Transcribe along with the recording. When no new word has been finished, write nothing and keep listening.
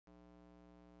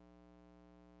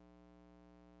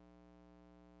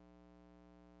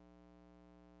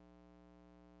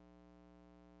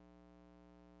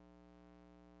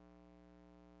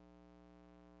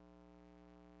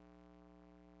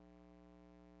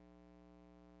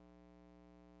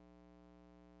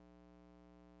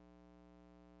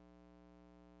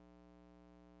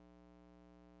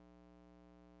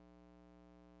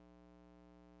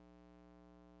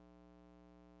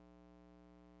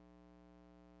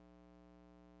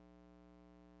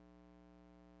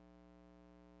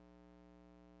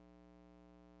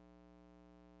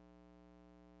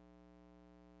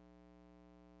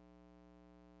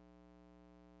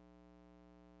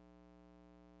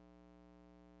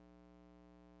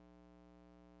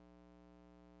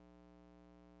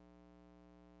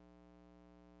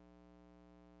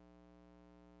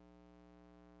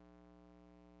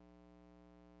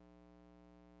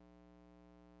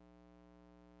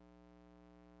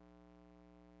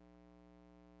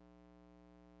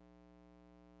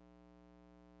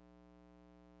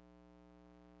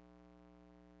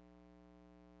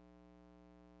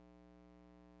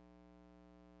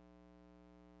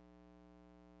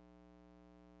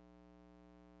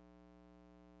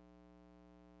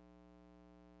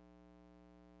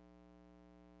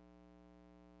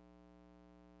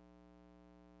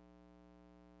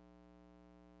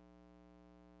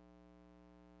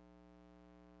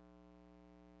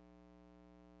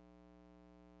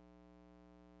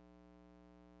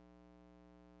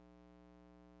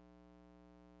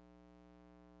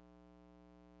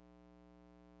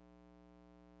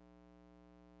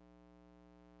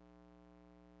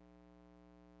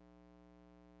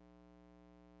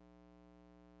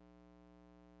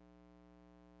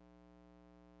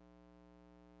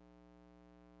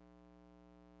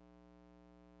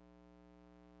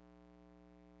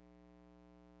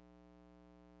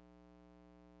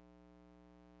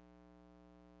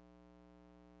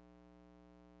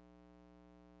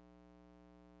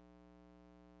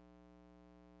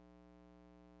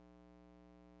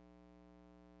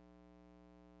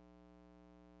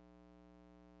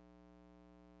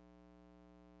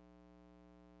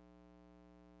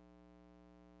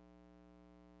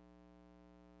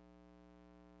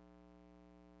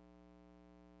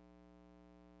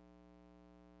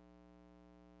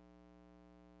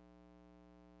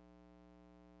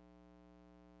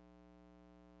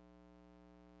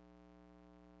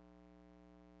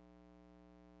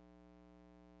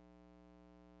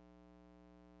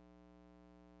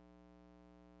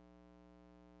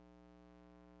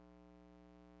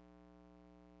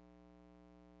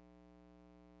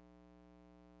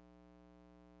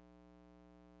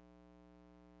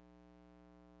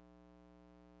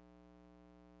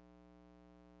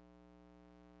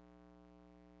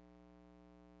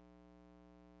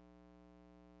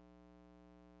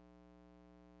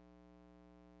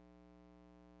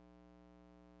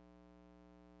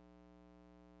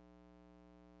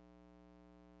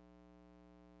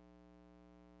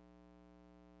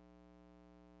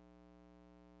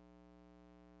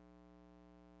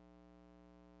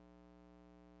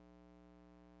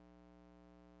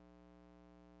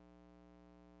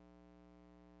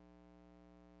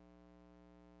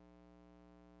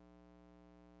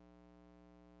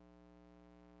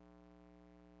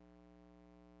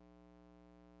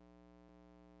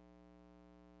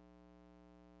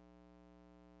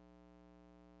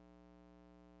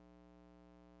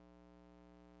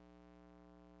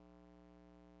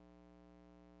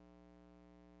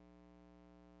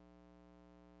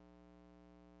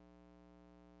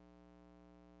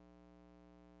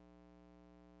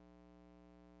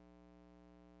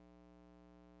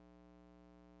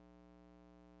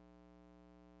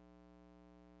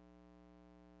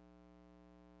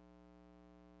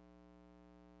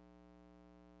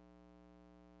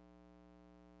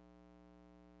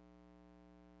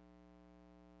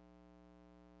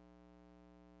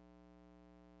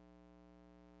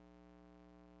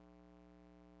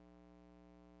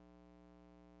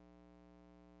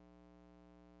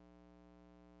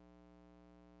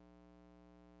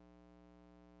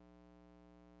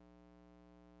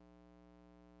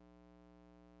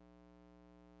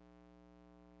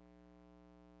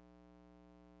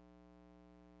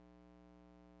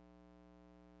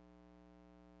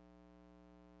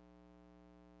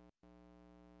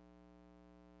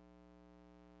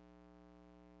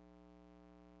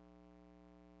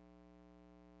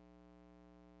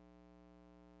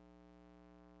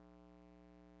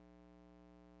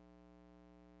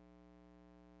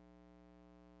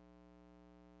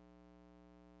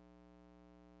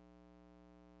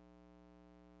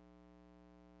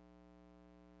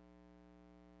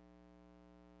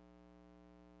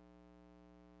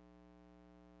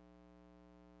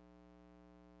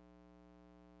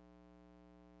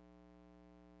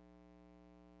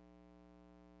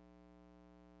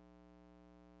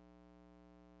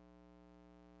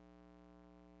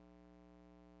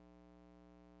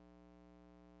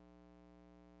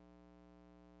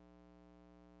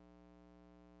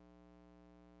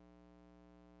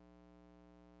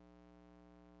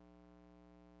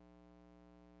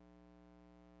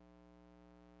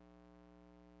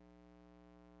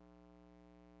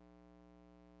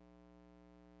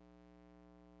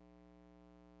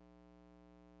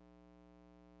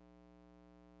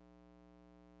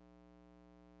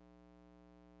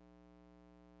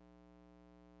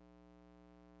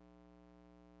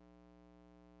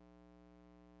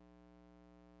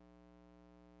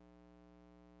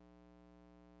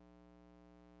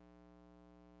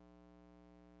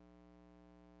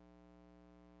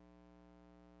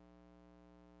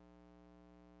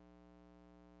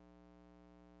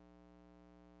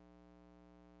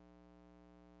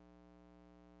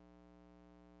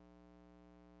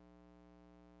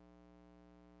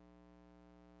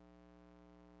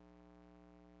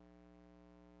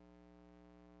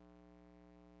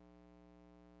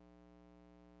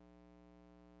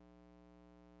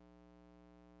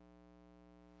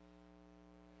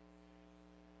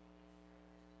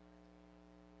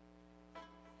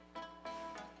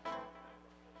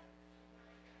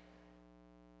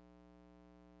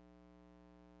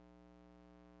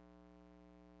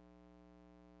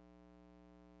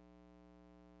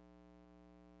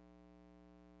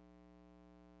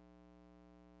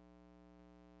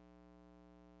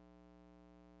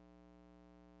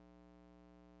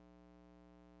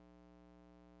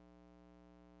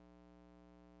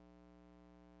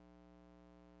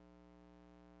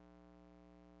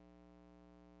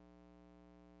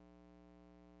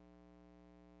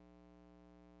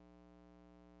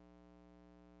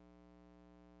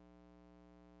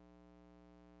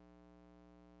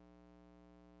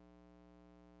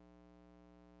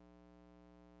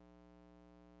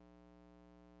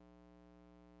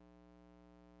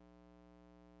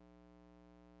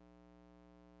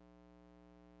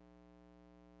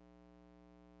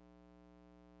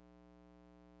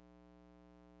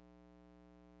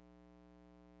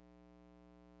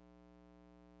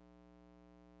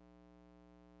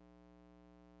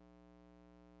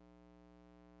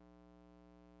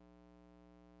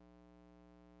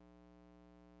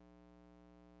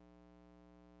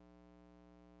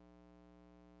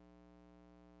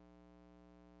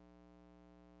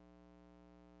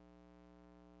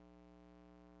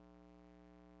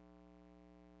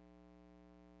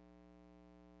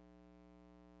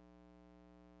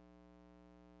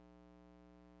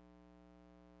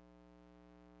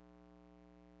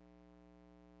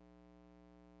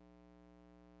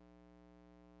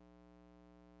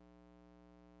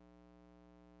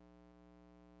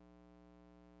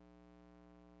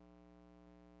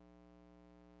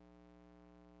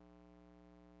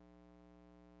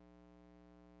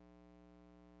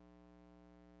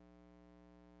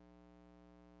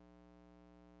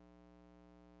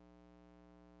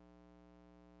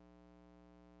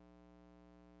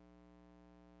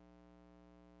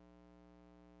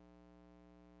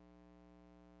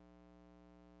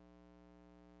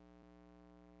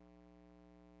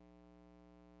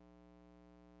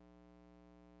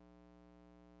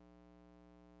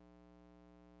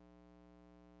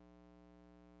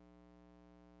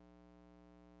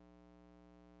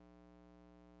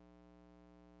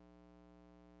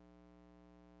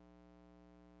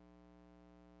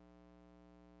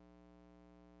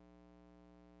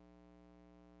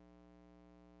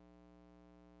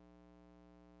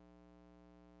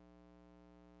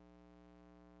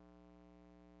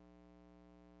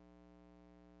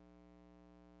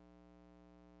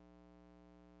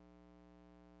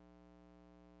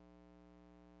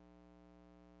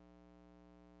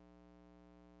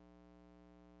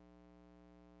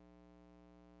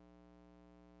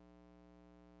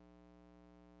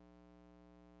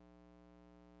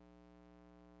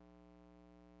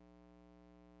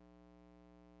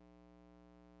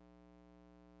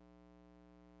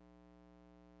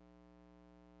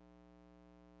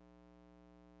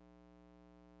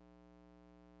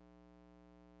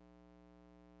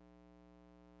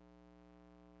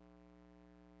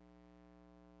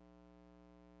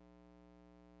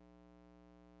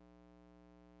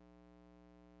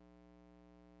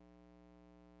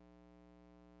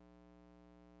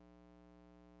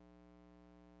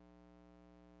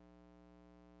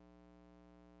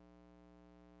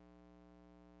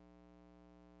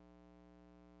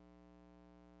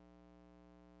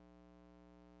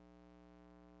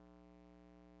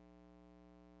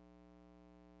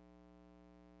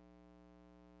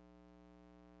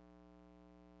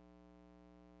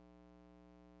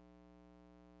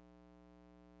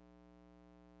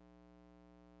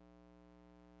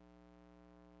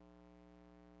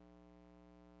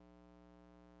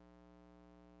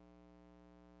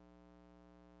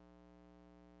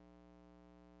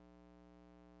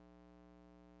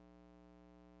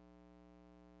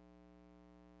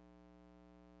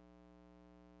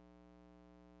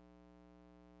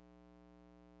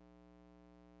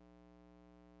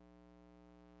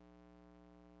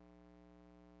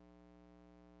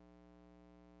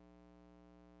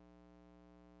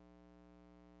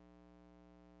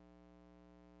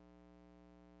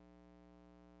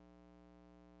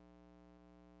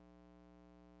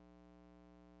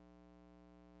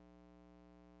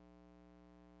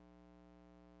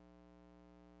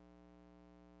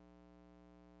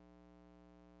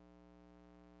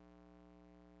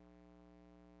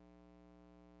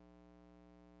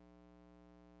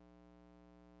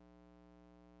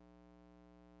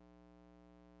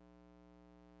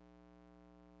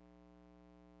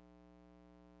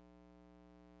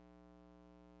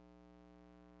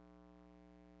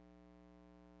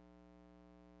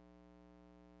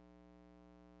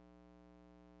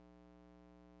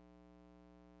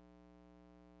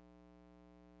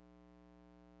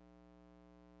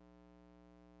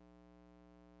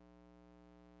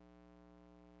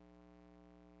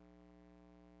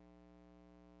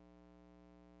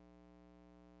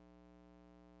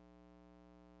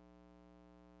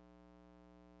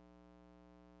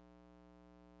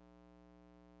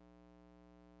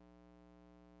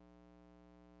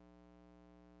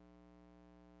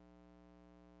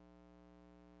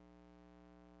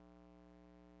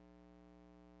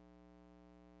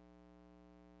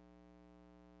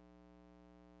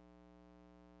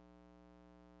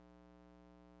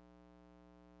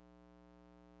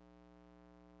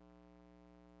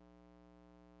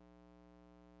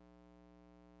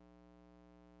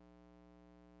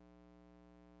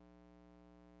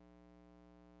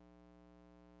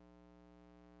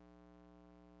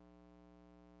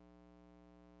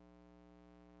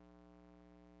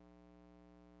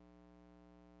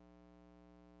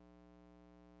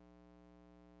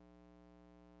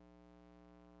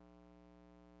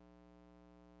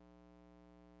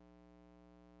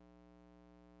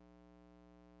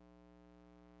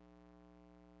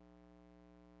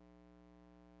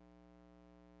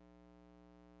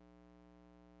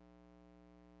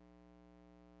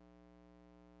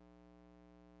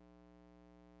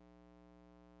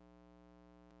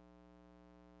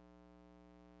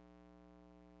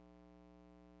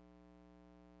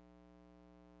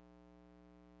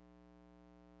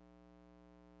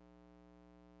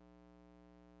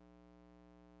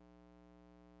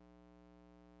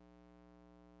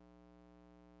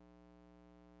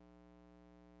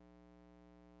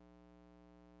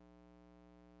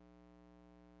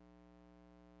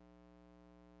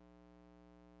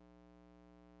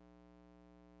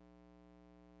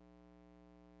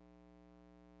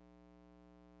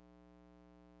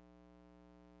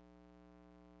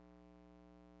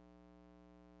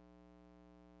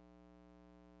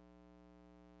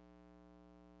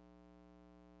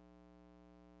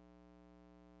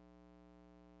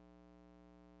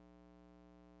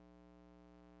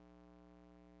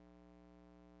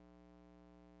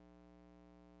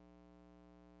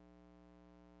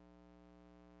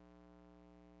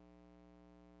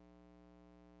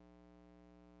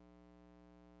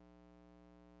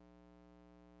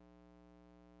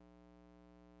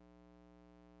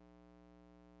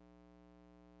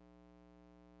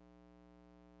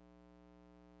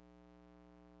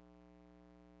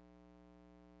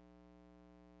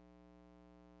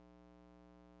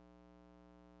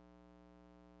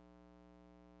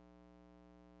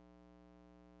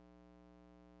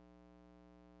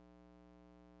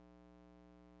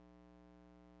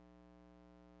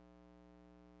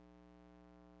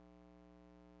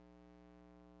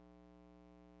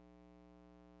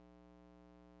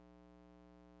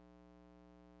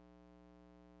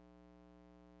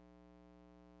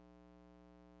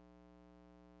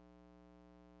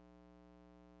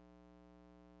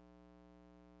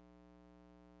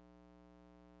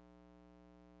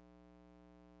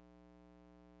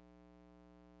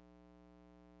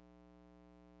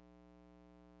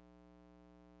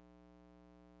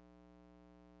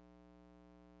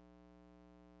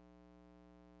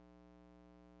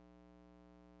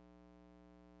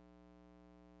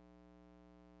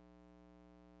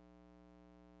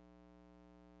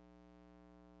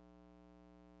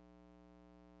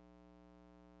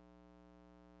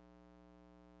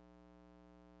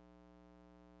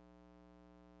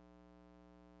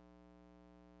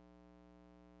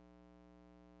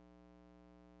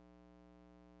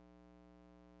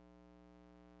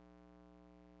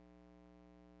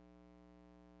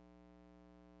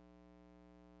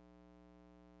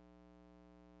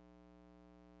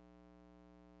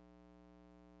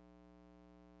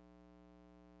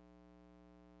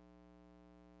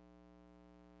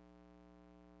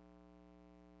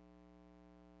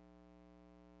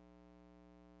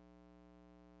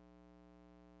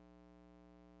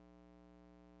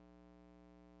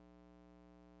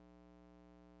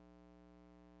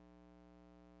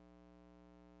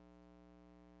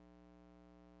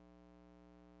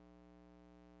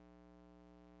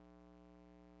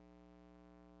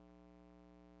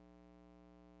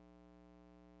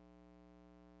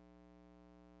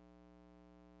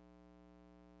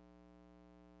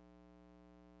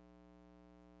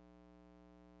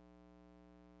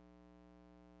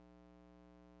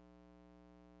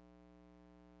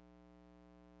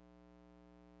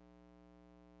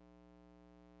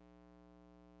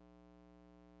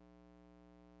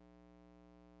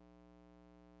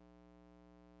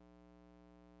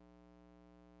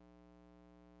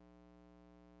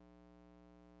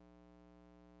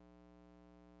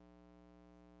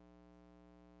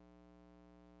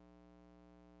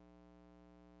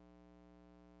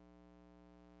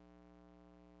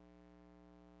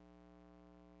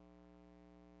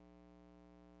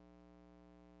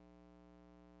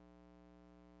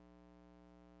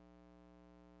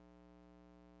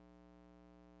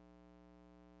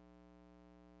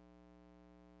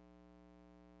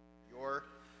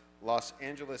Los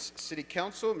Angeles City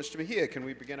Council. Mr. Mejia, can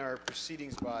we begin our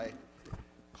proceedings by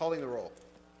calling the roll?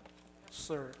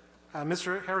 Sir.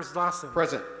 Mr. Harris-Dawson.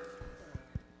 Present.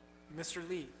 Mr.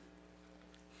 Lee.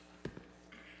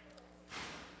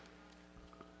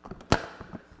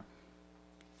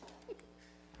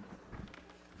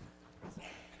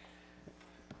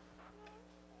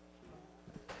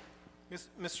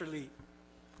 Mr. Lee.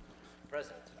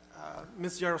 Present.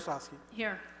 Ms. Yaroslavsky.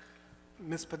 Here.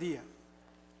 Ms. Padilla.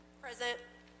 Present.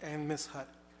 And Ms. Hutt.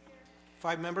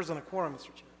 5 members and a quorum,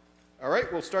 Mr. Chair. All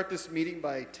right, we'll start this meeting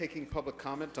by taking public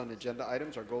comment on agenda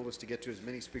items. Our goal is to get to as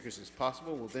many speakers as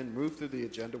possible. We'll then move through the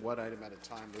agenda one item at a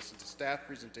time, listen to staff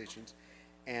presentations,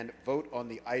 and vote on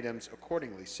the items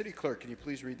accordingly. City Clerk, can you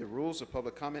please read the rules of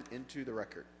public comment into the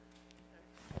record?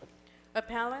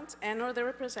 Appellants and/or their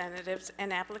representatives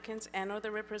and applicants and/or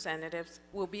their representatives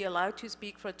will be allowed to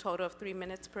speak for a total of 3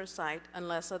 minutes per side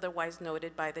unless otherwise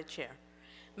noted by the chair.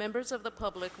 Members of the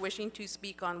public wishing to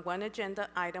speak on one agenda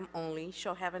item only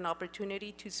shall have an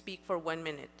opportunity to speak for 1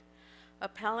 minute.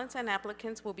 Appellants and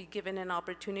applicants will be given an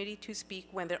opportunity to speak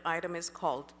when their item is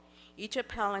called. Each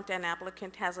appellant and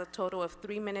applicant has a total of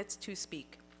 3 minutes to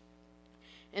speak.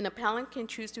 An appellant can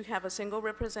choose to have a single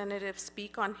representative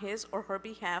speak on his or her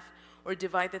behalf or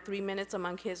divide the 3 minutes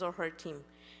among his or her team.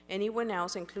 Anyone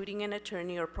else, including an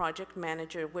attorney or project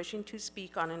manager wishing to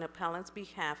speak on an appellant's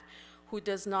behalf who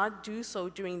does not do so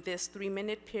during this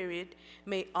 3-minute period,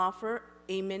 may offer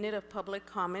a minute of public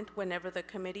comment whenever the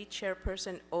committee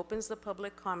chairperson opens the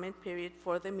public comment period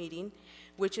for the meeting,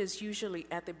 which is usually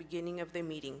at the beginning of the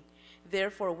meeting.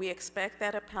 Therefore, we expect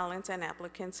that appellants and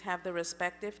applicants have the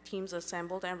respective teams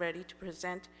assembled and ready to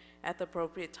present at the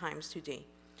appropriate times today.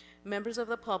 Members of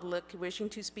the public wishing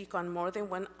to speak on more than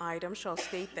one item shall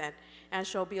state that and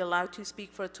shall be allowed to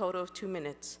speak for a total of 2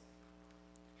 minutes.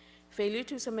 Failure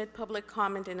to submit public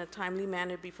comment in a timely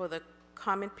manner before the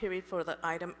comment period for the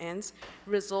item ends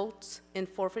results in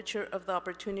forfeiture of the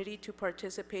opportunity to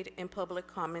participate in public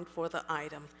comment for the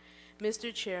item.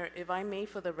 Mr. Chair, if I may,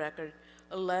 for the record,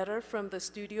 a letter from the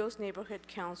Studios Neighborhood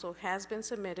Council has been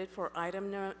submitted for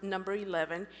item number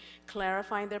 11,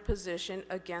 clarifying their position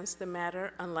against the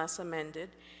matter unless amended,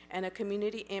 and a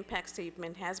community impact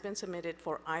statement has been submitted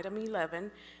for item 11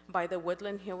 by the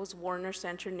Woodland Hills Warner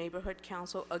Center Neighborhood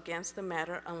Council against the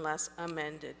matter unless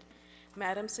amended.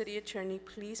 Madam City Attorney,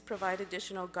 please provide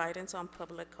additional guidance on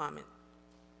public comment.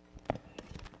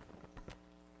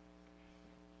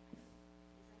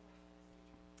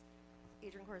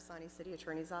 Adrian Corsani, City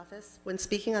Attorney's Office. When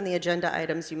speaking on the agenda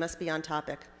items, you must be on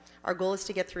topic. Our goal is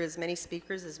to get through as many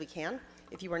speakers as we can.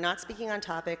 If you are not speaking on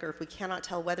topic, or if we cannot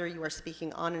tell whether you are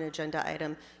speaking on an agenda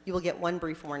item, you will get 1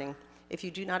 brief warning. If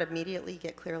you do not immediately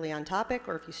get clearly on topic,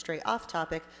 or if you stray off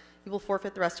topic, you will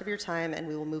forfeit the rest of your time and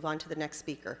we will move on to the next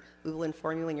speaker. We will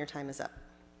inform you when your time is up.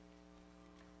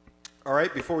 All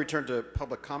right, before we turn to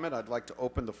public comment, I'd like to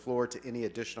open the floor to any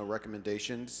additional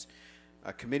recommendations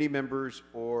committee members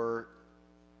or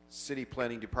City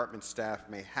Planning Department staff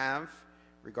may have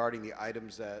regarding the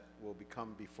items that will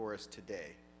come before us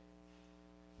today.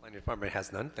 Planning Department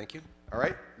has none. Thank you. All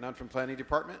right, none from Planning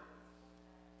Department.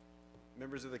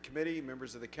 Members of the committee,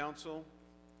 members of the council.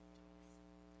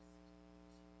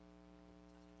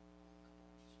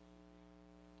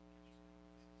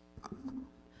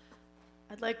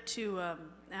 I'd like to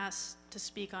ask to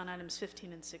speak on items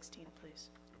 15 and 16, please.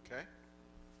 Okay.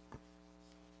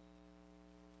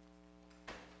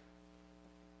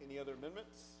 Any other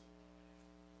amendments?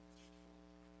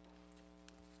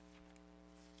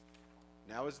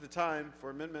 Now is the time for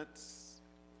amendments.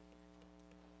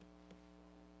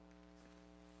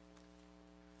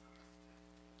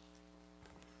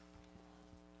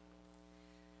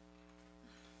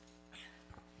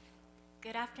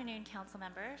 Good afternoon, council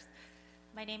members.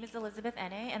 My name is Elizabeth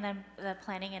Ene, and I'm the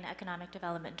Planning and Economic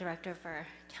Development Director for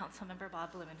Councilmember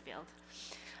Bob Blumenfield.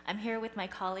 I'm here with my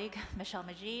colleague, Michelle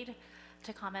Majid,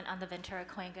 to comment on the Ventura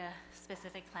Cahuenga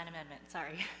specific plan amendment.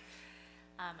 Sorry.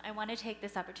 I want to take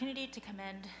this opportunity to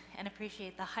commend and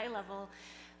appreciate the high level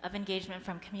of engagement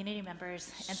from community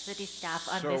members and city staff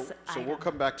on this item. So we'll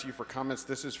come back to you for comments.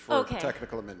 This is for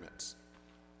technical amendments.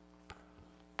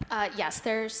 Yes,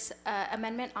 there's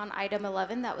amendment on item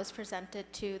 11 that was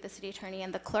presented to the city attorney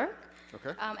and the clerk.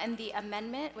 Okay. And the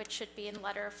amendment, which should be in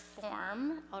letter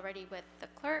form already with the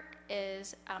clerk,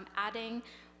 is adding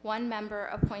 1 member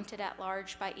appointed at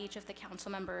large by each of the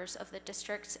council members of the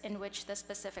districts in which the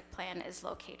specific plan is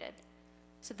located.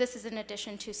 So this is in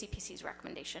addition to CPC's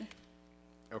recommendation.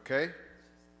 Okay.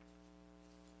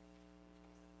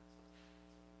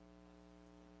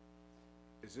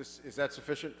 Is that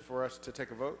sufficient for us to take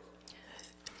a vote?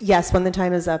 Yes, when the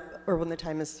time is up, or when the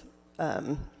time is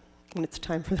when it's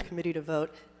time for the committee to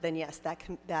vote, then yes,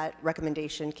 that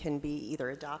recommendation can be either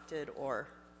adopted or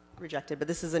rejected, but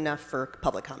this is enough for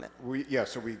public comment. Okay,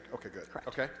 good. Correct.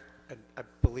 Okay. And I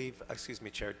believe, excuse me,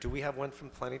 Chair, do we have one from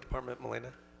Planning Department,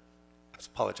 Melena? I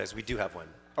apologize, we do have one.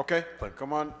 Okay, Fine.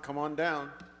 come on down.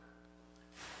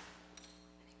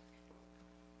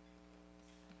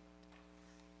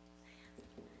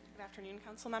 Good afternoon,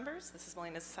 council members. This is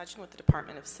Melina Sachin with the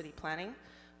Department of City Planning.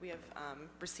 We have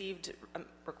received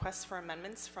requests for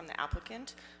amendments from the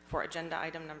applicant for agenda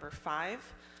item number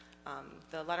 5.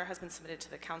 The letter has been submitted to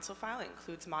the council file. It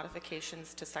includes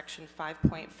modifications to section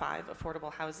 5.5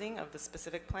 affordable housing of the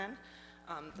specific plan.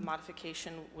 The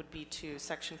modification would be to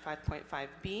section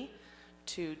 5.5B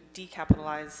to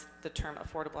decapitalize the term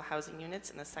affordable housing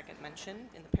units in the second mention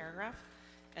in the paragraph.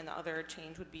 And the other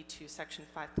change would be to section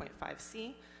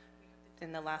 5.5C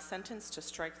in the last sentence to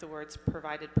strike the words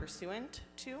provided pursuant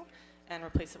to and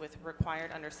replace it with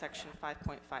required under section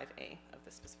 5.5A of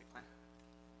the specific plan.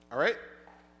 All right.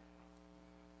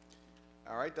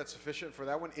 All right, that's sufficient for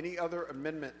that one. Any other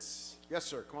amendments? Yes,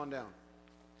 sir, come on down.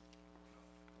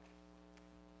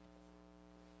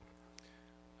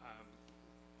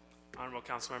 Honorable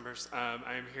council members,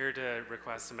 I am here to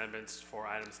request amendments for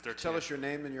items 13. Tell us your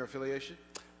name and your affiliation.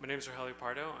 My name is Rogelio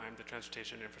Pardo. I'm the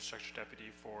Transportation and Infrastructure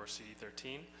Deputy for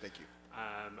CD13. Thank you.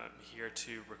 I'm here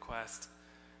to request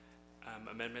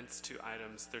amendments to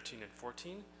items 13 and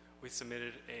 14. We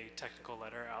submitted a technical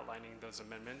letter outlining those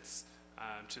amendments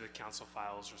to the council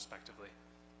files respectively.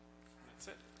 That's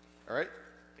it. All right.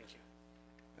 Thank you.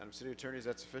 Madam City Attorney, is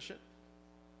that sufficient?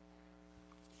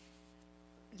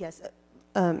 Yes.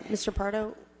 Mr.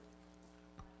 Pardo,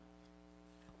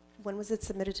 when was it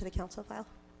submitted to the council file?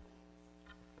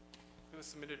 It was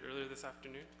submitted earlier this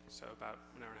afternoon, so about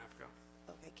an hour and a half ago.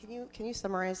 Okay. Can you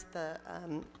summarize the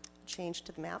change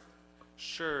to the map?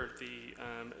 Sure. The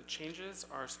changes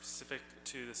are specific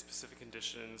to the specific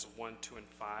conditions 1, 2, and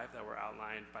 5 that were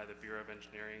outlined by the Bureau of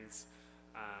Engineering's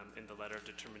in the letter of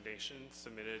determination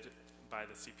submitted by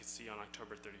the CPC on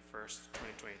October 31st,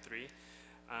 2023.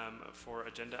 For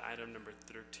agenda item number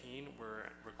 13, we're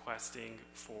requesting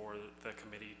for the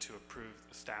committee to approve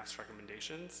the staff's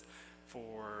recommendations.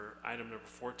 For item number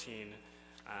 14,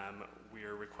 we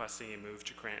are requesting a move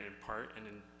to grant in part and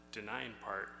deny in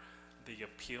part the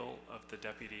appeal of the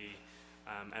Deputy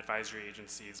Advisory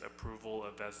Agency's approval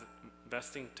of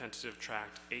vesting tentative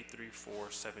tract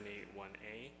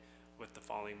 834781A with the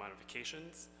following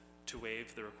modifications: to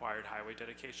waive the required highway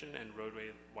dedication and roadway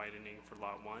widening for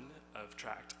Lot 1 of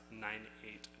tract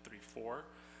 9834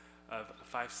 of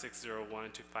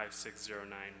 5601 to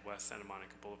 5609 West Santa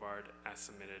Monica Boulevard as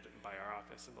submitted by our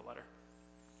office in the letter.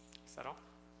 Is that all?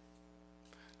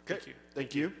 Okay. Thank you.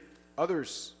 Thank you.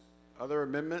 Others? Other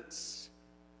amendments?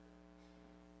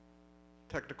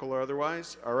 Technical or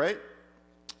otherwise? All right.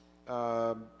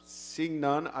 Seeing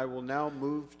none, I will now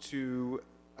move to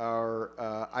our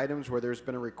items where there's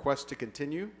been a request to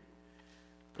continue.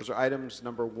 Those are items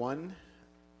number 1,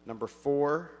 number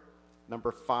 4,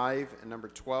 number 5, and number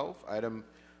 12. Item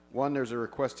 1, there's a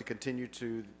request to continue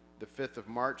to the 5th of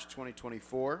March,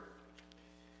 2024.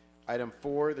 Item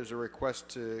 4, there's a request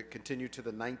to continue to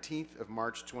the 19th of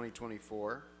March,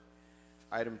 2024.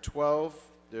 Item 12,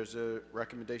 there's a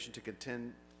recommendation to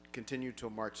continue till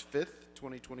March 5th,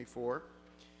 2024.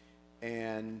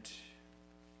 And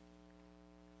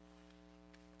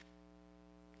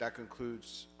that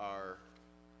concludes our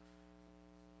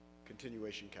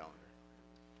continuation calendar.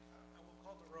 I will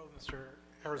call the roll, Mr.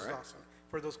 Harris-Dawson,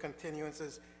 for those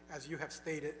continuances as you have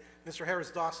stated. Mr.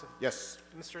 Harris-Dawson? Yes.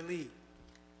 Mr. Lee?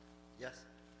 Yes.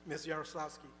 Ms.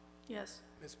 Yaroslavsky? Yes.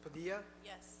 Ms. Padilla?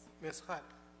 Yes. Ms. Hutt?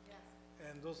 Yes.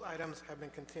 And those items have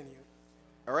been continued.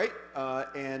 All right.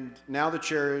 And now the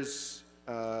chair is,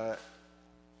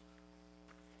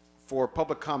 for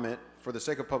public comment, for the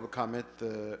sake of public comment,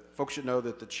 the folks should know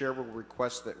that the chair will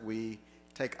request that we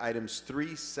take items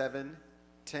 3, 7,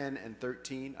 10, and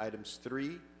 13, items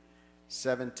 3,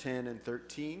 7, 10, and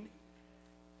 13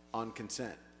 on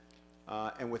consent.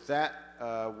 And with that,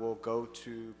 we'll go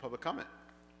to public comment.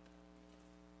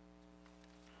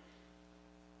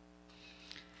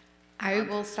 I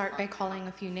will start by calling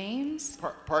a few names.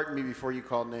 Pardon me before you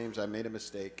call names, I made a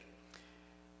mistake.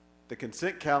 The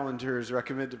consent calendar is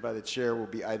recommended by the chair will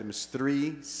be items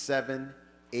 3, 7,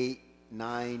 8,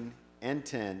 9, and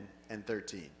 10, and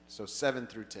 13. So 7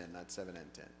 through 10, not 7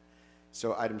 and 10.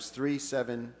 So items 3,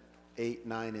 7, 8,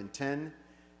 9, and 10,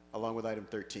 along with item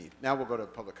 13. Now we'll go to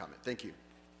public comment. Thank you.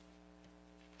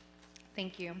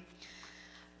 Thank you.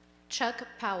 Chuck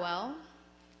Powell,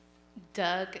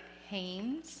 Doug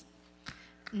Haynes,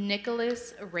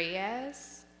 Nicholas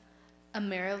Reyes,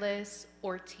 Amarilis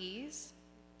Ortiz,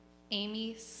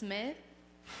 Amy Smith,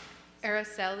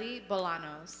 Araceli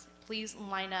Bolanos. Please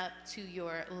line up to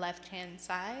your left-hand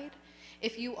side.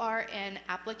 If you are an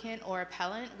applicant or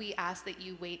appellant, we ask that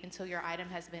you wait until your item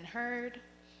has been heard.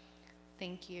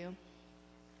 Thank you.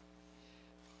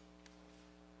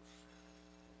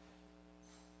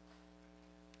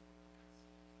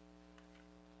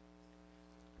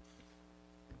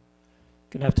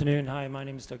 Good afternoon. Hi, my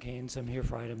name is Doug Haynes. I'm here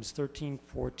for items 13,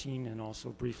 14, and also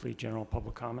briefly general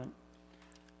public comment.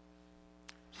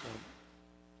 So,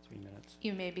 3 minutes.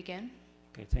 You may begin.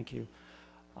 Okay, thank you.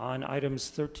 On items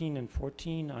 13 and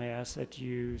 14, I ask that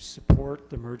you support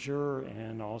the merger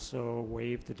and also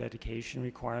waive the dedication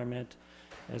requirement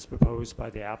as proposed by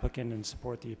the applicant and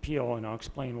support the appeal, and I'll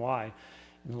explain why.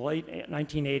 In the late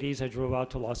 1980s, I drove out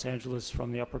to Los Angeles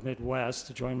from the upper Midwest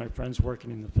to join my friends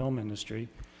working in the film industry.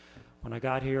 When I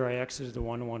got here, I exited the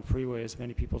 101 freeway, as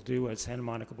many people do, at Santa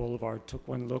Monica Boulevard, took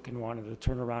one look and wanted to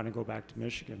turn around and go back to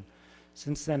Michigan.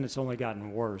 Since then, it's only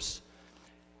gotten worse.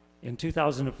 In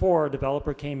 2004, a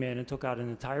developer came in and took out an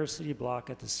entire city block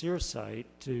at the Sears site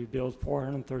to build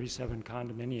 437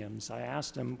 condominiums. I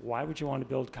asked him, why would you want to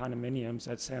build condominiums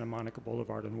at Santa Monica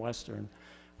Boulevard and Western,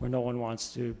 where no one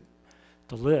wants to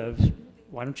live?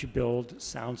 Why don't you build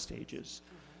sound stages?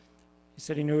 He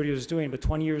said he knew what he was doing, but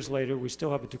 20 years later, we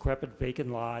still have a decrepit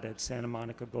vacant lot at Santa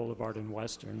Monica Boulevard and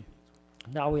Western.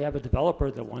 Now we have a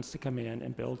developer that wants to come in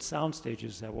and build sound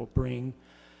stages that will bring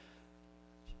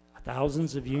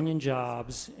thousands of union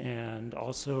jobs and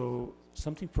also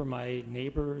something for my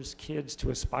neighbors' kids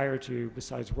to aspire to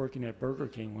besides working at Burger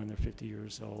King when they're 50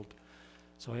 years old.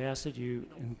 So I ask that you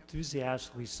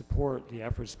enthusiastically support the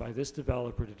efforts by this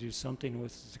developer to do something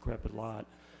with this decrepit lot.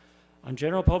 On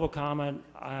general public comment,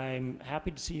 I'm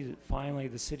happy to see that finally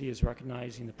the city is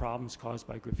recognizing the problems caused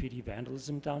by graffiti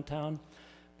vandalism downtown.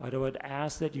 But I would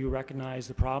ask that you recognize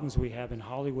the problems we have in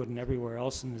Hollywood and everywhere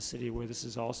else in the city where this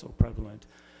is also prevalent.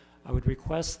 I would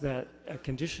request that a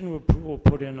condition of approval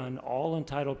put in on all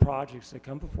entitled projects that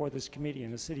come before this committee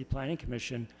and the City Planning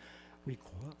Commission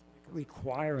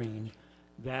requiring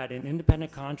that an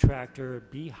independent contractor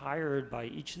be hired by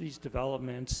each of these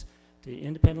developments to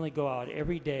independently go out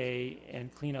every day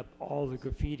and clean up all the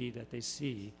graffiti that they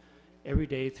see every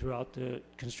day throughout the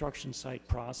construction site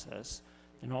process.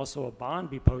 And also a bond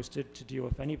be posted to deal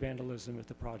with any vandalism if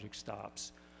the project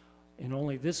stops. And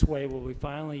only this way will we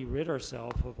finally rid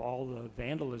ourselves of all the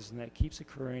vandalism that keeps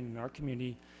occurring in our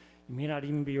community. You may not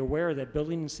even be aware that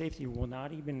building and safety will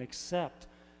not even accept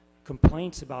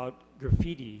complaints about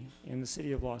graffiti in the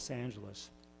city of Los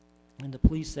Angeles. And the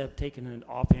police have taken an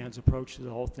offhands approach to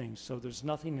the whole thing. So there's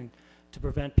nothing to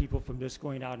prevent people from just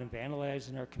going out and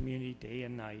vandalizing our community day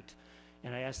and night.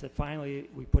 And I ask that finally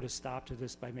we put a stop to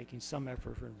this by making some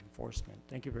effort for enforcement.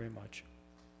 Thank you very much.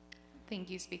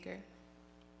 Thank you, Speaker.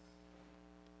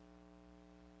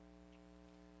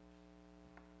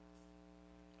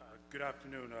 Good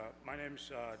afternoon. My name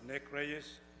is Nick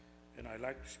Reyes, and I'd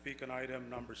like to speak on item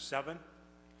number 7.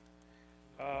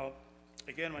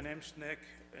 Again, my name is Nick,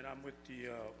 and I'm with the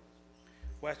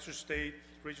Western State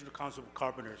Regional Council of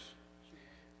Carpenters.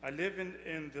 I live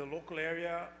in the local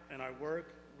area, and I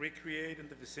work, recreate in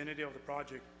the vicinity of the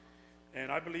project, and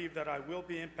I believe that I will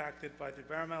be impacted by the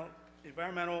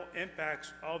environmental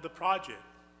impacts of the project.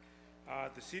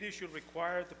 The city should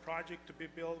require the project to be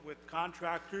built with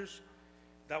contractors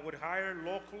that would hire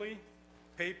locally,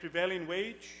 pay prevailing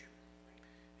wage,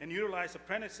 and utilize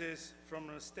apprentices from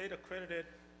a state-accredited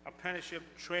apprenticeship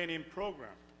training program.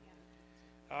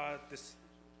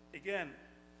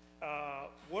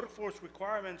 Workforce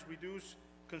requirements reduce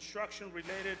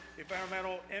construction-related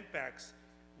environmental impacts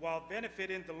while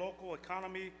benefiting the local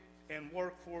economy and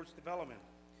workforce development.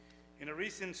 In a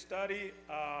recent study,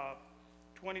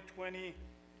 2020,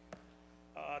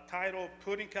 titled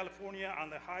Putting California on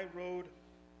the High Road,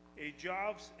 a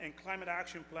Jobs and Climate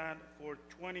Action Plan for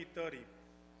 2030,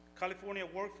 California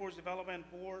Workforce Development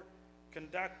Board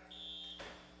conduct.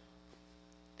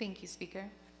 Thank you,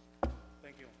 Speaker.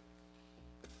 Thank you.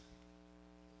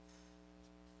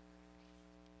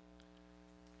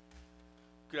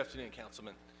 Good afternoon,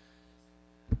 Councilman.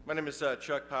 My name is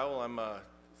Chuck Powell. I'm a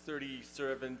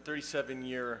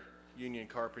 37-year union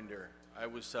carpenter. I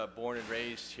was born and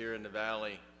raised here in the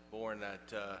Valley, born at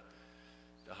the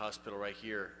hospital right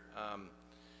here.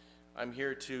 I'm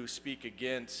here to speak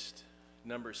against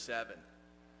number 7.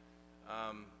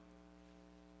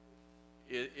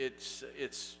 It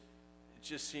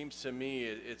just seems to me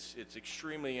it's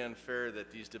extremely unfair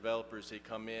that these developers, they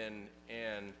come in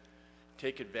and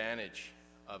take advantage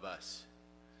of us.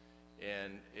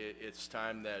 And it's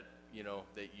time that, you know,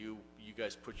 that you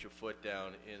guys put your foot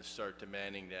down and start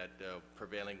demanding that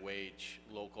prevailing wage,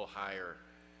 local hire,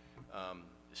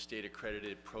 state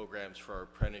accredited programs for our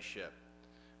apprenticeship.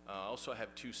 I also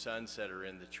have 2 sons that are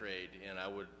in the trade, and I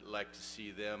would like to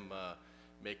see them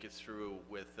make it through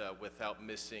without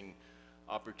missing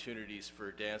opportunities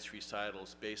for dance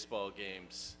recitals, baseball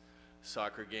games,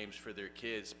 soccer games for their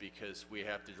kids, because we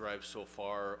have to drive so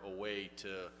far away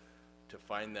to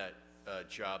find that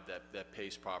job that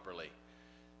pays properly.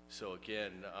 So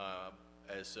again,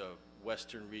 as a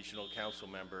Western Regional Council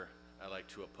member, I'd like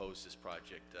to oppose this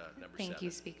project, number 7. Thank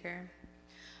you, Speaker.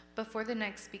 Before the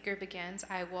next speaker begins,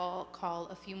 I will call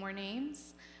a few more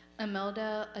names.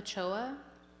 Imelda Ochoa,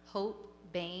 Hope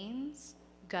Baines,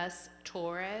 Gus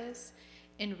Torres,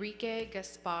 Enrique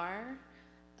Gaspar,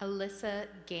 Alyssa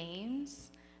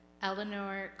Gaines,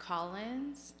 Eleanor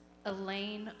Collins,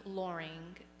 Elaine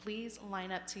Loring. Please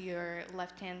line up to your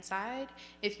left-hand side.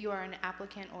 If you are an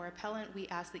applicant or appellant, we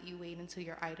ask that you wait until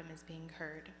your item is being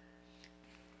heard.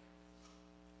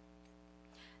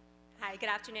 Hi, good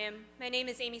afternoon. My name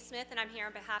is Amy Smith, and I'm here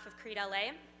on behalf of Creed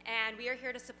LA, and we are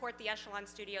here to support the Echelon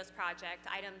Studios project,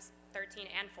 items 13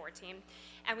 and 14,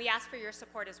 and we ask for your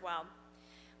support as well.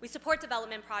 We support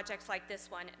development projects like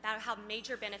this one that have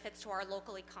major benefits to our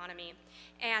local economy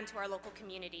and to our local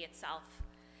community itself.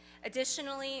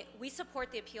 Additionally, we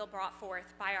support the appeal brought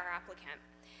forth by our applicant.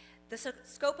 The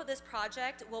scope of this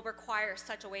project will require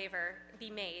such a waiver be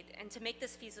made and to make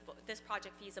this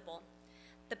project feasible.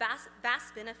 The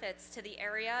vast benefits to the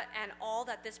area and all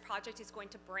that this project is going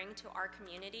to bring to our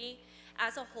community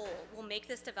as a whole will make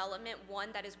this development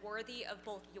one that is worthy of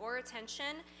both your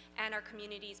attention and our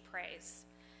community's praise.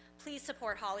 Please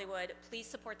support Hollywood, please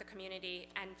support the community,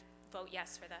 and vote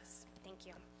yes for this. Thank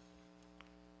you.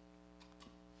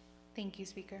 Thank you,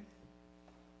 Speaker.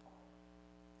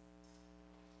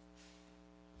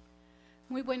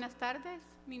 Muy buenas tardes.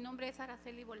 Mi nombre es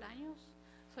Araceli Bolaños.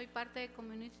 Soy parte de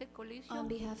Community Coalition. On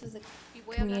behalf of the y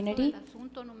voy a hablar sobre community, el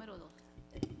asunto número 2.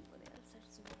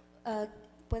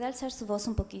 ¿puede alzar su voz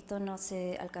un poquito? No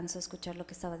se alcanzó a escuchar lo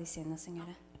que estaba diciendo,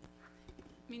 señora.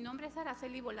 Mi nombre es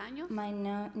Araceli Bolaños. My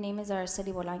name is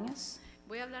Araceli Bolaños,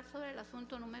 Voy a hablar sobre el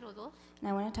asunto número 2 and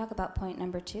I want to talk about point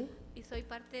number 2, y soy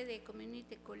parte de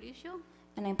Community Coalition.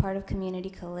 and I'm part of Community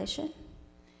Coalition.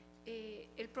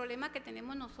 El problema que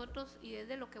tenemos nosotros y es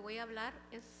de lo que voy a hablar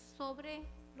es sobre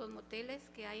los moteles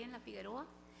que hay en la Figueroa.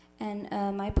 And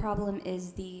my problem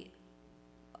is the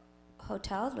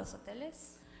hotels, los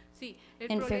hoteles, Sí,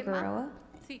 el in problema, Figueroa.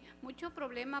 sí, mucho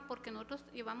problema porque nosotros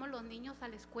llevamos los niños a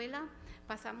la escuela,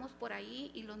 pasamos por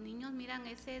ahí y los niños miran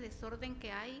ese desorden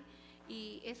que hay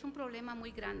y es un problema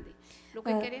muy grande. Lo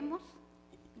que queremos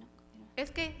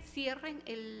es que cierren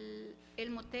el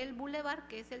motel Boulevard,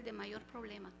 que es el de mayor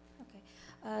problema.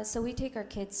 So we take our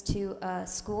kids to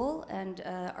school, and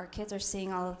our kids are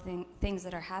seeing all of the things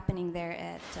that are happening there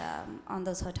at on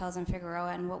those hotels in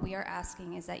Figueroa. And what we are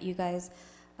asking is that you guys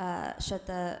shut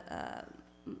the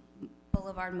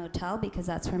Boulevard Motel, because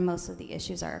that's where most of the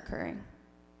issues are occurring.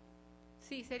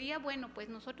 Sí, sería bueno, pues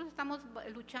nosotros estamos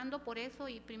luchando por eso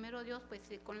y primero Dios, pues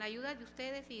con la ayuda de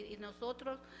ustedes y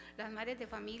nosotros, las madres de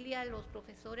familia, los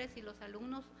profesores y los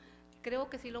alumnos, creo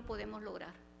que sí lo podemos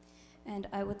lograr. And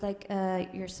I would like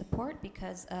your support,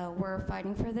 because we're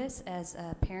fighting for this as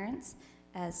parents,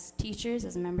 as teachers,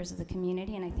 as members of the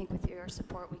community, and I think with your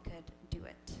support we could do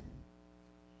it.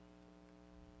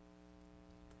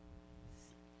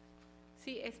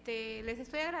 Sí, les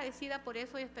estoy agradecida por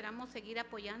eso y esperamos seguir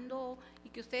apoyando y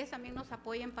que ustedes también nos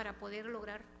apoyen para poder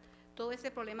lograr todo ese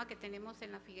problema que tenemos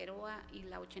en la Figueroa y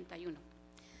la 81.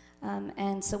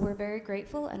 And so we're very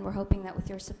grateful, and we're hoping that with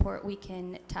your support we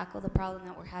can tackle the problem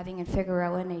that we're having in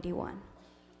Figueroa and 81.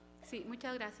 Sí,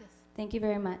 muchas gracias. Thank you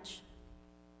very much.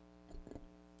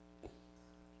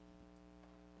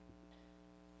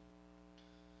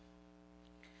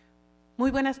 Muy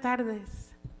buenas tardes.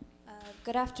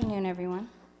 Good afternoon, everyone.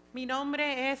 Mi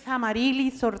nombre es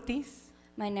Amarilis Ortiz.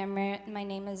 My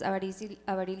name is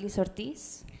Amarilis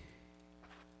Ortiz.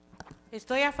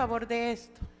 Estoy a favor de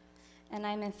esto, And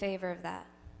I'm in favor of that.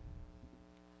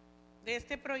 de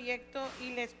este proyecto,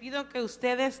 y les pido que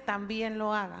ustedes también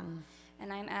lo hagan.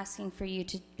 And I'm asking for you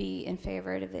to be in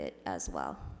favor of it as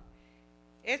well.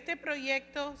 Este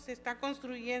proyecto se está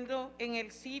construyendo en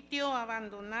el sitio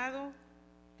abandonado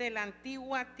de la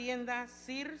antigua tienda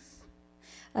Sears.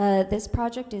 This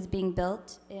project is being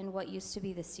built in what used to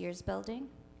be the Sears building,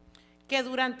 que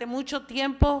durante mucho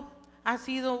tiempo ha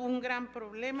sido un gran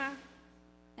problema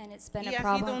and it's been y a ha sido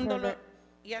problem un for dolor,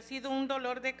 y ha sido un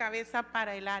dolor de cabeza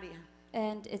para el área.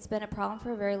 and it's been a problem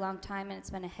for a very long time, and it's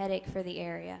been a headache for the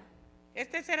area.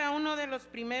 Este será uno de los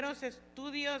primeros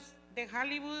estudios de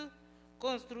Hollywood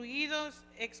construidos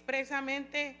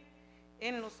expresamente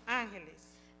en Los Ángeles.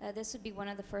 This would be one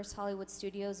of the first Hollywood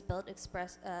studios built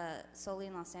solely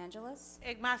in Los Angeles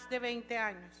En más de 20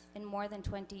 años. in more than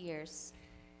 20 years.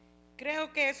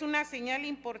 Creo que es una señal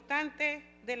importante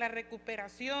de la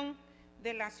recuperación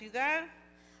de la ciudad,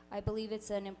 I believe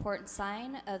it's an important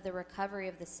sign of the recovery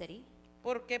of the city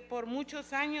porque por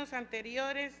muchos años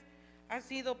anteriores ha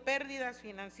sido pérdidas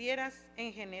financieras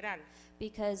en general.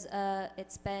 because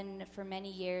it's been for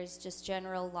many years just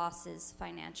general losses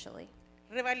financially.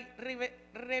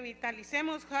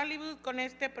 Revitalicemos Hollywood con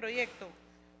este proyecto.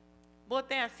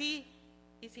 Vote así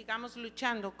y sigamos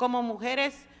luchando. Como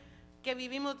mujeres que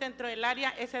vivimos dentro del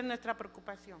área, esa es nuestra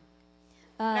preocupación.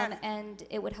 And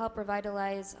it would help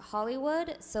revitalize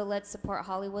Hollywood, so let's support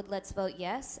Hollywood. Let's vote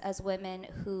yes as women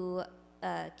who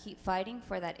keep fighting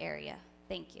for that area.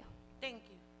 Thank you. Thank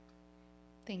you.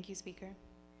 Thank you, Speaker.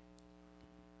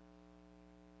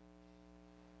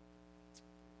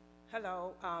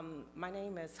 Hello, my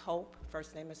name is Hope.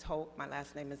 First name is Hope, my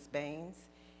last name is Baines,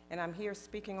 and I'm here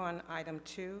speaking on item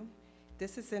 2.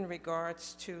 This is in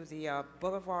regards to the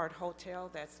Boulevard Hotel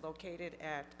that's located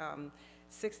at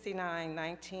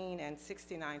 6919 and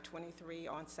 6923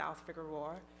 on South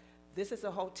Figueroa. This is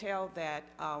a hotel that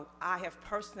I have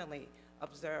personally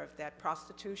observed that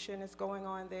prostitution is going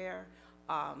on there.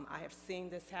 I have seen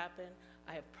this happen.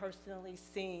 I have personally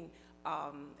seen,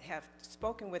 have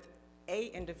spoken with a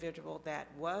individual that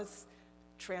was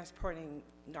transporting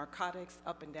narcotics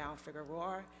up and down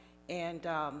Figueroa, and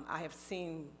I have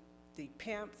seen the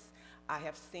pimps, I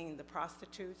have seen the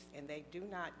prostitutes, and they do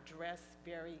not dress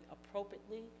very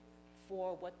appropriately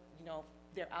for what, you know,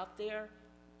 they're out there,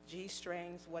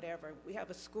 G-strings, whatever. We have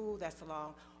a school that's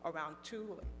around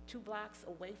two blocks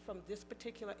away from this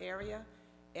particular area,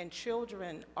 and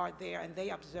children are there, and they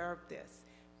observe this.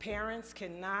 Parents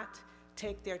cannot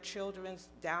take their children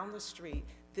down the street.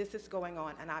 This is going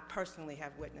on, and I personally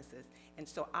have witnesses. And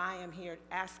so I am here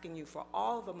asking you for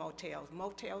all the motels,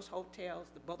 hotels,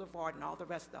 the boulevard, and all the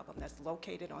rest of them that's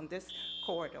located on this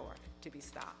corridor to be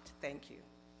stopped. Thank you.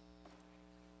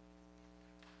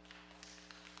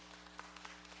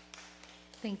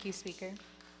 Thank you, Speaker.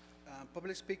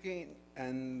 Public speaking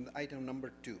and item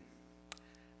number 2.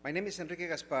 My name is Enrique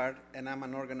Gaspar, and I'm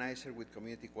an organizer with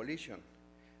Community Coalition.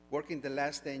 Working the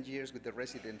last 10 years with the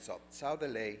residents of South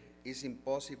LA, it's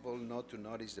impossible not to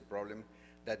notice the problem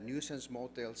that nuisance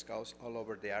motels cause all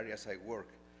over the areas I work,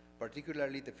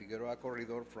 particularly the Figueroa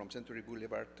corridor from Century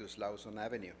Boulevard to Slauson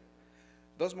Avenue.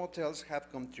 Those motels have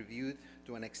contributed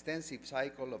to an extensive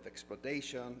cycle of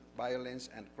exploitation, violence,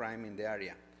 and crime in the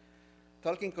area.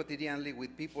 Talking quotidianly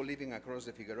with people living across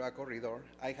the Figueroa corridor,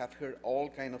 I have heard all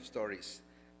kinds of stories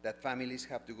that families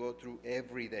have to go through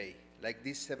every day, like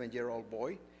this 7-year-old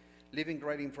boy living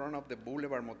right in front of the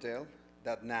Boulevard Motel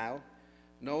that now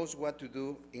knows what to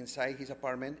do inside his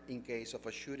apartment in case of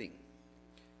a shooting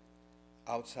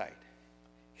outside.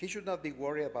 He should not be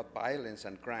worried about violence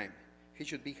and crime. He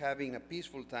should be having a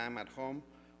peaceful time at home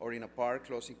or in a park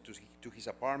close to his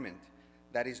apartment.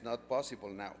 That is not possible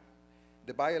now.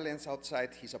 The violence outside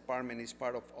his apartment is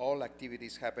part of all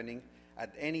activities happening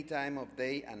at any time of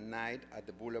day and night at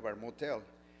the Boulevard Motel.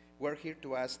 We're here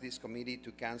to ask this committee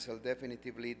to cancel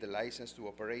definitively the license to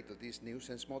operate this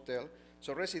nuisance motel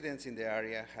so residents in the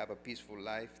area have a peaceful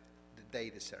life that they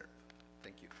deserve.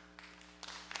 Thank you.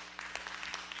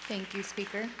 Thank you,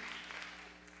 Speaker.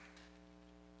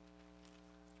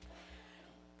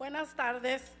 Buenas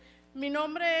tardes. Mi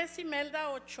nombre es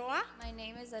Imelda Ochoa. My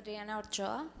name is Adriana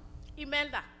Ochoa.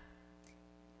 Imelda.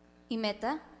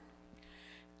 Imeta.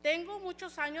 Tengo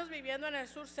muchos años viviendo en el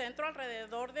sur centro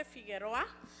alrededor de Figueroa.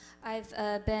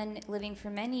 I've been living for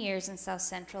many years in South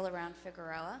Central around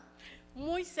Figueroa.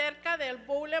 Muy cerca del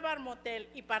Boulevard Motel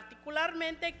y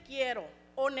particularmente quiero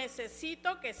o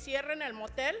necesito que cierren el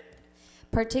motel.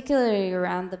 Particularly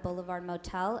around the Boulevard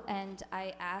Motel, and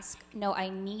I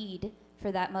need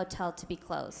for that motel to be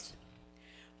closed.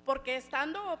 Porque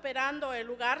estando operando el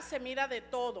lugar se mira de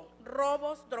todo,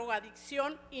 robos,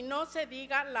 drogadicción y no se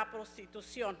diga la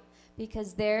prostitución.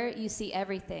 Because there you see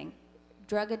everything,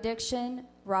 drug addiction,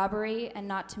 robbery, and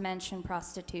not to mention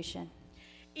prostitution.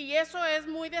 Y eso es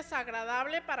muy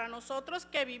desagradable para nosotros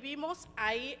que vivimos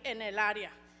ahí en el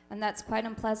área. And that's quite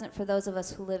unpleasant for those of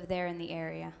us who live there in the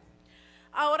area.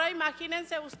 Ahora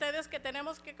imagínense ustedes que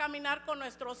tenemos que caminar con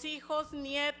nuestros hijos,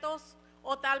 nietos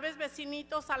o tal vez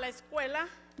vecinitos a la escuela.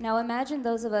 Now imagine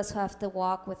those of us who have to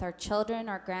walk with our children,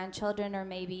 our grandchildren, or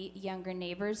maybe younger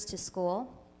neighbors to school.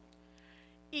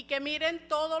 Y que miren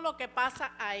todo lo que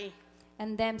pasa ahí.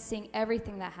 And them seeing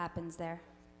everything that happens there.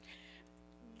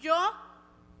 Yo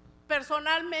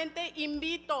personalmente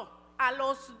invito a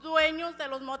los dueños de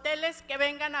los moteles que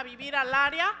vengan a vivir al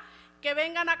área, que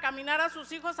vengan a caminar a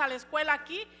sus hijos a la escuela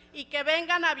aquí y que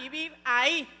vengan a vivir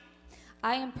ahí.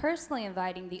 I am personally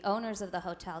inviting the owners of the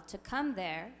hotel to come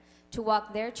there, to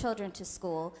walk their children to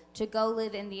school, to go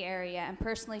live in the area, and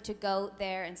personally to go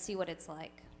there and see what it's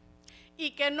like.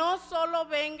 Y que no solo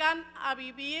vengan a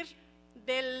vivir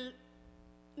del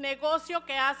negocio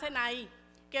que hacen ahí,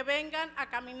 que vengan a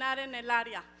caminar en el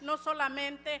área, no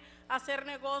solamente a hacer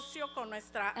negocio con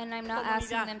nuestra And I'm not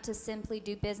asking comunidad. them to simply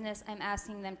do business, I'm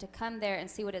asking them to come there and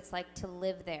see what it's like to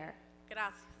live there.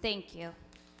 Gracias. Thank you.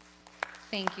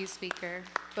 Thank you, Speaker.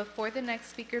 Before the next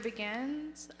speaker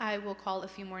begins, I will call a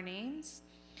few more names.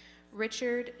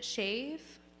 Richard Shave,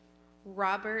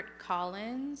 Robert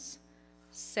Collins,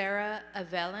 Sarah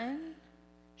Avelin,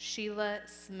 Sheila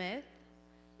Smith,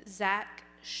 Zach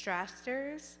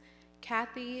Strasters,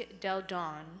 Kathy Del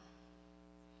Don.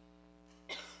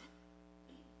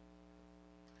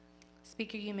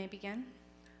 Speaker, you may begin.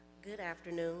 Good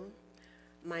afternoon.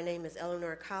 My name is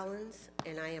Eleanor Collins,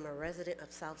 and I am a resident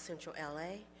of South Central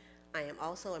LA. I am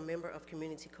also a member of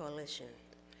Community Coalition.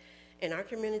 In our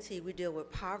community, we deal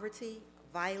with poverty,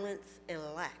 violence, and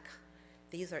lack.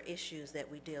 These are issues that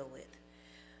we deal with.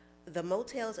 The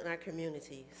motels in our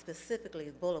community,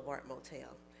 specifically Boulevard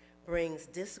Motel, brings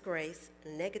disgrace,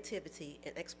 negativity,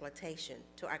 and exploitation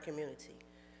to our community.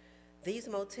 These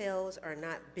motels are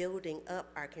not building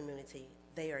up our community,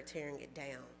 they are tearing it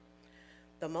down.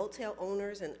 The motel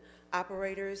owners and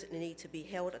operators need to be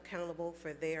held accountable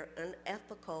for their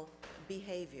unethical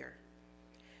behavior.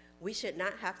 We should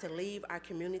not have to leave our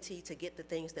community to get the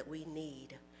things that we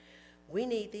need. We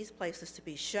need these places to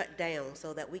be shut down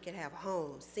so that we can have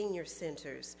homes, senior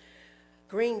centers,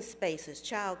 green spaces,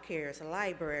 child cares,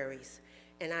 libraries,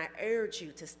 and I urge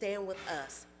you to stand with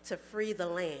us to free the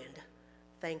land.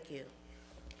 Thank you.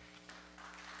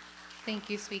 Thank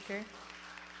you, Speaker.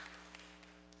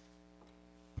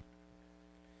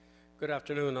 Good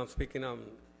afternoon. I'm speaking on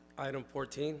item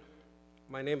 14.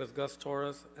 My name is Gus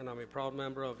Torres, and I'm a proud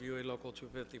member of UA Local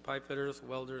 250 pipefitters,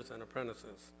 welders, and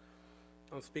apprentices.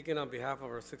 I'm speaking on behalf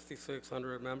of our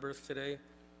 6,600 members today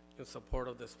in support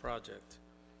of this project.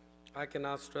 I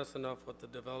cannot stress enough what the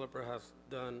developer has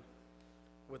done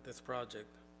with this project,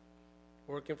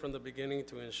 working from the beginning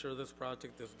to ensure this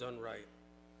project is done right.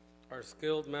 Our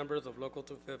skilled members of Local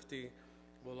 250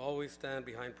 will always stand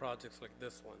behind projects like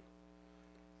this one,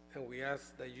 and we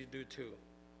ask that you do too.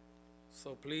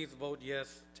 So please vote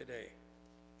yes today.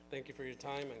 Thank you for your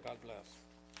time, and God bless.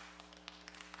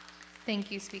 Thank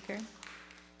you, Speaker.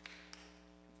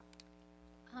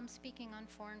 I'm speaking on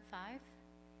 4 and 5.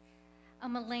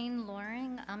 I'm Elaine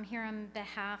Loring. I'm here on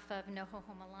behalf of NoHo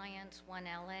Home Alliance,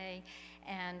 1LA,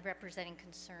 and representing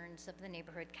concerns of the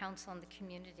Neighborhood Council and the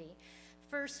community.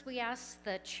 First, we asked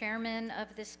the chairman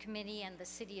of this committee and the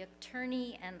city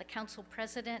attorney and the council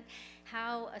president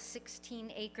how a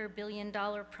 $16-acre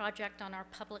billion-dollar project on our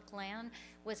public land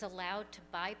was allowed to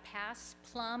bypass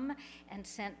Plum and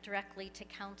sent directly to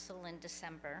council in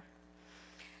December.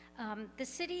 The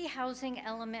city housing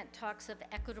element talks of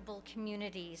equitable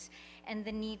communities and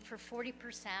the need for 40%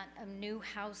 of new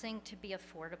housing to be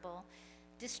affordable.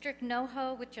 District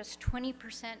NoHo, with just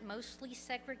 20% mostly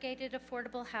segregated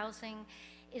affordable housing,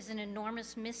 is an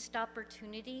enormous missed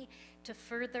opportunity to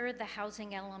further the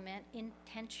housing element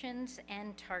intentions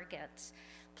and targets.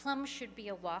 Plum should be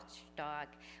a watchdog.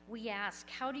 We ask,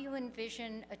 how do you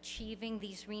envision achieving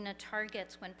these RHNA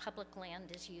targets when public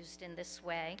land is used in this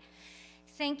way?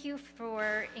 Thank you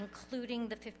for including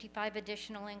the 55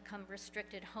 additional income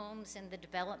restricted homes in the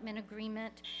development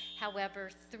agreement.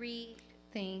 However,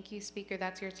 Thank you, Speaker.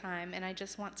 That's your time. And I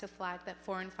just want to flag that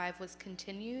 4 and 5 was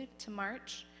continued to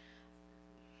March.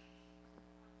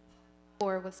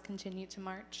 4 was continued to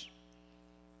March.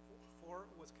 4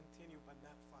 was continued, but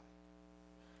not 5.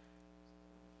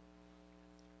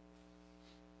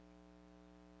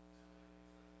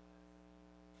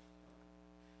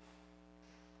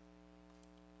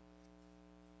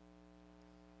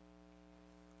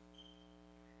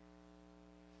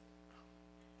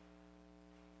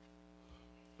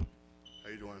 How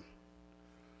you doing?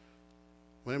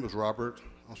 My name is Robert.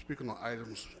 I'm speaking on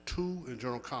items 2 and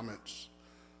general comments.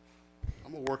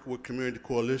 I'm working with Community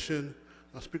Coalition.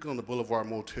 I'm speaking on the Boulevard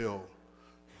Motel.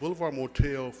 Boulevard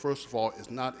Motel, first of all, is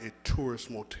not a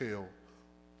tourist motel.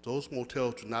 Those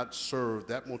motels do not serve,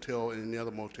 that motel and any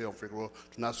other motel in Figueroa,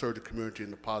 do not serve the community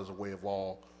in a positive way at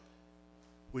all.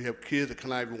 We have kids that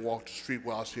cannot even walk the street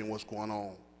without seeing what's going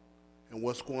on. And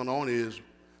what's going on is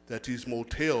that these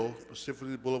motels,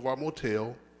 specifically the Boulevard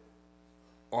Motel,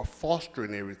 are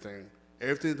fostering everything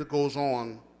Everything that goes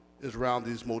on is around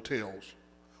these motels.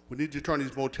 We need to turn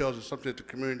these motels into something that the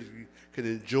community can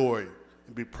enjoy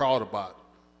and be proud about.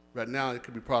 Right now, they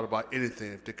can be proud about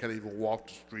anything if they can't even walk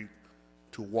the street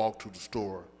to walk to the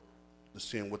store to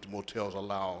seeing what the motels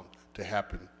allow to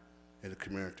happen in the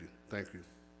community. Thank you.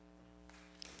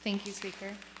 Thank you, Speaker.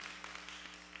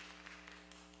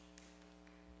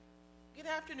 Good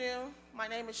afternoon. My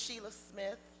name is Sheila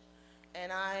Smith,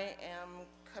 and I am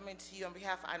coming to you on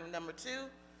behalf of item number 2,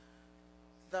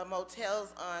 the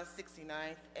motels on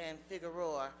 69th and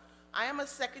Figueroa. I am a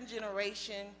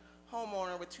second-generation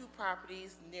homeowner with 2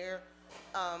 properties near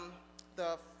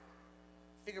the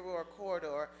Figueroa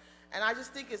corridor, and I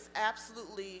just think it's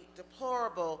absolutely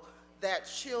deplorable that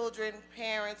children,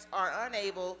 parents are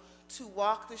unable to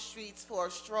walk the streets for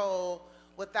a stroll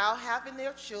without having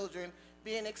their children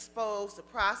being exposed to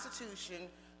prostitution,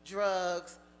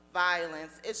 drugs,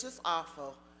 violence. It's just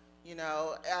awful. You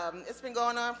know, it's been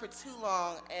going on for too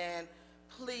long, and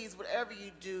please, whatever you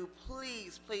do,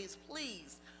 please, please,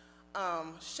 please,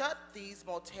 shut these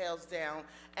motels down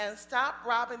and stop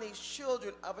robbing these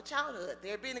children of a childhood.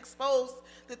 They're being exposed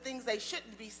to things they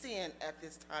shouldn't be seeing at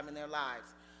this time in their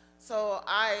lives. So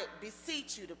I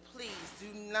beseech you to please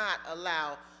do not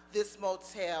allow this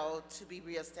motel to be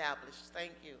reestablished.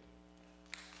 Thank you.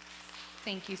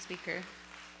 Thank you, Speaker.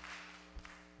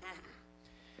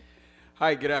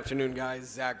 Hi, good afternoon, guys.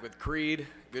 Zach with Creed.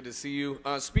 Good to see you.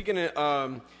 Speaking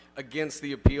against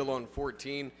the appeal on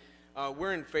 14,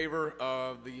 we're in favor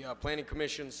of the Planning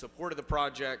Commission's support of the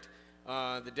project,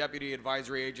 the Deputy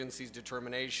Advisory Agency's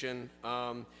determination.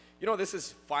 You know, this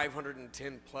is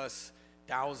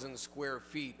 510,000+ square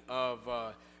feet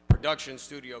of production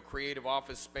studio, creative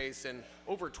office space, and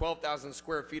over 12,000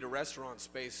 square feet of restaurant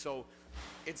space. So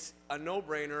it's a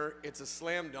no-brainer. It's a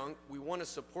slam dunk. We want to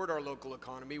support our local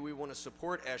economy. We want to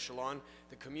support Echelon.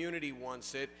 The community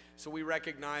wants it. So we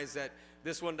recognize that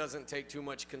this one doesn't take too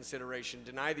much consideration.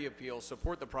 Deny the appeal.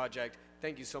 Support the project.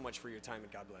 Thank you so much for your time, and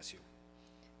God bless you.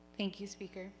 Thank you,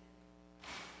 Speaker.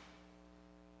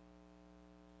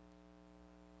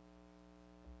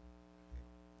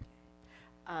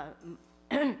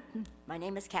 My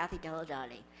name is Kathy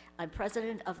Deladani. I'm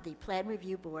president of the Plan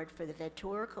Review Board for the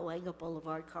Ventura-Cahuenga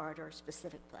Boulevard Corridor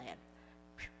Specific Plan.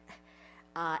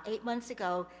 8 months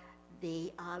ago,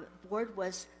 the board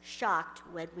was shocked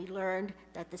when we learned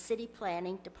that the city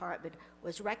planning department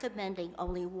was recommending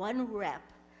only 1 rep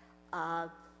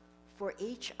for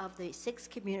each of the 6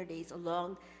 communities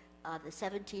along the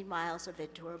 17 miles of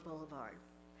Ventura Boulevard.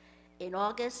 In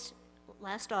August,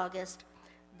 last August,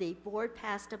 the board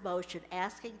passed a motion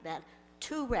asking that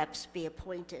 2 reps be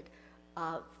appointed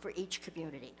for each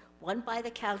community, 1 by the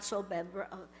council member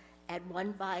and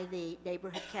 1 by the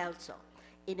neighborhood council.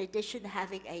 In addition to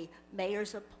having a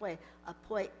mayor's appointment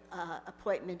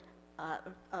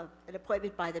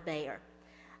by the mayor.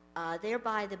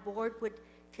 Thereby, the board would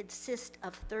consist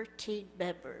of 13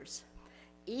 members,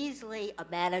 easily a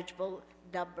manageable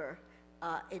number,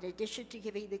 in addition to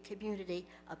giving the community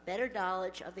a better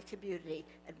knowledge of the community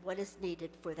and what is needed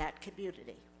for that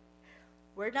community.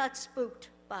 We're not spooked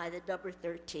by the number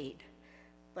 13,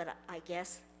 but I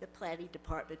guess the planning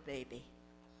department may be.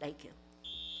 Thank you.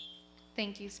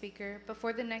 Thank you, Speaker.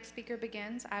 Before the next speaker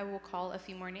begins, I will call a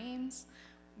few more names.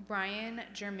 Brian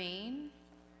Germain,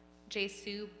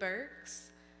 Jesu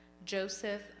Burks,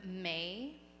 Joseph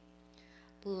May,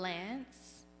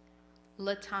 Lance,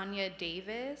 Latanya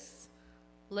Davis,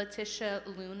 Letitia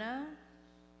Luna,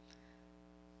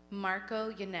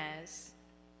 Marco Yanez.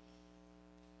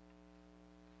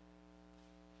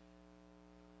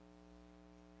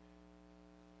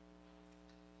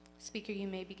 Speaker, you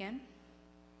may begin.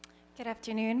 Good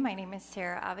afternoon. My name is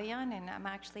Sarah Avian, and I'm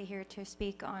actually here to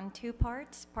speak on 2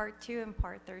 parts, Part 2 and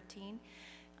Part 13.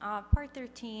 Part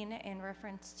 13 in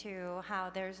reference to how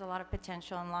there's a lot of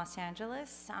potential in Los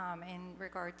Angeles in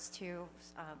regards to,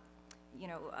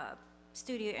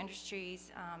 studio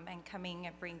industries and coming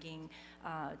and bringing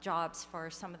jobs for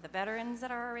some of the veterans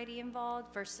that are already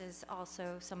involved versus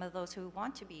also some of those who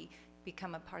want to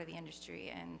become a part of the industry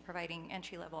and providing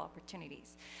entry-level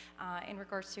opportunities. In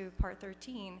regards to Part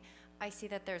 13, I see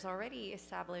that there's already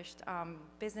established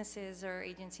businesses or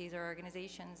agencies or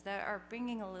organizations that are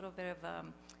bringing a little bit of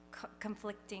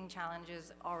conflicting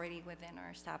challenges already within our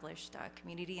established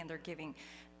community, and they're giving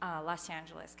Los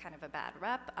Angeles kind of a bad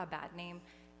rep, a bad name.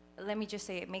 Let me just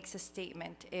say it makes a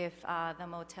statement if the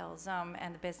motels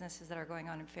and the businesses that are going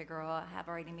on in Figueroa have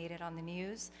already made it on the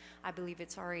news. I believe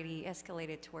it's already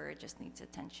escalated to where it just needs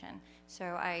attention. So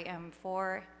I am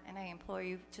for, and I implore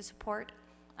you to support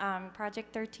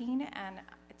Project 13, and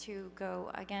to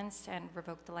go against and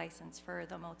revoke the license for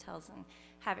the motels and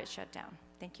have it shut down.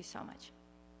 Thank you so much.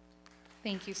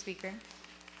 Thank you, Speaker.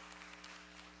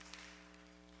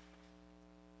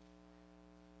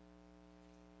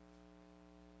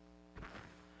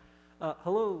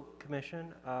 Hello,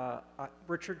 Commission.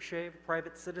 Richard Shave,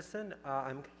 private citizen.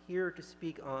 I'm here to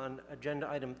speak on agenda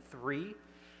item 3.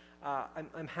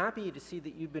 I'm happy to see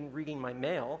that you've been reading my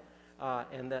mail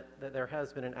and that there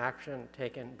has been an action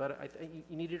taken, but I think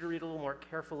you needed to read a little more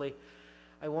carefully.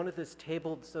 I wanted this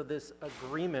tabled so this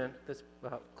agreement, this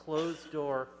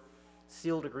closed-door,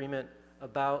 sealed agreement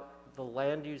about the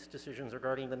land use decisions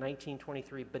regarding the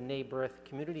 1923 B'nai B'rith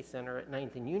Community Center at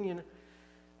 9th and Union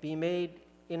be made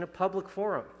in a public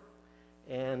forum.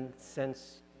 And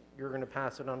since you're going to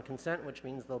pass it on consent, which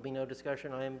means there'll be no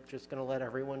discussion, I'm just going to let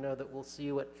everyone know that we'll see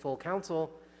you at full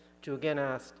council to again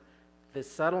ask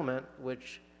this settlement,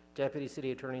 which Deputy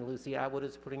City Attorney Lucy Atwood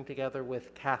is putting together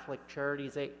with Catholic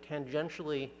Charities, a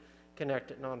tangentially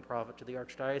connected nonprofit to the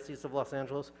Archdiocese of Los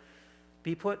Angeles,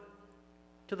 be put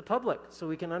to the public so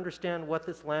we can understand what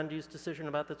this land use decision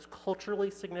about this culturally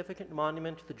significant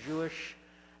monument to the Jewish,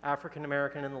 African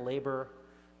American, and the labor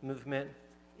movement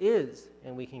is,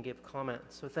 and we can give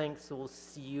comments. So thanks, so we'll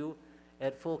see you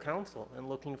at full council, and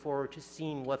looking forward to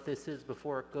seeing what this is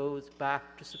before it goes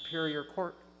back to Superior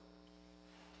Court.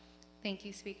 Thank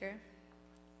you, Speaker.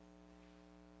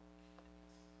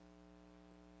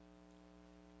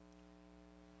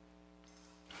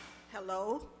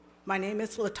 Hello, my name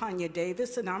is LaTanya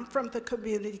Davis, and I'm from the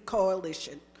Community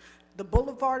Coalition. The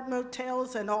Boulevard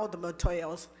Motels and all the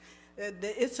motels,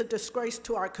 it's a disgrace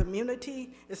to our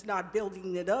community. It's not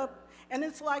building it up. And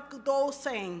it's like the old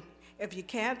saying, if you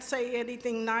can't say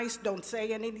anything nice, don't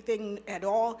say anything at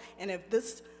all. And if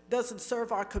this doesn't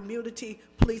serve our community,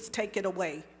 please take it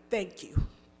away. Thank you.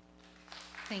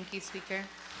 Thank you, Speaker.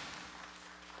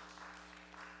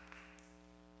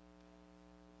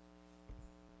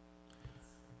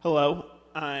 Hello,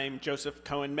 I'm Joseph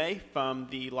Cohen-May from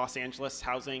the Los Angeles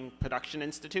Housing Production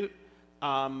Institute.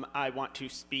 I want to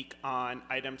speak on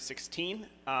item 16,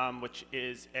 which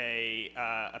is a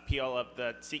appeal of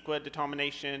the CEQA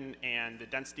determination and the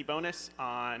density bonus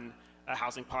on a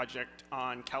housing project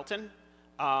on Kelton.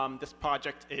 This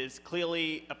project is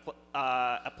clearly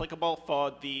applicable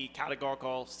for the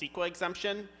categorical CEQA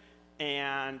exemption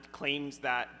and claims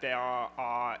that there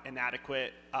are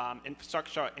inadequate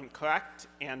infrastructure incorrect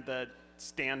and the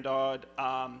standard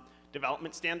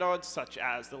development standards, such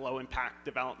as the low impact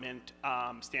development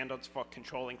standards for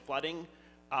controlling flooding,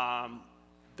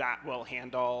 that will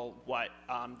handle what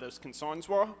those concerns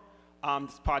were.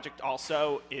 This project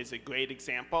also is a great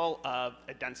example of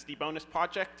a density bonus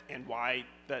project and why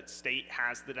the state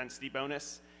has the density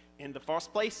bonus in the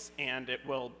first place, and it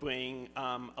will bring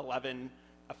 11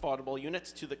 affordable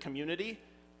units to the community.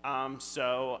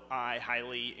 So I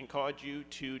highly encourage you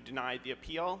to deny the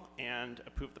appeal and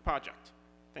approve the project.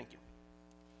 Thank you.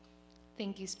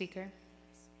 Thank you, Speaker.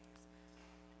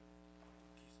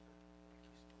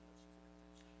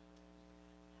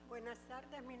 Buenas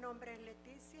tardes, mi nombre es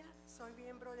Leticia, soy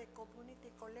miembro de Community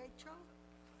Coalition.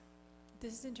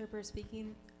 This is the interpreter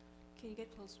speaking. Can you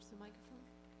get closer to the microphone?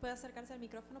 ¿Puede acercarse al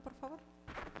micrófono, por favor?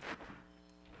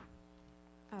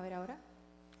 A ver, ahora.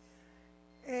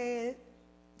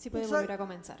 Sí puede volver a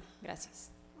comenzar. Gracias.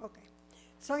 Okay.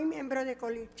 Soy miembro de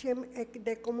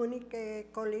Community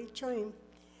Coalition,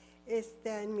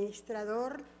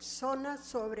 administrador zona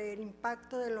sobre el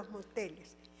impacto de los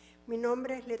moteles. Mi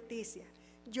nombre es Leticia.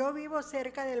 Yo vivo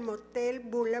cerca del motel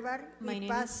Boulevard. My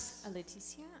name is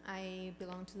Leticia. I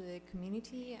belong to the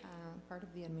community, part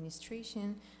of the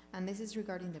administration, and this is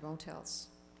regarding the motels.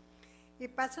 Y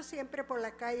paso siempre por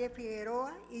la calle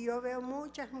Figueroa y yo veo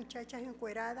muchas muchachas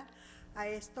encueradas a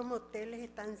estos moteles,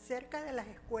 están cerca de las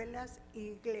escuelas y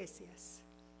iglesias.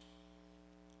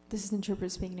 This is the interpreter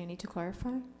speaking. I need to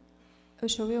clarify.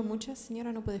 Yo veo muchas,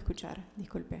 señora, no puede escuchar.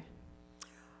 Disculpe.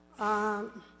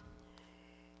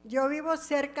 Yo vivo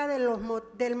cerca de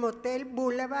del motel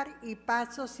Boulevard y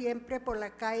paso siempre por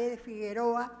la calle de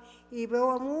Figueroa y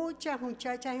veo muchas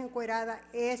muchachas encueradas.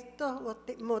 Estos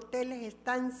moteles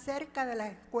están cerca de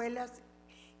las escuelas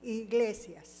e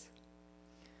iglesias.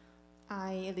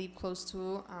 I live close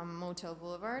to Motel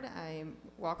Boulevard. I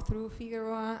walk through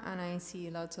Figueroa and I see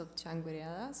lots of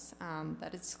changuereadas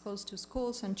that is close to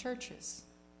schools and churches.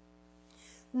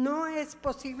 No es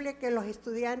posible que los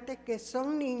estudiantes que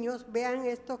son niños vean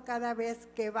esto cada vez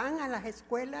que van a las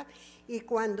escuelas y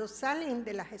cuando salen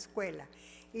de las escuelas.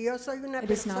 Y yo soy una It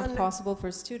is persona. not possible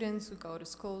for students who go to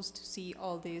schools to see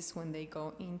all this when they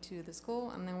go into the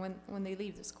school and then when they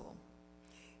leave the school.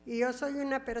 Y yo soy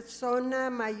una persona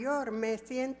mayor, me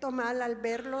siento mal al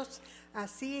verlos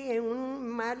así en un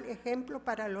mal ejemplo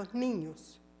para los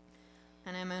niños.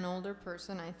 And I'm an older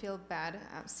person. I feel bad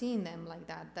seeing them like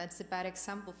that. That's a bad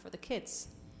example for the kids.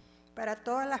 Para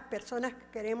todas las personas que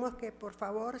queremos que por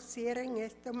favor cierren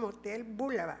este Motel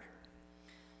Boulevard.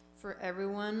 For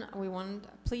everyone, we want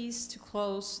please to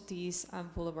close this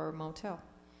Boulevard Motel.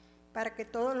 Para que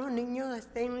todos los niños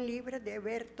estén libres de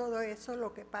ver todo eso, lo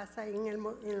que pasa ahí en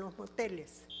los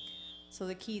moteles. So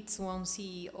the kids won't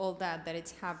see all that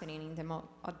it's happening in the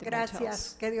at the Gracias,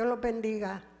 motels. que Dios los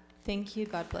bendiga. Thank you,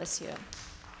 God bless you.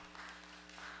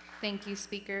 Thank you,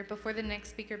 speaker. Before the next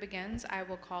speaker begins, I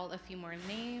will call a few more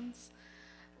names.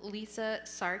 Lisa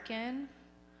Sarkin,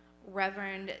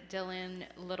 Reverend Dylan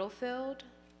Littlefield,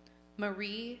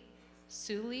 Marie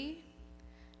Suley,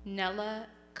 Nella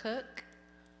Cook,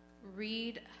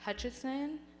 Reed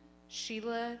Hutchison,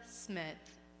 Sheila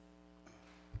Smith.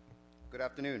 Good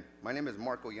afternoon. My name is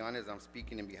Marco Yanes. I'm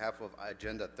speaking in behalf of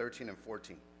Agenda 13 and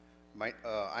 14.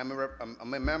 I'm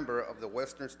a member of the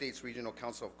Western States Regional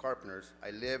Council of Carpenters. I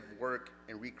live, work,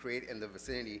 and recreate in the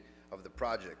vicinity of the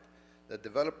project. The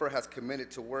developer has committed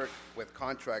to work with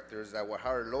contractors that will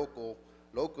hire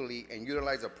locally and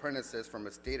utilize apprentices from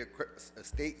a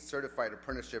state-certified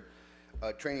apprenticeship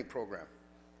training program.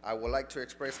 I would like to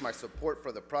express my support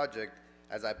for the project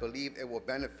as I believe it will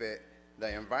benefit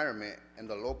the environment and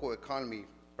the local economy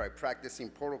by practicing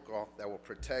protocol that will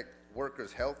protect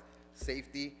workers' health,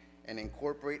 safety, and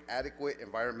incorporate adequate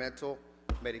environmental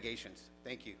mitigations.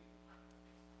 Thank you.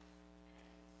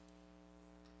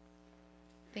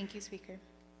 Thank you, speaker.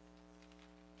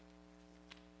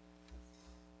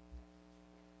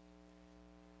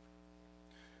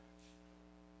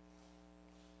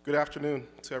 Good afternoon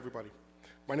to everybody.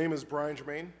 My name is Brian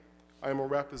Germain. I am a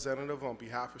representative on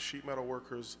behalf of Sheet Metal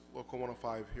Workers Local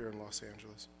 105 here in Los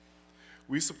Angeles.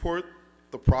 We support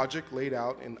the project laid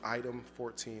out in item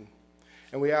 14,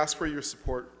 and we ask for your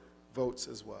support votes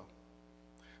as well.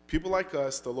 People like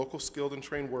us, the local skilled and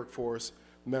trained workforce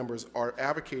members, are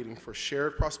advocating for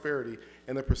shared prosperity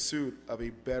and the pursuit of a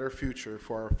better future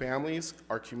for our families,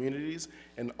 our communities,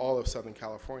 and all of Southern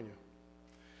California.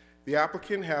 The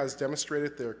applicant has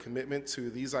demonstrated their commitment to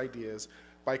these ideas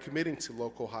by committing to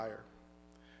local hire.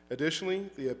 Additionally,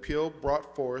 the appeal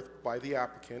brought forth by the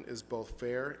applicant is both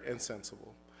fair and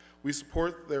sensible. We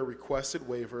support their requested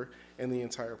waiver and the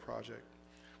entire project.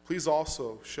 Please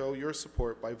also show your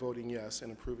support by voting yes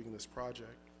and approving this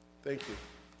project. Thank you.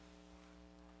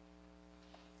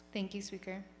 Thank you,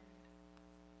 speaker.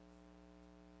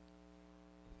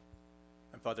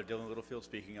 I'm Father Dylan Littlefield,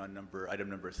 speaking on item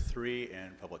number 3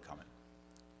 and public comment.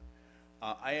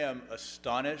 I am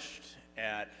astonished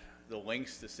at the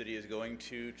lengths the city is going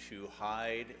to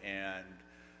hide and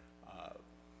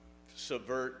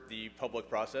subvert the public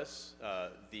process.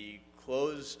 The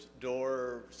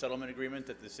closed-door settlement agreement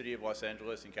that the City of Los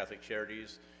Angeles and Catholic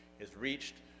Charities has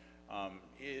reached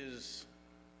is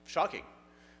shocking.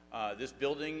 This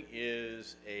building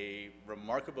is a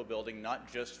remarkable building,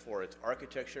 not just for its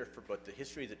architecture, but the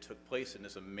history that took place in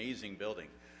this amazing building.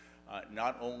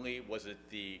 Not only was it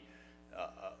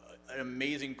an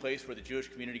amazing place where the Jewish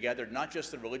community gathered, not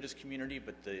just the religious community,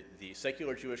 but the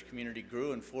secular Jewish community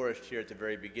grew and flourished here at the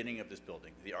very beginning of this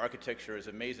building. The architecture is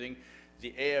amazing.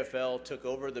 The AFL took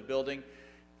over the building,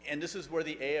 and this is where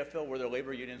the AFL, where the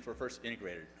labor unions were first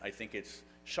integrated. I think it's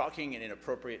shocking and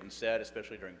inappropriate and sad,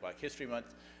 especially during Black History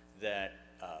Month, that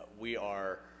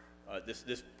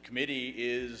this committee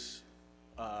is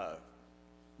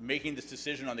making this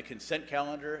decision on the consent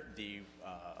calendar.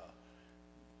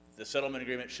 The settlement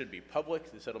agreement should be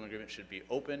public. The settlement agreement should be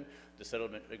open. The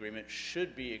settlement agreement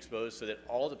should be exposed so that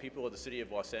all the people of the city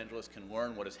of Los Angeles can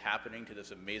learn what is happening to this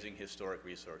amazing historic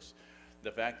resource.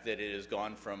 The fact that it has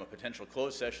gone from a potential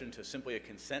closed session to simply a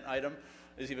consent item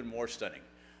is even more stunning.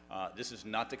 This is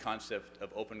not the concept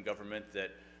of open government that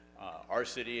our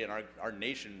city and our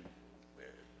nation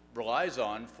relies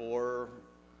on for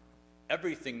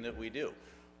everything that we do.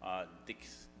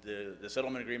 The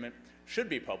settlement agreement should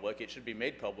be public. It should be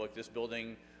made public. This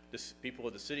building, people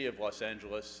of the city of Los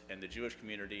Angeles and the Jewish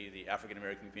community, the African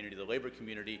American community, the labor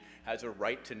community has a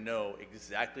right to know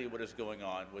exactly what is going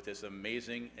on with this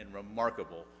amazing and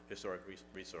remarkable historic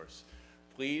resource.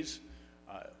 Please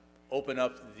open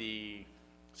up the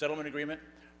settlement agreement,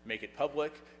 make it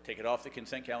public, take it off the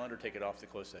consent calendar, take it off the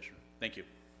closed session. Thank you.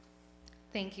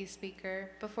 Thank you, speaker.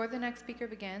 Before the next speaker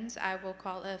begins, I will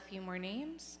call a few more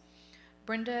names.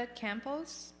 Brenda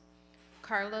Campos,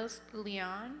 Carlos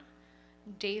Leon,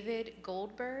 David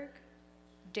Goldberg,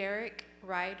 Derek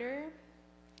Ryder,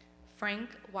 Frank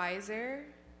Weiser,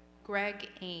 Greg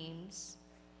Ames.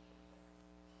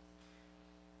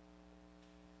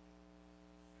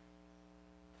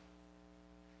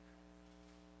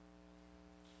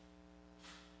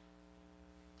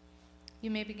 You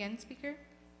may begin, speaker.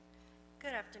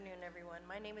 Good afternoon, everyone.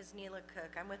 My name is Neela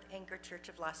Cook. I'm with Anchor Church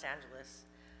of Los Angeles.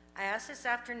 I ask this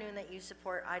afternoon that you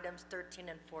support items 13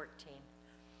 and 14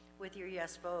 with your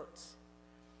yes votes.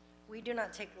 We do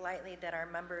not take lightly that our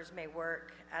members may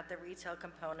work at the retail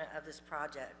component of this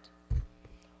project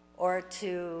or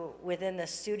to within the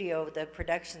studio, the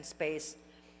production space,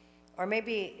 or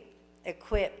maybe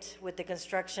equipped with the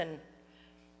construction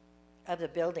of the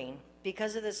building.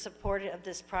 Because of the support of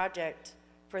this project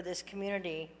for this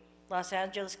community, Los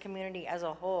Angeles community as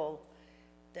a whole,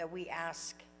 that we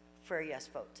ask for a yes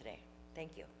vote today.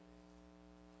 Thank you.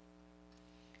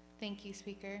 Thank you,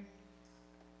 Speaker.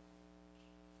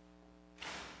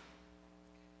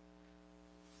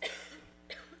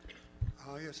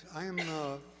 Yes, I am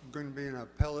going to be an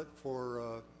appellate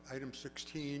for item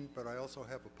 16, but I also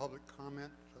have a public comment,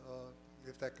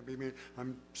 if that can be made.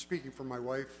 I'm speaking for my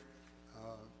wife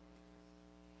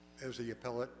as the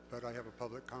appellate, but I have a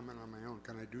public comment on my own.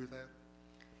 Can I do that?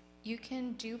 You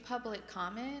can do public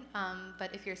comment,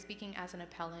 but if you're speaking as an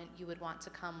appellant, you would want to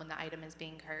come when the item is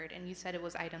being heard. And you said it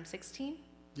was item 16?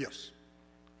 Yes.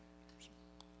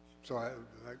 So I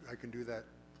can do that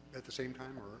at the same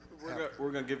time, or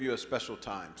we're going to give you a special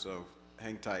time, so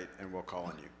hang tight and we'll call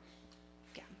on you.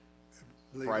 Yeah.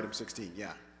 For item 16,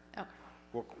 yeah. Okay.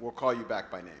 We'll call you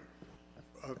back by name.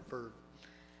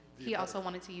 He also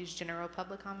wanted to use general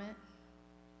public comment.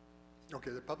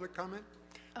 Okay, the public comment?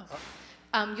 Oh.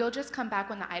 You'll just come back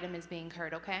when the item is being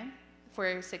heard, okay?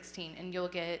 For 16, and you'll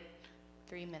get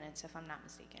 3 minutes if I'm not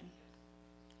mistaken.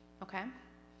 Okay?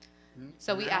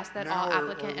 So we ask that all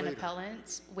applicant and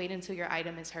appellants wait until your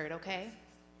item is heard, okay?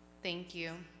 Thank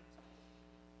you.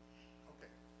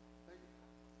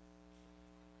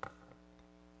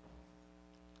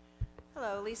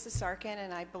 Hello, Lisa Sarkin,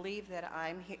 and I believe that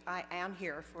I am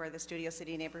here for the Studio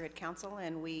City Neighborhood Council,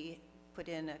 and we put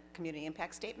in a community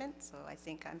impact statement, so I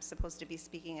think I'm supposed to be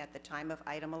speaking at the time of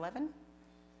item 11.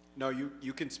 No,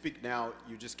 you can speak now.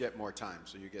 You just get more time,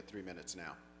 so you get 3 minutes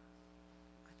now.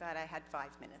 I thought I had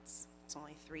 5 minutes. It's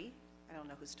only 3. I don't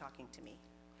know who's talking to me.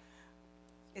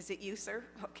 Is it you, sir?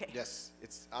 Okay. Yes,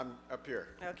 I'm up here.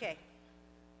 Okay.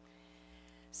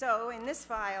 So in this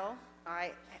file,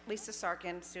 Lisa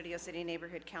Sarkin, Studio City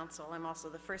Neighborhood Council. I'm also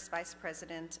the first vice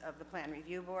president of the Plan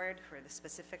Review Board for the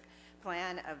specific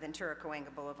plan of Ventura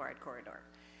Cahuenga Boulevard Corridor.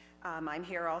 I'm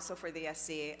here also for the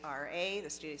SCRA, the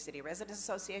Studio City Residents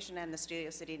Association, and the Studio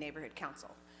City Neighborhood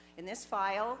Council. In this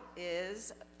file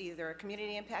is either a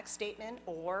community impact statement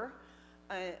or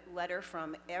a letter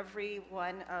from every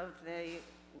one of the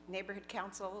neighborhood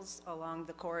councils along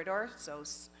the corridor. So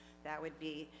that would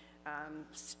be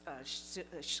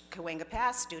Cahuenga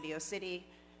Pass, Studio City,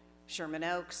 Sherman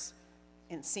Oaks,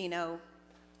 Encino,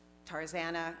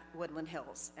 Tarzana, Woodland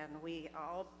Hills. And we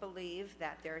all believe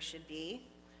that there should be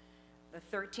the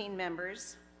 13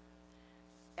 members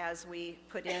as we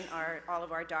put in all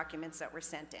of our documents that were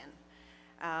sent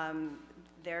in.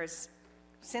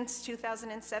 Since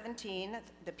 2017,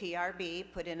 the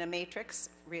PRB put in a matrix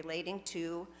relating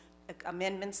to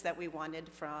amendments that we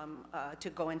wanted to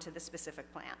go into the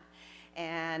specific plan.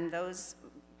 And those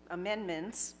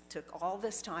amendments took all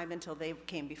this time until they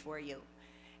came before you.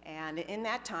 And in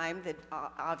that time,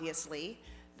 obviously,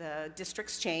 the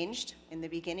districts changed. In the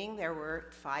beginning, there were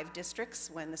 5 districts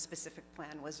when the specific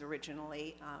plan was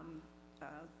originally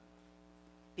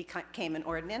became an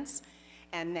ordinance,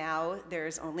 and now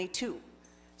there's only 2.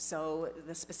 So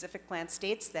the specific plan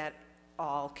states that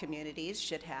all communities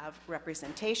should have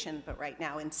representation, but right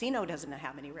now Encino doesn't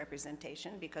have any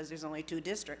representation because there's only 2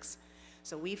 districts.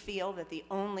 So we feel that the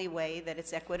only way that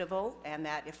it's equitable and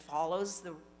that it follows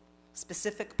the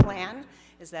specific plan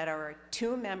is that there are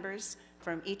 2 members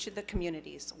from each of the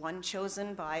communities, 1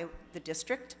 chosen by the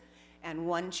district and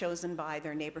 1 chosen by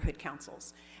their neighborhood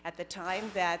councils. At the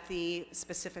time that the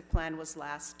specific plan was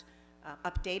last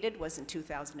updated was in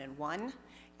 2001,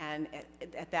 and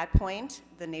at that point,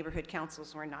 the neighborhood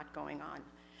councils were not going on.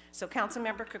 So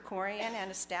Councilmember Krikorian and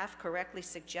his staff correctly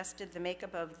suggested the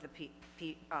makeup of the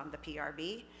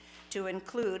PRB to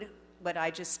include what I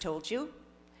just told you,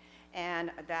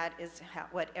 and that is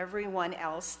what everyone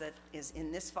else that is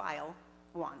in this file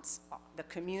wants. The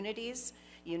communities,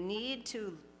 you need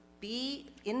to be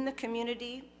in the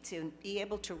community to be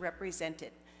able to represent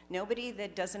it. Nobody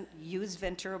that doesn't use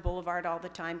Ventura Boulevard all the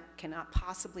time cannot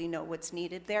possibly know what's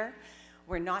needed there.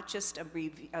 We're not just a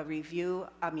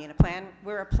plan,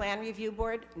 we're a plan review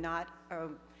board, not a,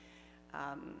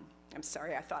 I'm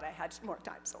sorry, I thought I had more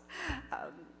time, so.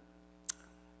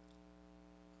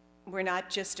 we're not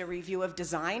just a review of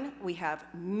design. We have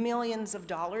millions of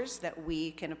dollars that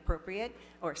we can appropriate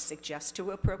or suggest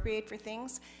to appropriate for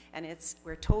things, and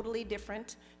we're totally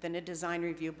different than a design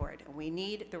review board. And we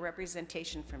need the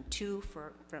representation from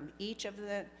each of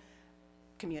the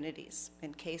communities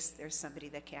in case there's somebody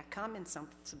that can't come and some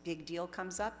big deal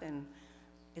comes up, and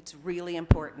it's really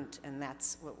important, and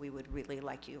that's what we would really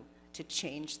like you to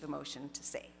change the motion to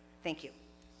say. Thank you.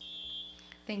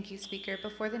 Thank you, Speaker.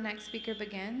 Before the next speaker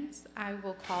begins, I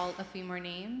will call a few more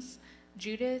names.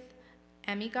 Judith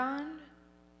Amigon,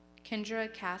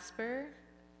 Kendra Casper,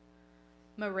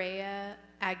 Maria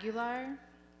Aguilar,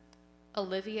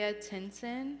 Olivia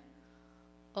Tinson,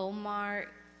 Omar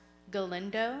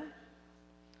Galindo,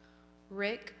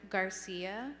 Rick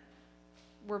Garcia,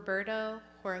 Roberto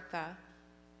Horta.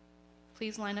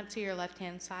 Please line up to your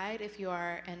left-hand side. If you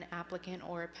are an applicant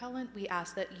or appellant, we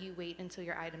ask that you wait until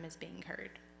your item is being heard.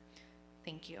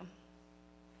 Thank you.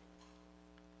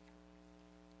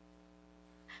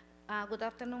 Good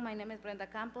afternoon. My name is Brenda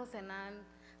Campos, and I'm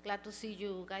glad to see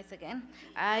you guys again.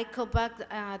 I come back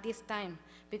this time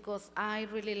because I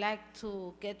really like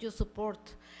to get your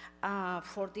support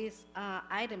for this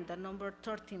item, the number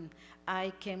 13.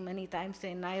 I came many times,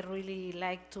 and I really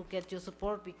like to get your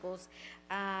support because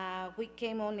we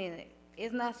came on in,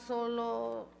 it's not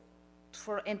solo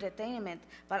for entertainment,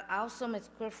 but also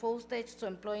square footage to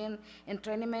employing and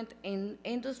training in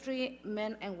industry,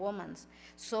 men and women.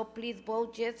 So please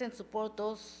vote yes and support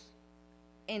those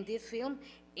in this film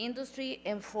industry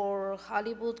and for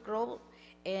Hollywood growth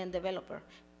and developer.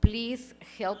 Please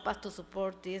help us to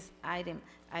support this item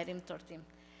 13.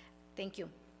 Thank you.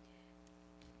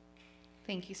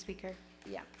 Thank you, Speaker.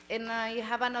 Yeah, and I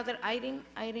have another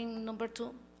item number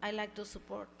 2. I like to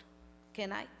support.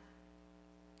 Can I?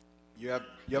 You have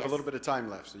Yes. a little bit of time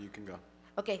left, so you can go.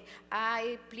 Okay,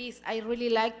 I really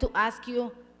like to ask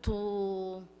you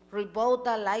to revoke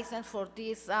the license for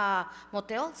these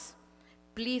motels.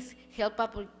 Please help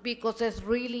up because it's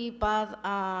really bad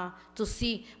to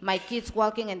see my kids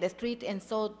walking in the street, and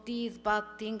so these bad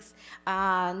things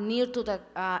near to the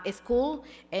school,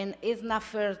 and it's not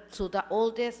fair to the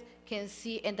oldest can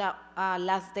see in the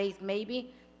last days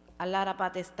maybe a lot of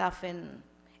bad stuff in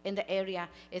the area,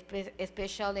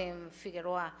 especially in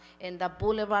Figueroa. In the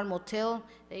Boulevard Motel,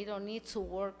 they don't need to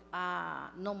work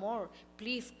no more.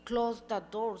 Please close the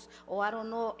doors, or I don't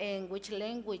know in which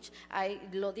language.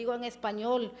 Lo digo en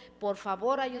español. Por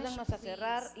favor, ayúdennos a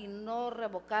cerrar y no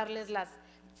revocarles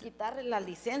quitarles las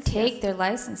licencias. Take their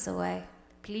license away.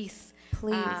 Please.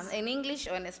 Please. In English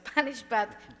or in Spanish, but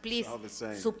please all the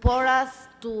same. support us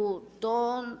to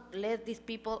don't let these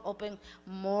people open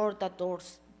more the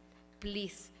doors.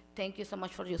 Please. Thank you so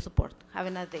much for your support. Have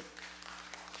a nice day.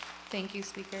 Thank you,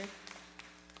 Speaker.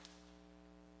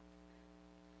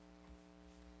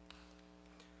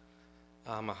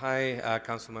 Hi,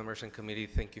 council members and committee.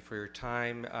 Thank you for your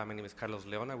time. My name is Carlos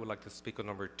Leon. I would like to speak on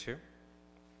number 2.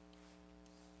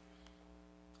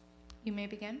 You may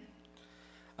begin.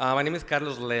 My name is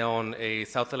Carlos Leon, a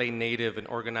South LA native and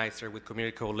organizer with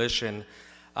Community Coalition.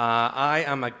 I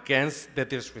am against the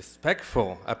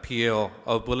disrespectful appeal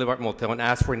of Boulevard Motel and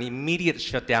ask for an immediate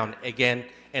shutdown again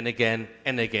and again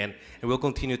and again. And we'll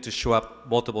continue to show up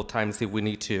multiple times if we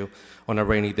need to on a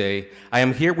rainy day. I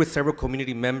am here with several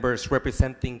community members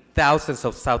representing thousands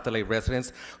of South LA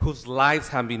residents whose lives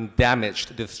have been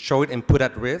damaged, destroyed, and put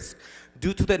at risk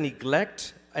due to the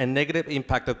neglect and negative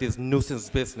impact of this nuisance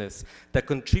business that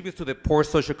contributes to the poor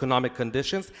socioeconomic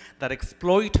conditions that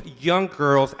exploit young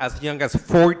girls as young as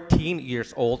 14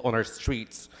 years old on our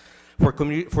streets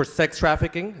for sex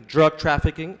trafficking, drug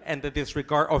trafficking, and the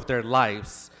disregard of their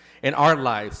lives and our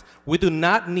lives. We do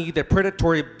not need the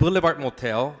predatory Boulevard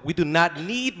Motel. We do not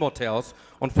need motels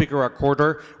on Figueroa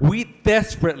Corridor. We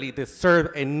desperately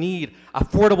deserve and need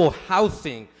affordable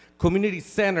housing, community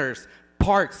centers,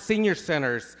 parks, senior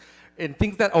centers, and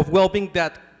things that of well-being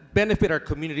that benefit our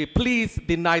community. Please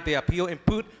deny the appeal and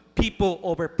put people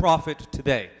over profit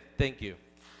today. Thank you.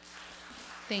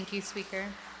 Thank you, Speaker.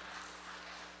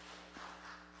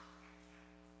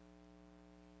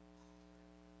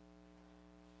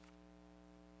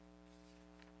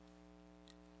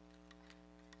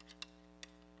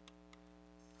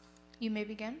 You may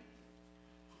begin.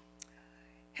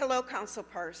 Hello, council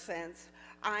persons.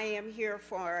 I am here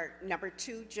for number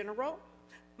 2, General.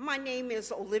 My name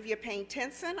is Olivia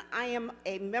Payne-Tenson. I am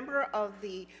a member of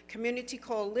the Community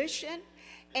Coalition,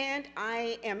 and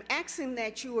I am asking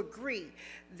that you agree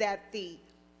that the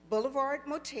Boulevard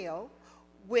Motel,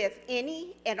 with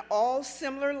any and all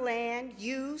similar land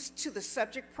used to the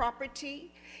subject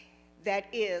property, that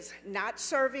is not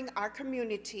serving our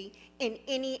community in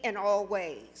any and all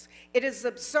ways. It is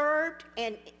observed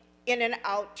in and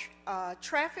out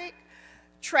traffic,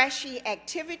 trashy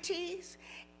activities,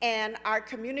 and our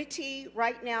community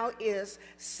right now is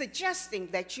suggesting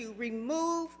that you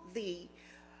remove the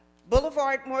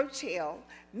Boulevard Motel,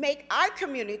 make our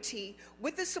community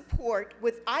with the support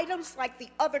with items like the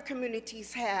other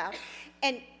communities have,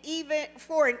 and even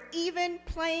for an even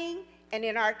playing, and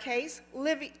in our case,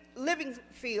 living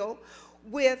field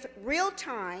with real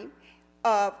time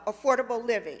of affordable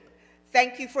living.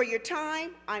 Thank you for your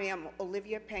time. I am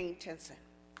Olivia Payne-Tenson.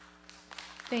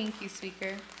 Thank you,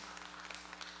 Speaker.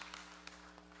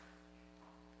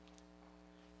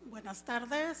 Buenas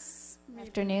tardes.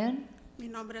 Afternoon. Mi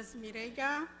nombre es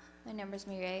Mireya. My name is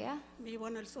Mireya. Vivo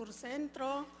en el sur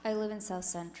centro. I live in South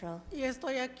Central. Y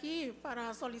estoy aquí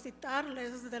para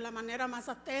solicitarles de la manera más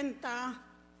atenta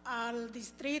al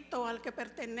distrito al que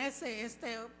pertenece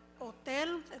este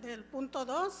hotel del punto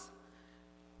 2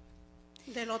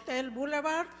 del Hotel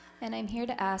Boulevard. And I'm here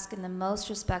to ask in the most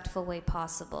respectful way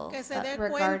possible Que se dé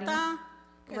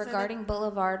regarding cuenta,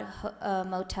 Boulevard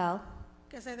Motel.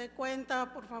 Que se dé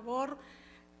cuenta, por favor,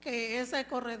 que ese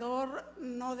corredor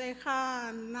no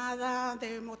deja nada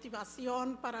de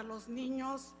motivación para los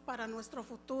niños, para nuestro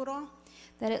futuro.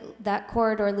 That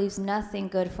corridor leaves nothing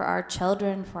good for our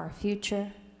children, for our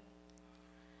future.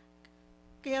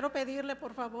 Quiero pedirle,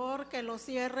 por favor, que lo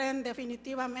cierren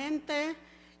definitivamente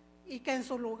y que en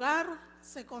su lugar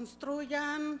se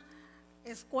construyan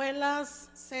escuelas,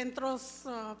 centros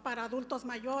para adultos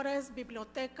mayores,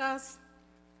 bibliotecas.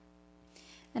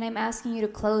 And I'm asking you to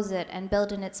close it and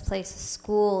build in its place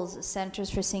schools, centers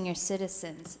for senior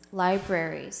citizens,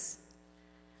 libraries.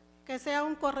 Que sea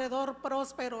un corredor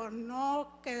próspero, no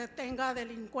que tenga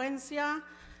delincuencia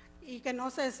y que no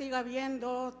se siga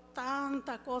viendo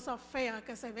tanta cosa fea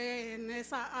que se ve en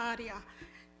esa área.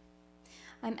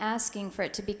 I'm asking for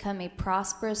it to become a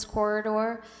prosperous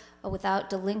corridor without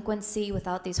delinquency,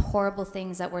 without these horrible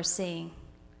things that we're seeing.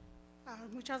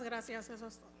 Muchas gracias, eso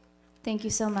es todo. Thank you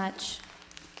so much.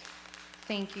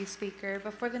 Thank you, Speaker.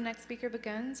 Before the next speaker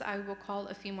begins, I will call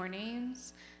a few more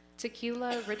names.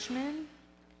 Tequila Richmond,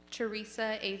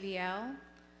 Teresa AVL,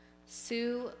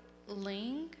 Sue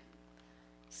Ling,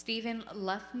 Stephen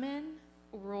Luffman,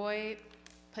 Roy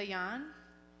Payan.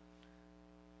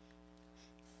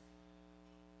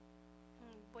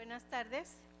 Buenas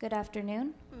tardes. Good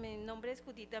afternoon. Mi nombre es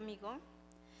Judith Amigo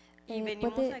y Eh,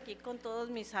 venimos puede- aquí con todos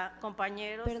mis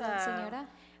compañeros Perdón, señora.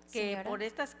 que Señora. por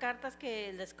estas cartas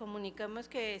que les comunicamos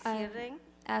que I'm cierren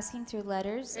asking through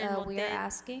letters, el we are Motel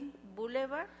asking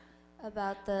Boulevard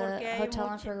about porque the hay hotel on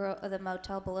mucha- the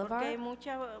Motel porque Boulevard. hay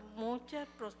mucha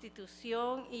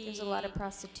prostitución There's a lot of y hay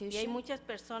prostitution. muchas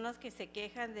personas que se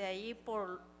quejan de ahí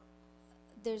por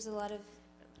There's a lot of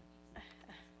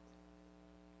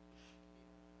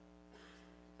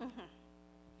Ujú.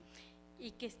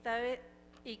 Y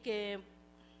que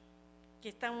que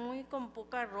están muy con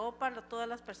poca ropa todas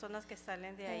las personas que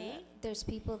salen de ahí. there's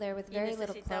people there with Y very little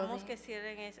necesitamos clothing. que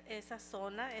cierren esa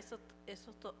zona, esos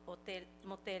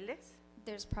moteles.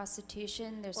 There's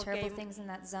prostitution, there's Porque terrible hay- things in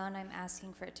that zone. I'm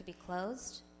asking for it to be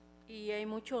closed. Y hay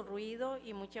mucho ruido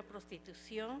y mucha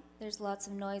prostitución. There's lots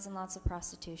of noise and lots of Y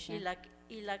prostitution. la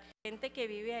gente que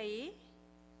vive ahí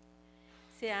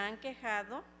se han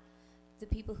quejado The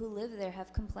people who live there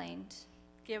have complained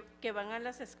que van a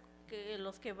que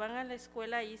los que van a la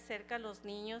escuela ahí cerca, los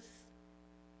niños,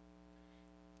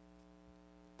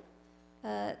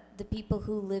 the people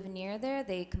who live near there,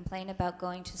 they complain about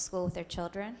going to school with their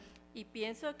children. y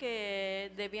pienso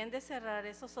que debían de cerrar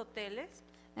esos hoteles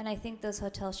And I think those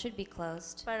hotels should be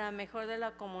closed para mejor de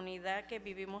la comunidad que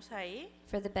vivimos ahí,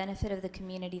 for the benefit of the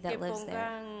community que that lives there.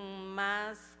 pongan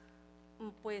más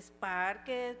pues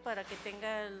parques para que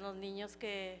tengan los niños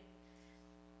que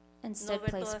Instead, no ver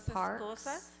place todas esas parks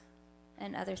cosas.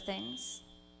 and other things.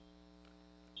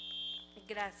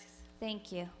 Gracias.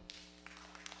 Thank you.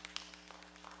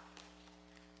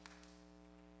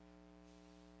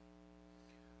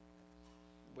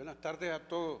 Buenas tardes a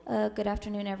todos. Good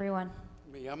afternoon, everyone.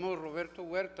 Me llamo Roberto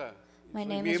Huerta. y My soy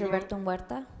name is miembro Roberto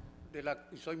Huerta.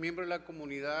 y soy miembro de la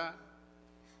comunidad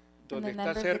I'm a donde member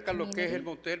está of the cerca lo que es el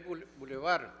community. Motel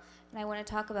Boulevard. And I want to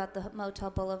talk about the Motel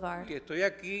Boulevard. Y estoy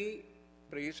aquí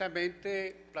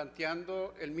precisamente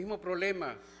planteando el mismo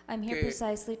problema. I'm here que-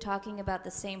 precisely talking about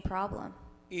the same problem.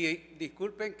 y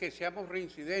disculpen que seamos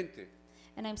reincidentes,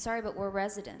 And I'm sorry, but we're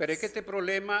residents. pero es que este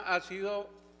problema ha sido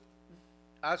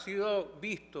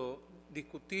visto,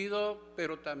 discutido,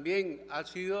 pero también ha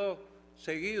sido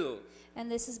seguido. And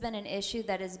this has been an issue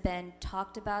that has been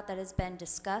talked about, that has been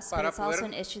discussed, but Para it's also poder-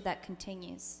 an issue that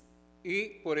continues.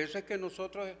 Y por eso es que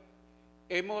nosotros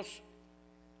hemos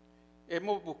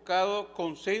buscado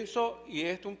consenso, y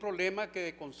esto es un problema que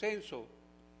de consenso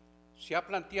se ha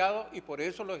planteado, y por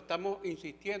eso lo estamos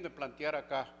insistiendo en plantear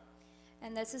acá.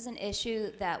 And this is an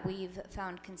issue that we've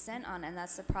found consent on, and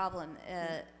that's the problem.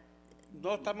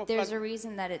 No estamos There's a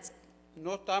reason that it's.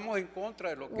 No estamos en contra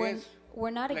de lo que es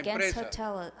We're not la against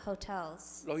empresa.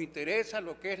 hotels. Nos interesa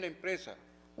lo que es la empresa,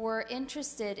 We're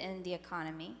interested in the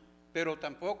economy, pero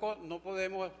tampoco no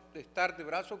podemos estar de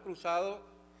brazos cruzados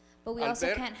but we al also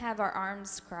ver, can't have our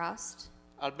arms crossed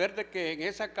al ver de que en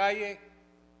esa calle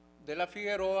de la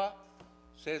Figueroa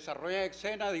se desarrolla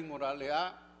escena de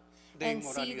inmoralidad, and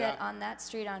see that on that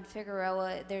street on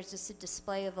Figueroa, there's just a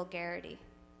display of vulgarity.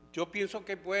 Yo pienso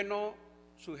que es bueno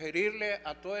sugerirle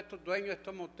a todos estos dueños de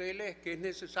estos moteles que es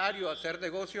necesario hacer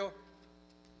negocio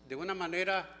de una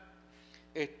manera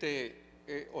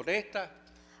honesta,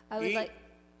 I would y like-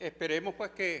 esperemos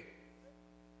pues que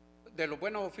de los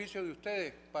buenos oficios de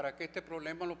ustedes para que este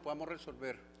problema lo podamos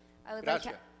resolver. I would like to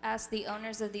Gracias. ask the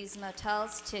owners of these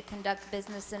motels to conduct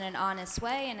business in an honest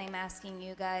way, and I'm asking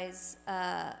you guys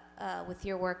with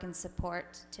your work and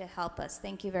support to help us.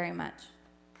 Thank you very much.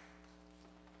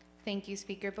 Thank you,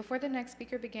 Speaker. Before the next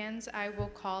speaker begins, I will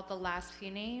call the last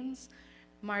few names.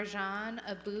 Marjan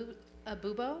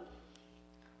Abubo,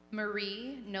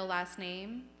 Marie, no last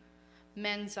name,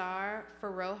 Menzar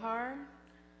Farohar,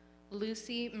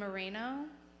 Lucy Moreno,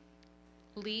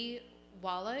 Lee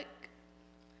Wallach,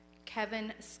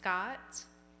 Kevin Scott,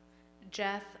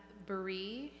 Jeff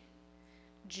Buree,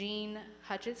 Jean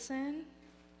Hutchinson,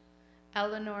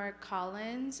 Eleanor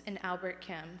Collins, and Albert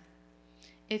Kim.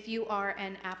 If you are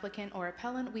an applicant or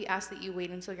appellant, we ask that you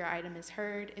wait until your item is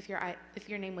heard. If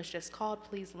your name was just called,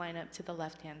 please line up to the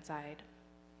left-hand side.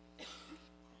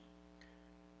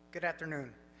 Good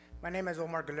afternoon. My name is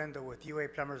Omar Galindo with UA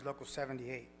Plumbers Local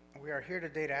 78. We are here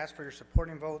today to ask for your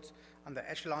supporting votes on the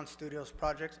Echelon Studios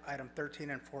projects, item 13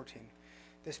 and 14.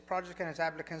 This project and its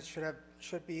applicants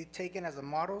should be taken as a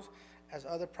models as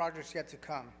other projects yet to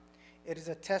come. It is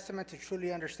a testament to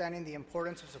truly understanding the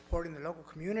importance of supporting the local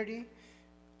community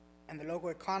and the local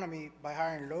economy by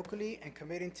hiring locally and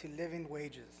committing to living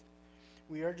wages.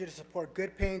 We urge you to support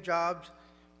good paying jobs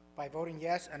by voting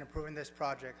yes and approving this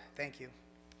project. Thank you.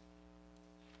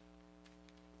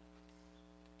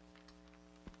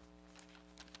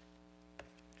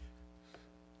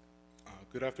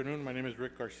 Good afternoon. My name is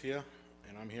Rick Garcia,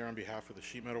 and I'm here on behalf of the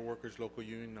Sheet Metal Workers Local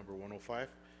Union number 105.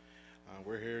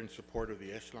 We're here in support of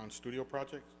the Echelon Studio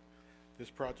project. This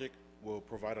project will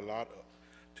provide a lot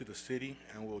to the city,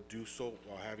 and will do so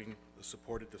while having the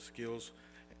support of the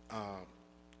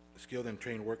skilled and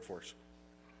trained workforce.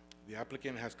 The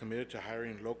applicant has committed to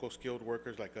hiring local skilled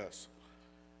workers like us.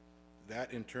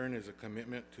 That in turn is a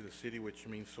commitment to the city, which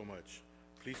means so much.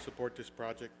 Please support this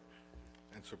project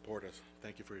and support us.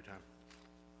 Thank you for your time.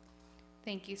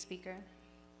 Thank you, Speaker.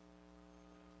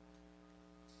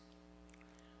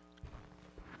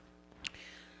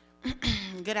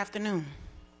 Good afternoon.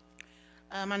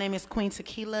 My name is Queen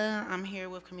Tequila. I'm here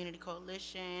with Community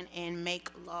Coalition and Make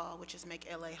Law, which is Make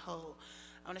LA Whole.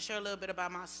 I want to share a little bit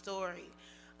about my story.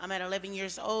 I'm at 11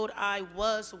 years old. I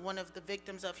was one of the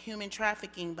victims of human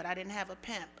trafficking, but I didn't have a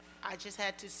pimp. I just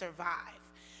had to survive.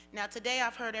 Now today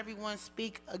I've heard everyone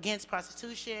speak against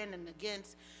prostitution and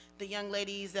against the young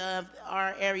ladies of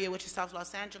our area, which is South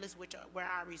Los Angeles, where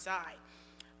I reside.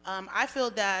 I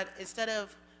feel that instead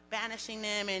of banishing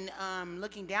them and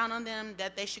looking down on them,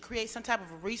 that they should create some type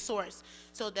of a resource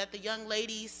so that the young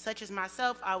ladies, such as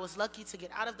myself, I was lucky to get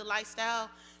out of the lifestyle,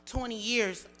 20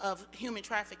 years of human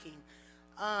trafficking.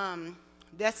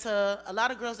 That's a lot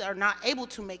of girls that are not able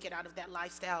to make it out of that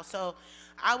lifestyle. So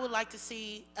I would like to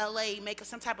see LA make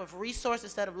some type of resource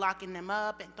instead of locking them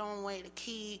up and throwing away the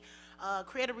key.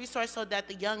 Create a resource so that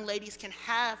the young ladies can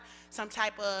have some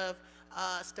type of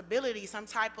stability, some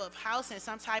type of housing,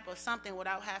 some type of something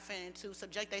without having to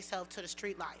subject themselves to the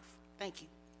street life. Thank you.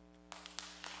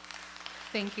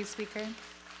 Thank you, Speaker.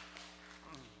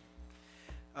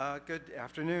 Good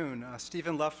afternoon.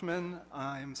 Stephen Luffman.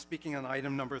 I'm speaking on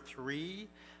item number 3.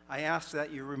 I ask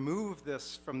that you remove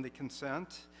this from the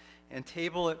consent and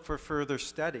table it for further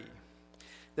study.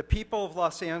 The people of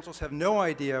Los Angeles have no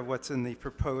idea what's in the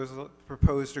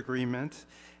proposed agreement,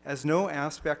 as no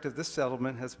aspect of this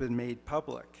settlement has been made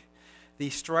public. The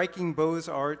striking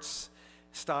Beaux-Arts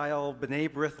style B'nai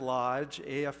B'rith Lodge,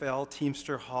 AFL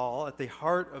Teamster Hall, at the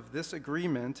heart of this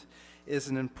agreement is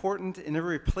an important and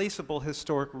irreplaceable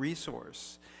historic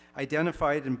resource,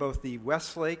 identified in both the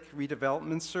Westlake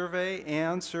Redevelopment Survey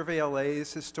and Survey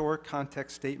LA's Historic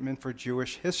Context Statement for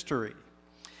Jewish History.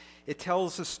 It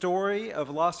tells the story of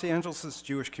Los Angeles'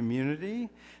 Jewish community,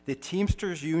 the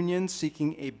Teamsters Union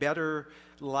seeking a better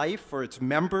life for its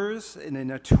members in a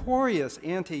notorious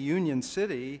anti-union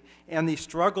city, and the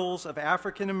struggles of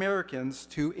African Americans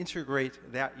to integrate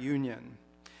that union.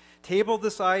 Table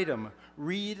this item,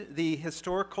 read the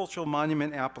Historic Cultural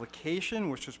Monument application,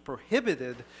 which was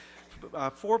prohibited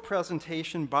for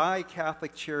presentation by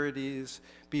Catholic Charities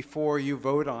before you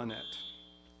vote on it.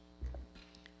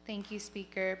 Thank you,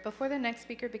 Speaker. Before the next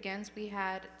speaker begins, we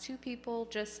had two people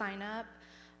just sign up,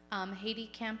 Haiti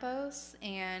Campos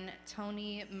and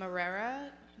Tony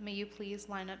Marrera. May you please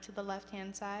line up to the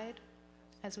left-hand side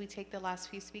as we take the last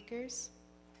few speakers.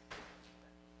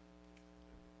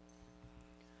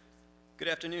 Good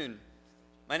afternoon.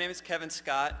 My name is Kevin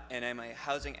Scott, and I'm a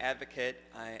housing advocate.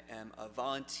 I am a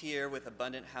volunteer with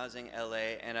Abundant Housing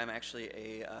LA, and I'm actually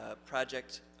a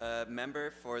project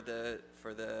member for the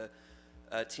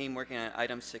team working on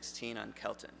item 16 on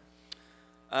Kelton.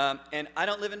 And I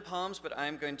don't live in Palms, but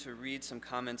I'm going to read some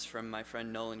comments from my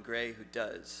friend Nolan Gray, who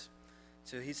does.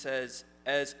 So he says,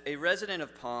 as a resident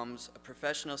of Palms, a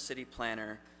professional city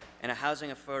planner, and a housing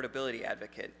affordability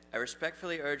advocate, I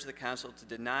respectfully urge the council to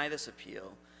deny this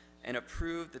appeal and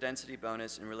approve the density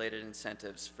bonus and related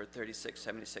incentives for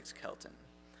 3676 Kelton.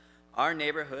 Our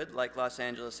neighborhood, like Los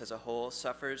Angeles as a whole,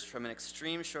 suffers from an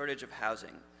extreme shortage of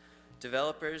housing.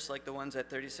 Developers like the ones at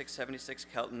 3676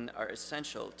 Kelton are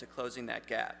essential to closing that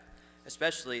gap,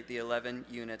 especially the 11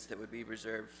 units that would be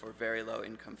reserved for very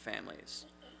low-income families.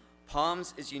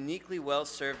 Palms is uniquely well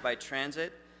served by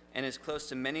transit and is close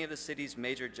to many of the city's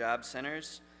major job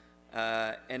centers.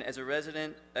 And as a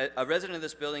resident of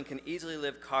this building can easily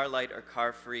live car light or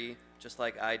car free, just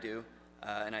like I do,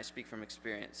 and I speak from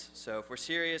experience. So if we're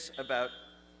serious about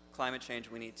climate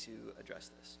change, we need to address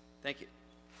this. Thank you.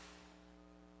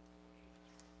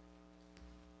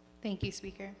 Thank you,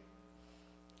 Speaker.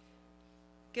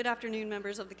 Good afternoon,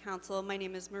 members of the council. My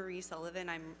name is Marie Sullivan.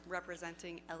 I'm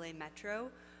representing LA Metro,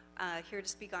 here to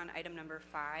speak on item number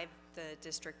 5, the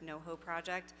District NoHo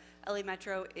project. LA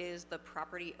Metro is the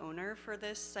property owner for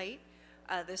this site.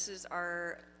 This is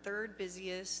our 3rd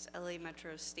busiest LA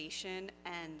Metro station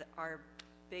and our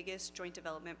biggest joint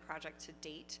development project to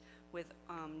date, with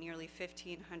nearly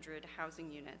 1,500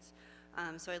 housing units.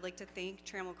 So I'd like to thank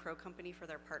Trammell Crow Company for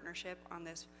their partnership on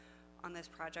this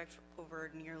project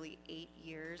over nearly 8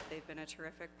 years. They've been a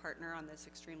terrific partner on this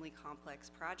extremely complex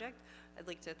project. I'd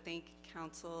like to thank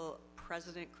Council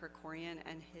President Krikorian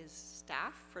and his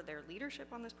staff for their leadership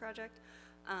on this project,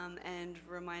 and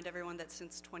remind everyone that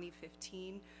since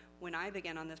 2015, when I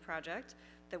began on this project,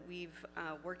 that we've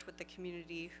worked with the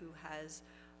community, who has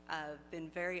been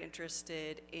very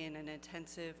interested in an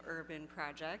intensive urban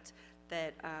project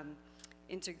that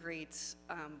integrates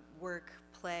work,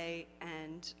 play,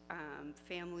 and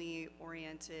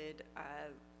family-oriented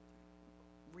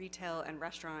retail and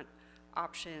restaurant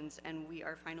options, and we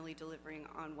are finally delivering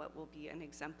on what will be an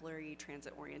exemplary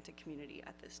transit-oriented community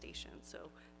at this station. So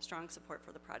strong support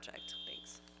for the project.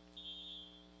 Thanks.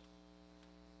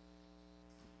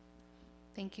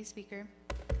 Thank you, Speaker.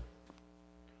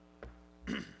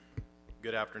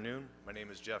 Good afternoon. My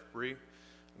name is Jeff Bree.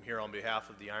 I'm here on behalf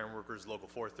of the Ironworkers Local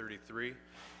 433,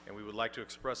 and we would like to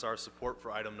express our support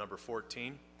for item number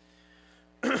 14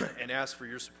 and ask for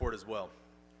your support as well.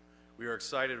 We are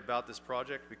excited about this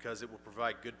project because it will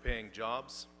provide good-paying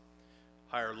jobs,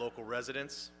 hire local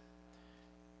residents,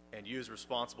 and use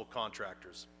responsible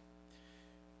contractors.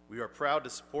 We are proud to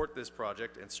support this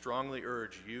project and strongly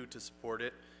urge you to support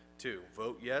it too.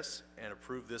 Vote yes and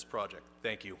approve this project.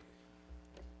 Thank you.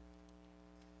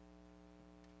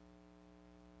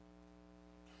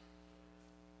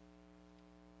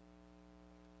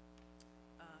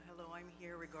 Hello, I'm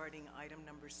here regarding item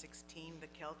number 16, the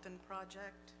Kelton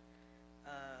project.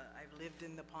 I've lived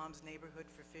in the Palms neighborhood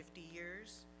for 50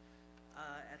 years.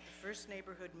 At the first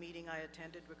neighborhood meeting I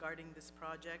attended regarding this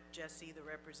project, Jesse, the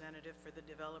representative for the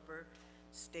developer,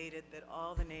 stated that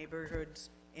all the neighborhoods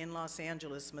in Los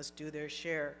Angeles must do their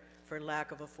share for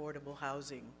lack of affordable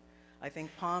housing. I think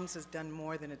Palms has done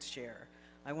more than its share.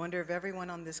 I wonder if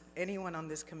anyone on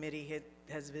this committee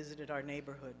has visited our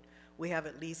neighborhood. We have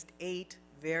at least 8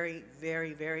 very,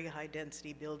 very, very high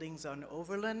density buildings on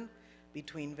Overland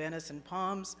between Venice and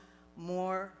Palms.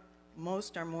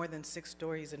 Most are more than 6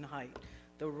 stories in height.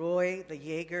 The Roy, the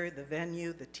Jaeger, the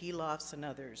Venue, the T-Lofts, and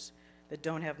others that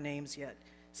don't have names yet.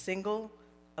 Single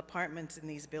apartments in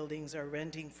these buildings are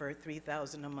renting for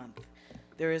 $3,000 a month.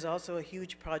 There is also a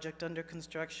huge project under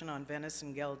construction on Venice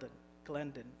and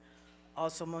Glendon.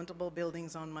 Also, multiple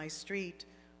buildings on my street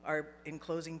are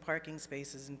enclosing parking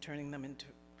spaces and turning them into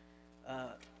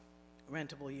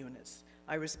rentable units.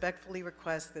 I respectfully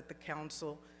request that the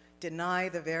council deny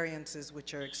the variances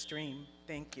which are extreme.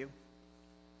 Thank you.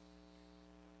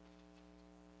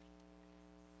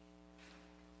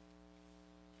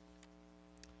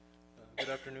 Good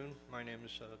afternoon. My name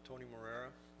is Tony Morera.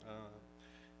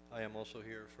 I am also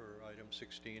here for item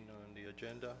 16 on the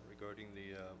agenda regarding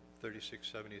the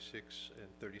 3676 and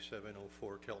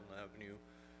 3704 Kelton Avenue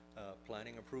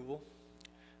planning approval.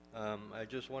 I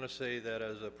just want to say that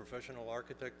as a professional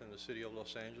architect in the city of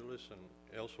Los Angeles and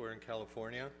elsewhere in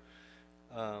California,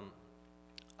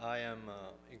 I am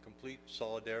in complete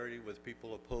solidarity with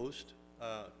people opposed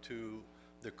to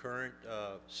the current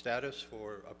status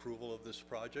for approval of this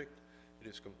project. It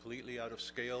is completely out of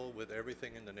scale with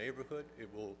everything in the neighborhood. It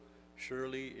will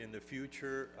surely in the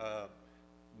future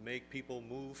make people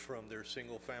move from their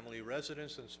single-family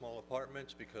residence and small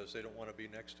apartments because they don't want to be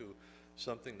next to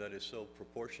something that is so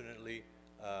proportionately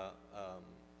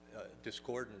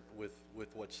discordant with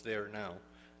what's there now.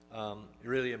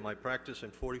 Really, in my practice in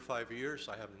 45 years,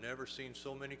 I have never seen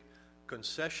so many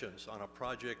concessions on a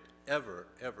project ever,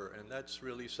 and that's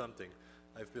really something.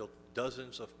 I've built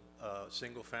dozens of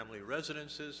single-family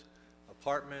residences,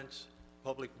 apartments,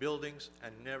 public buildings,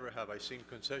 and never have I seen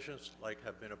concessions like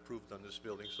have been approved on this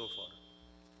building so far.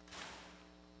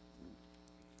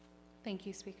 Thank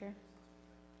you, Speaker.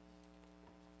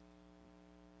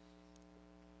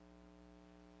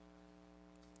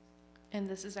 And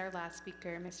this is our last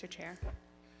speaker, Mr. Chair.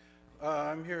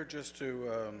 I'm here just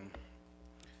to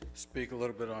speak a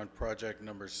little bit on project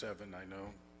number 7. I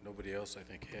know nobody else, I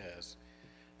think, has.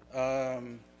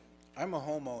 I'm a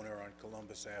homeowner on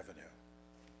Columbus Avenue,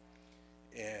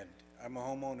 and I'm a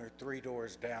homeowner 3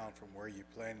 doors down from where you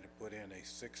plan to put in a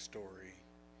 6-story,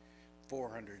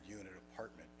 400-unit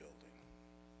apartment building.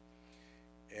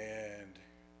 And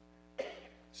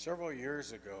several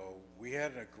years ago, we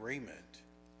had an agreement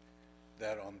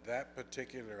that on that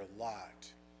particular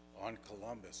lot on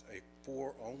Columbus,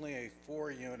 only a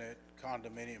 4-unit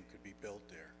condominium could be built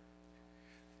there.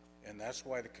 And that's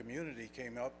why the community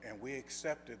came up and we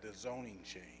accepted the zoning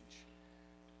change.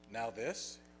 Now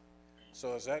this,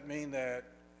 so does that mean that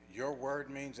your word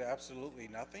means absolutely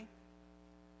nothing?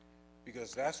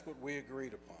 Because that's what we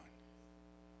agreed upon.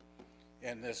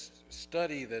 And this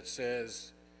study that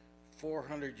says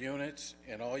 400 units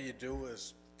and all you do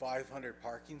is 500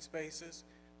 parking spaces,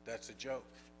 that's a joke.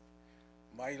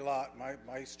 My lot,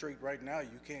 my street right now,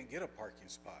 you can't get a parking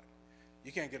spot.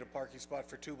 You can't get a parking spot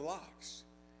for 2 blocks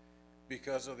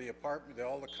because of the apartment,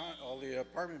 all the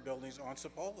apartment buildings on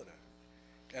Sepulveda.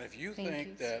 And if you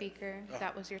think that— Thank you, Speaker.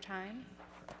 That was your time.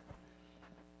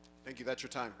 Thank you. That's your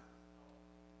time.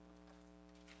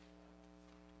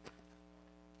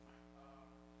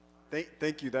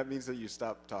 Thank you. That means that you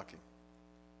stopped talking.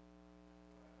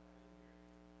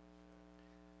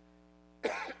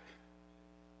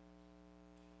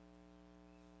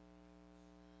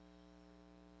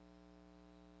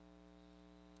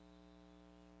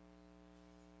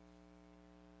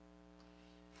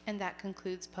 And that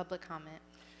concludes public comment.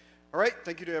 All right,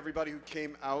 thank you to everybody who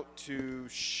came out to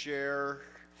share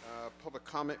public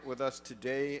comment with us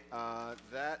today.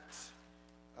 Mr.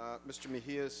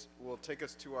 Mejias will take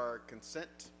us to our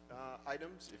consent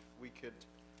items. If we could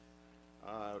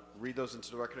read those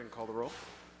into the record and call the roll.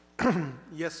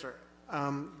 Yes, sir.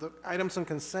 The items on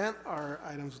consent are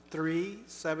items 3,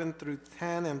 7 through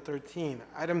 10, and 13.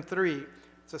 Item 3,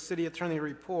 it's a city attorney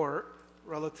report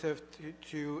relative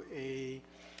to a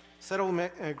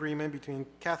settlement agreement between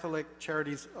Catholic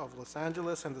Charities of Los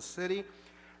Angeles and the city.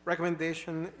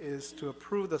 Recommendation is to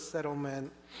approve the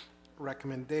settlement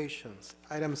recommendations.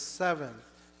 Item 7,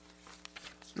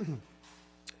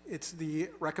 the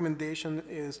recommendation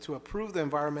is to approve the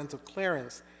environmental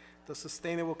clearance, the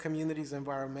Sustainable Communities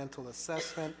Environmental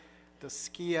Assessment, the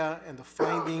SKIA, and the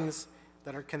findings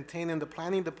that are contained in the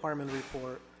Planning Department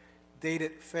report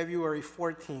dated February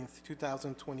 14th,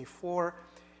 2024,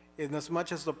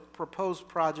 inasmuch as the proposed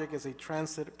project is a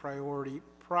transit priority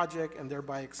project and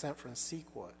thereby exempt from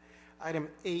CEQA. Item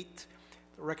 8,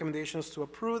 the recommendation is to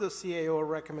approve the CAO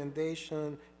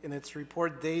recommendation in its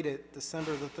report dated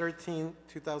December the 13th,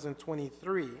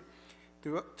 2023,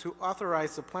 to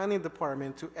authorize the Planning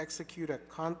Department to execute a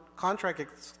contract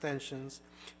extensions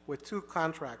with 2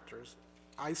 contractors,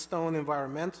 iStone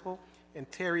Environmental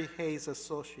and Terry Hayes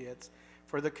Associates,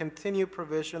 for the continued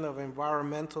provision of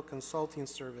environmental consulting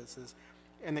services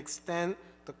and extend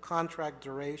the contract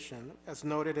duration, as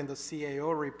noted in the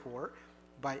CAO report,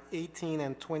 by 18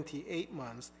 and 28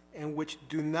 months, and which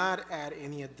do not add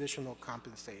any additional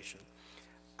compensation.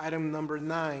 Item number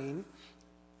 9,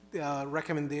 the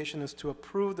recommendation is to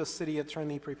approve the city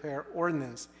attorney prepare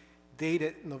ordinance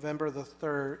dated November the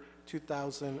 3rd,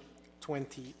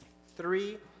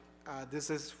 2023. This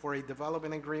is for a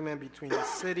development agreement between the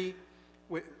city,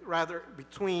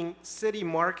 between City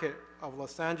Market of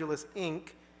Los Angeles, Inc.,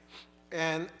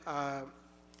 and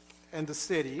the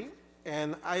city.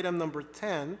 And item number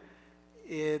 10,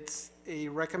 it's a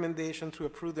recommendation to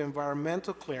approve the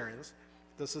environmental clearance,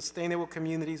 the Sustainable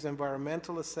Communities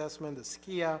Environmental Assessment, the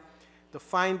SKIA, the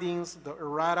findings, the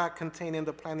errata contained in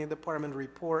the Planning Department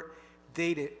report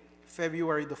dated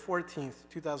February the 14th,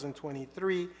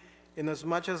 2023,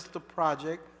 inasmuch as the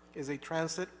project is a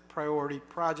transit priority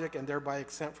project and thereby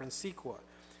exempt from CEQA.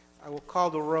 I will call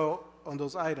the roll on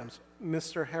those items.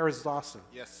 Mr. Harris-Dawson.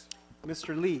 Yes.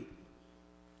 Mr. Lee.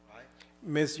 Aye.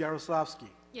 Ms. Yaroslavsky.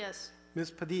 Yes.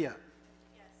 Ms. Padilla.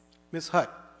 Yes. Ms.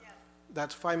 Hutt. Yes.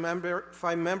 That's five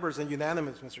members and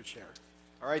unanimous, Mr. Chair.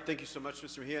 All right, thank you so much,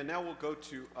 Mr. Mejia. Now we'll go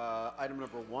to item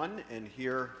number 1 and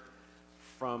hear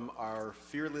from our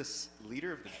fearless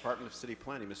leader of the Department of City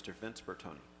Planning, Mr. Vince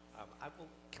Bertoni.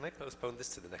 Can I postpone this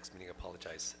to the next meeting? I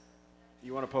apologize.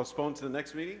 You want to postpone to the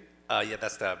next meeting? Yeah,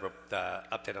 that's the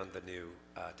update on the new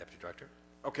deputy director.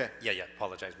 Okay. Yeah,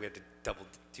 apologize. We had to do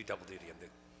double duty on the.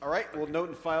 All right, we'll note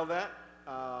and file that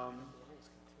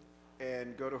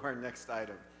and go to our next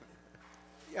item.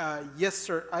 Yes,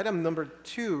 sir. Item number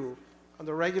 2 on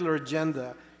the regular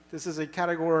agenda. This is a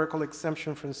categorical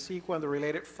exemption from CEQA and the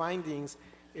related findings,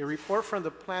 a report from the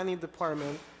Planning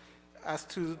Department as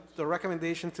to the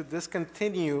recommendation to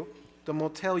discontinue the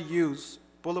motel use,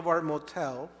 Boulevard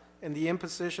Motel, and the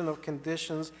imposition of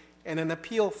conditions, and an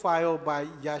appeal filed by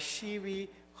Yashivi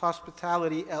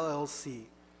Hospitality, LLC.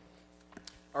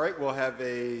 All right, we'll have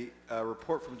a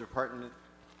report from the Department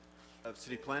of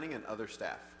City Planning and other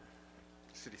staff,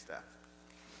 city staff.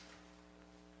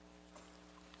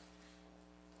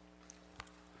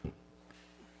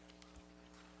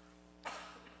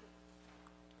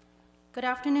 Good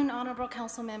afternoon, honorable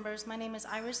council members. My name is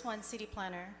Iris Wan, city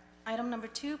planner. Item number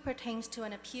 2 pertains to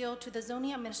an appeal to the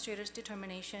zoning administrator's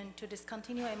determination to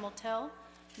discontinue a motel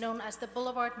known as the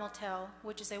Boulevard Motel,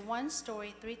 which is a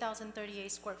 1-story,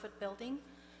 3,038 square foot building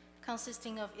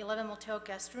consisting of 11 motel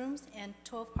guest rooms and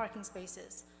 12 parking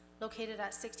spaces located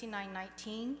at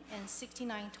 6919 and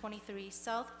 6923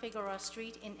 South Figueroa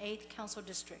Street in 8th Council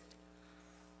District.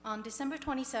 On December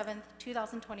 27,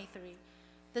 2023,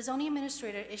 the zoning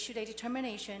administrator issued a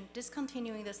determination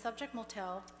discontinuing the subject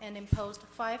motel and imposed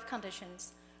 5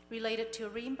 conditions related to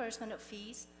reimbursement of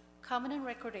fees, covenant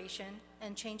recordation,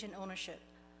 and change in ownership.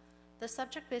 The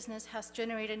subject business has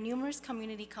generated numerous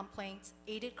community complaints,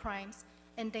 aided crimes,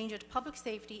 endangered public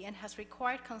safety, and has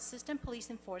required consistent police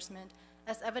enforcement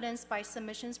as evidenced by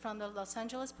submissions from the Los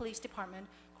Angeles Police Department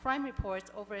crime reports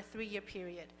over a 3-year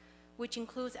period, which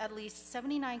includes at least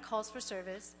 79 calls for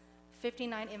service,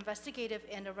 59 investigative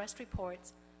and arrest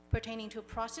reports pertaining to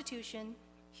prostitution,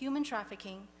 human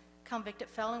trafficking, convicted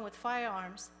felon with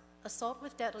firearms, assault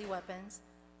with deadly weapons,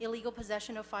 illegal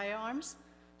possession of firearms,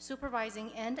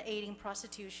 supervising and aiding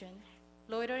prostitution,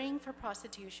 loitering for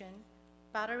prostitution,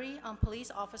 battery on police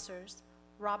officers,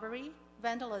 robbery,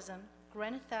 vandalism,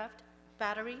 grand theft,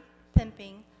 battery,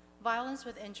 pimping, violence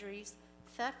with injuries,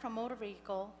 theft from motor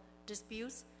vehicle,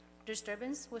 disputes,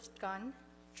 disturbance with gun,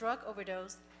 drug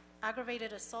overdose,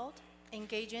 aggravated assault,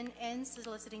 engaging and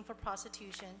soliciting for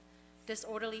prostitution,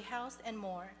 disorderly house, and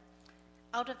more.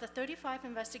 Out of the 35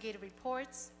 investigative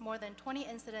reports, more than 20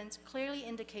 incidents clearly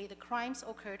indicate the crimes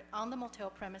occurred on the motel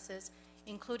premises,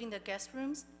 including the guest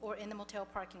rooms or in the motel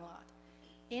parking lot.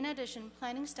 In addition,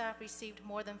 planning staff received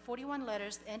more than 41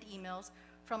 letters and emails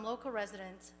from local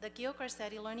residents, the Gil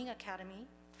Garcetti Learning Academy,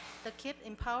 the KIPP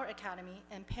Empower Academy,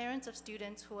 and parents of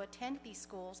students who attend these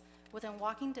schools within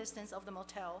walking distance of the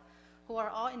motel, who are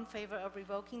all in favor of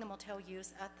revoking the motel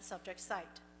use at the subject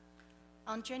site.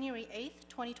 On January 8,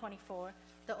 2024,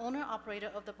 the owner-operator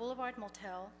of the Boulevard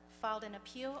Motel filed an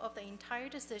appeal of the entire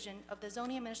decision of the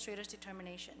zoning administrator's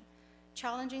determination,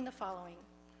 challenging the following: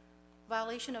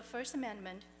 violation of First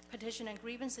Amendment, Petition and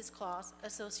Grievances Clause,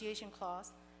 Association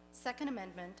Clause, Second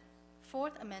Amendment,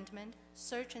 Fourth Amendment,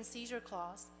 Search and Seizure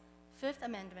Clause, Fifth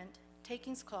Amendment,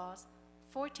 Takings Clause,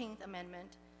 14th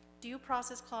Amendment, Due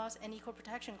Process Clause, and Equal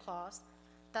Protection Clause,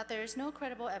 that there is no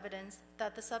credible evidence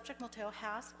that the subject motel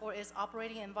has or is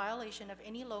operating in violation of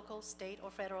any local, state, or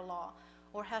federal law,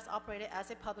 or has operated as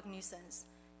a public nuisance.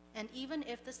 And even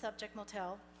if the subject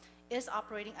motel is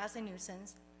operating as a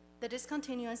nuisance, the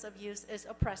discontinuance of use is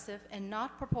oppressive and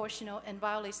not proportional and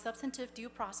violates substantive due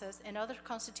process and other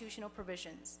constitutional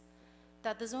provisions.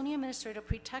 That the zoning administrator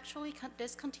pretextually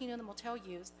discontinue the motel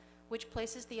use, which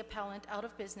places the appellant out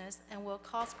of business and will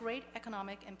cause great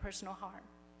economic and personal harm.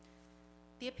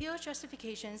 The appeal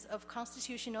justifications of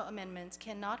constitutional amendments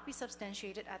cannot be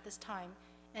substantiated at this time,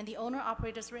 and the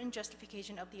owner-operator's written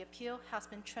justification of the appeal has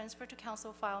been transferred to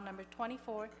Council File Number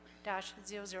 24-0052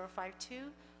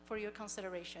 for your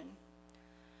consideration.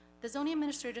 The zoning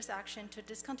administrator's action to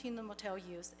discontinue the motel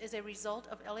use is a result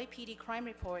of LAPD crime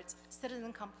reports,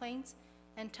 citizen complaints,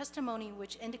 and testimony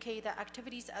which indicate that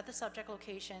activities at the subject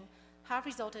location have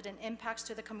resulted in impacts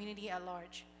to the community at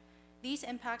large. These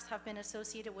impacts have been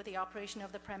associated with the operation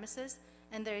of the premises,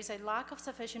 and there is a lack of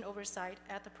sufficient oversight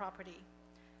at the property.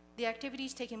 The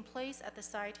activities taking place at the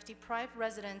site deprive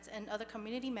residents and other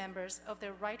community members of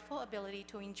their rightful ability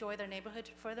to enjoy their neighborhood.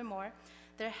 Furthermore,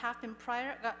 there have been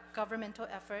prior governmental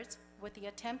efforts with the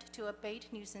attempt to abate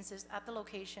nuisances at the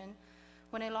location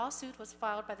when a lawsuit was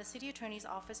filed by the City Attorney's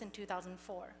Office in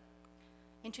 2004.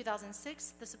 In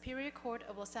 2006, the Superior Court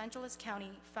of Los Angeles County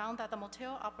found that the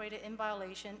motel operated in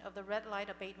violation of the red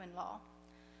light abatement law.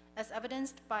 As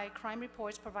evidenced by crime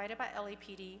reports provided by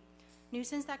LAPD,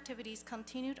 nuisance activities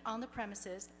continued on the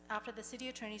premises after the City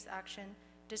Attorney's action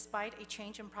despite a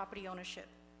change in property ownership.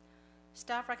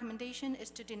 Staff recommendation is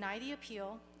to deny the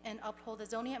appeal and uphold the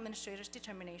zoning administrator's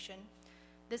determination.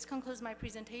 This concludes my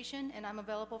presentation, and I'm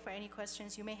available for any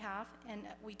questions you may have. And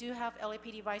we do have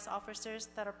LAPD vice officers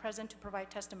that are present to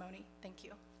provide testimony. Thank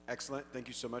you. Excellent. Thank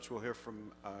you so much. We'll hear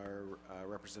from our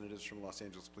representatives from Los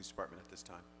Angeles Police Department at this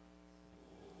time.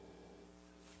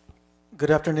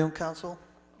 Good afternoon, Council.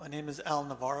 My name is Al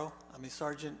Navarro. I'm a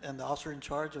sergeant and the officer in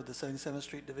charge of the 77th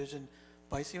Street Division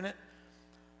Vice Unit.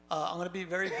 I'm going to be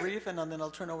very brief, and then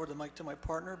I'll turn over the mic to my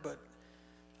partner, but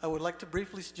I would like to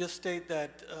briefly just state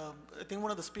that I think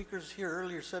one of the speakers here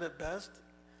earlier said it best.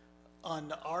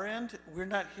 On our end, we're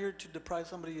not here to deprive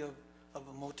somebody of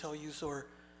a motel use or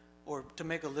to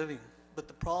make a living. But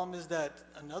the problem is that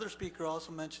another speaker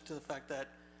also mentioned to the fact that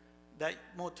that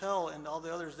motel and all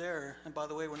the others there, and by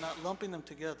the way, we're not lumping them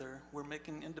together. We're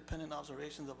making independent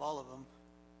observations of all of them.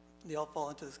 They all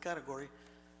fall into this category.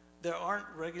 There aren't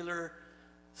regular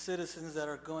citizens that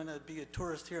are going to be a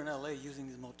tourist here in LA using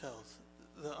these motels.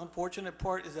 The unfortunate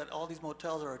part is that all these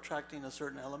motels are attracting a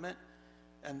certain element,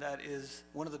 and that is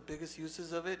one of the biggest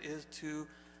uses of it is to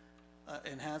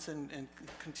enhance and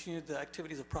continue the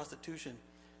activities of prostitution.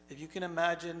 If you can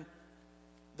imagine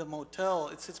the motel,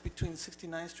 it sits between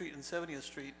 69th Street and 70th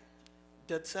Street,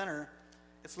 dead center.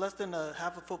 It's less than a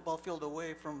half a football field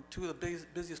away from two of the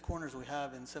busiest corners we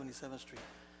have in 77th Street.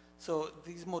 So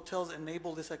these motels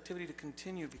enable this activity to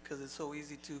continue because it's so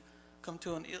easy to come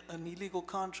to an illegal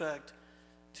contract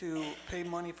to pay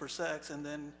money for sex, and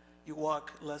then you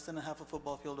walk less than a half a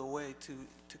football field away to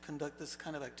conduct this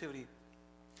kind of activity.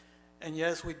 And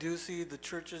yes, we do see the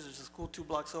churches. There's a school 2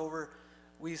 blocks over.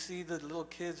 We see the little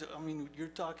kids. I mean,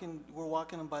 we're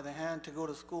walking them by the hand to go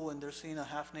to school, and they're seen a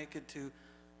half naked to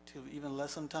even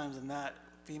less sometimes than that,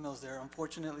 females there.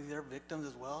 Unfortunately, they're victims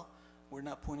as well. We're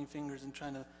not pointing fingers and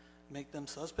trying to make them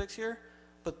suspects here,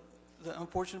 but the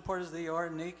unfortunate part is they are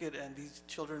naked, and these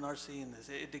children are seeing this.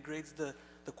 It degrades the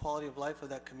quality of life of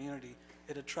that community.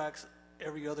 It attracts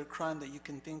every other crime that you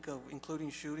can think of, including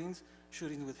shootings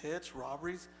with hits,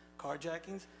 robberies,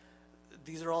 carjackings.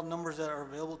 These are all numbers that are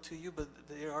available to you, but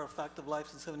they are a fact of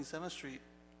life in 77th Street.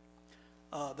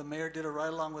 The mayor did a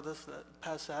ride-along with us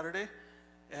past Saturday,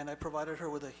 and I provided her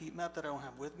with a heat map that I don't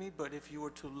have with me, but if you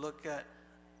were to look at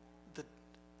the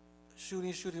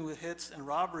shooting with hits and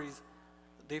robberies,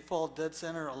 they fall dead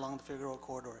center along the Figueroa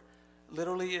corridor.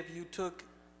 Literally, if you took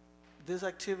this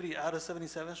activity out of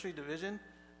 77th Street Division,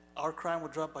 our crime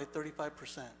would drop by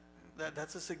 35%.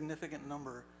 That's a significant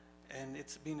number, and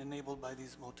it's being enabled by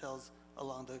these motels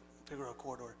along the Figueroa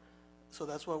corridor. So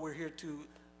that's why we're here to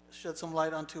shed some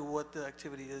light onto what the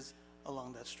activity is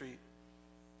along that street.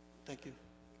 Thank you.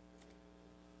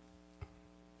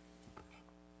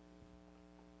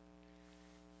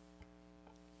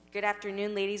 Good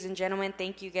afternoon, ladies and gentlemen.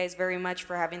 Thank you guys very much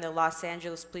for having the Los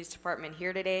Angeles Police Department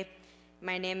here today.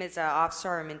 My name is Officer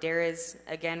Armendariz,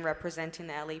 again representing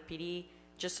the LAPD.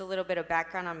 Just a little bit of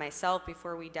background on myself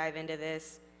before we dive into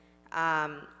this.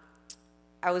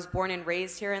 I was born and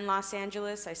raised here in Los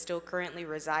Angeles. I still currently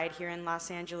reside here in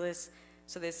Los Angeles,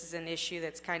 so this is an issue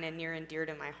that's kind of near and dear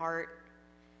to my heart.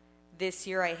 This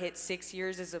year I hit 6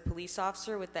 years as a police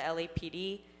officer with the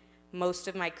LAPD. Most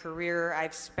of my career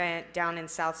I've spent down in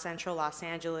South Central Los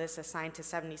Angeles, assigned to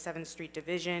 77th Street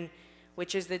Division,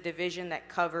 which is the division that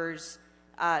covers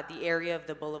the area of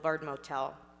the Boulevard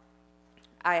Motel.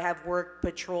 I have worked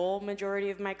patrol majority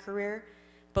of my career,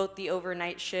 both the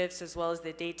overnight shifts as well as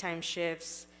the daytime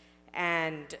shifts,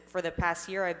 and for the past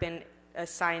year I've been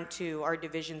assigned to our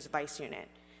division's vice unit.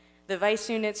 The Vice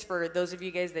units, for those of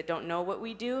you guys that don't know what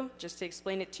we do, just to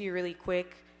explain it to you really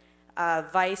quick,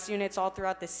 Vice units all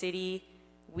throughout the city,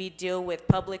 we deal with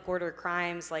public order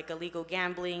crimes like illegal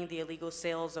gambling, the illegal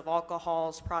sales of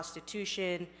alcohols,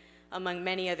 prostitution, among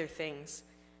many other things.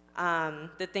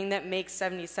 The thing that makes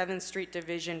 77th Street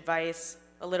Division Vice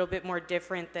a little bit more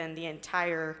different than the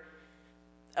entire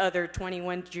other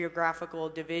 21 geographical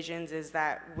divisions is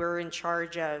that we're in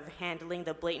charge of handling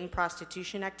the blatant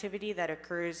prostitution activity that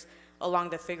occurs along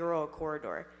the Figueroa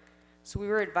corridor. So we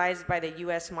were advised by the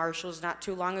U.S. Marshals not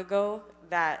too long ago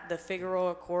that the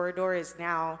Figueroa corridor is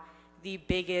now the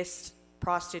biggest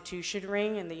prostitution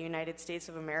ring in the United States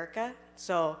of America.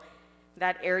 So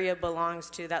that area belongs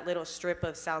to that little strip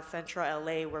of South Central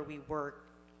LA where we work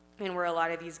and where a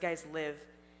lot of these guys live.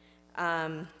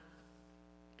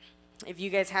 If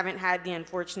you guys haven't had the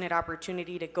unfortunate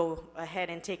opportunity to go ahead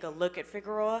and take a look at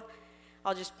Figueroa,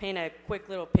 I'll just paint a quick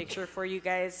little picture for you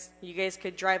guys. You guys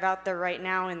could drive out there right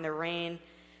now in the rain.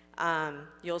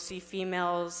 You'll see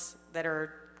females that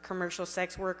are commercial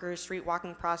sex workers, street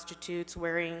walking prostitutes,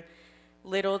 wearing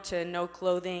little to no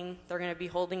clothing. They're going to be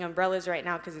holding umbrellas right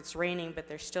now because it's raining, but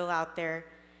they're still out there.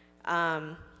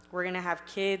 We're going to have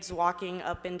kids walking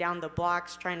up and down the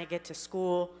blocks trying to get to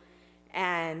school,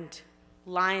 and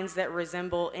lines that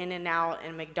resemble In-N-Out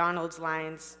and McDonald's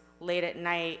lines late at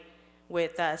night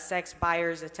with sex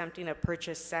buyers attempting to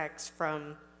purchase sex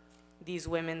from these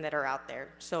women that are out there.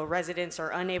 So residents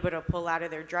are unable to pull out of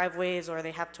their driveways, or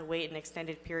they have to wait an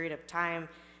extended period of time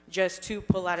just to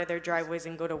pull out of their driveways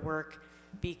and go to work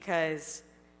because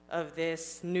of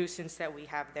this nuisance that we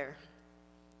have there.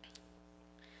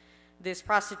 This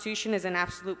prostitution is an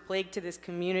absolute plague to this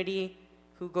community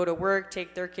who go to work,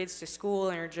 take their kids to school,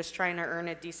 and are just trying to earn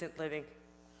a decent living.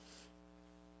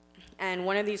 And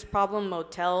one of these problem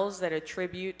motels that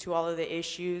attribute to all of the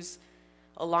issues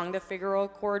along the Figueroa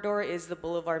corridor is the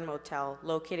Boulevard Motel,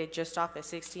 located just off of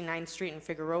 69th Street and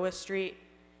Figueroa Street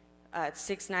at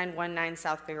 6919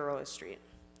 South Figueroa Street.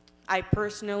 I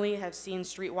personally have seen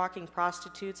street walking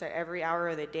prostitutes at every hour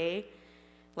of the day.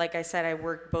 Like I said, I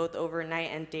work both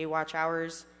overnight and day watch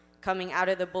hours, coming out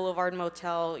of the Boulevard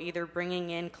Motel, either bringing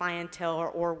in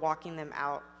clientele or walking them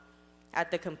out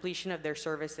at the completion of their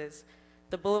services.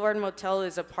 The Boulevard Motel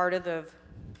is a part of the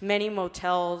many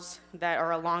motels that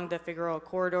are along the Figueroa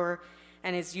corridor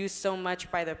and is used so much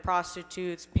by the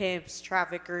prostitutes, pimps,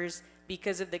 traffickers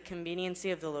because of the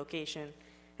conveniency of the location.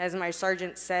 As my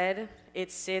sergeant said,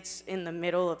 it sits in the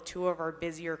middle of two of our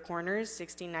busier corners,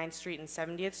 69th Street and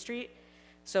 70th Street,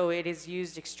 so it is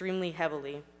used extremely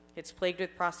heavily. It's plagued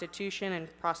with prostitution and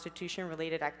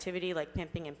prostitution-related activity like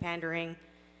pimping and pandering,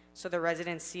 so the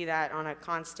residents see that on a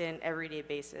constant, everyday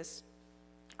basis.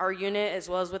 Our unit, as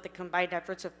well as with the combined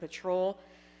efforts of patrol,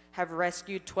 have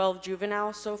rescued 12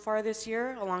 juveniles so far this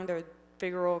year along the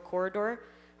Figueroa corridor,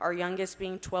 our youngest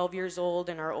being 12 years old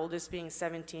and our oldest being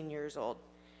 17 years old.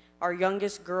 Our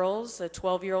youngest girls, a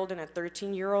 12-year-old and a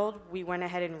 13-year-old, we went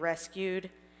ahead and rescued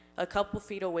a couple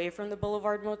feet away from the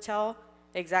Boulevard Motel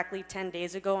exactly 10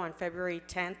 days ago on February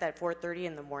 10th at 4:30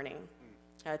 in the morning,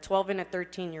 a 12 and a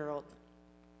 13-year-old.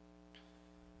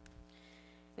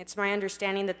 It's my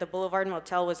understanding that the Boulevard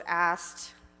Motel was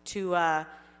asked to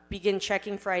begin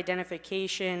checking for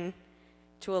identification,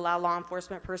 to allow law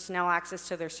enforcement personnel access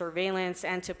to their surveillance,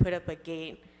 and to put up a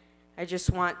gate. I just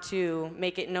want to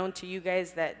make it known to you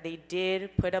guys that they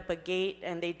did put up a gate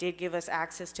and they did give us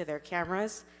access to their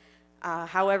cameras.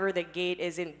 However, the gate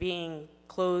isn't being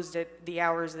closed at the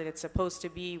hours that it's supposed to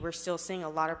be. We're still seeing a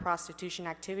lot of prostitution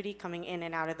activity coming in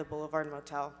and out of the Boulevard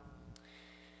Motel.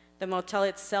 The motel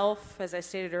itself, as I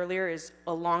stated earlier, is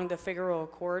along the Figueroa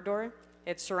corridor.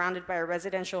 It's surrounded by a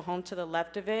residential home to the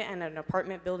left of it and an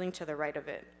apartment building to the right of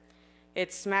it.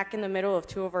 It's smack in the middle of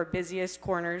two of our busiest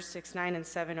corners, 69 and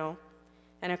 70,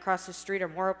 and across the street are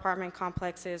more apartment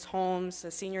complexes, homes,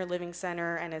 a senior living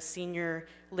center, and a senior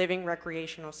living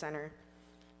recreational center.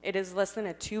 It is less than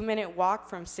a 2-minute walk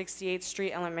from 68th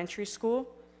Street Elementary School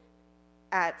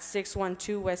at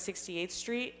 612 West 68th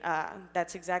Street.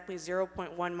 That's exactly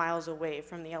 0.1 miles away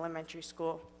from the elementary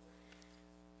school,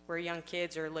 where young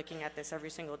kids are looking at this every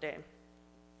single day.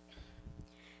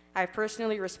 I've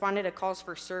personally responded to calls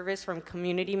for service from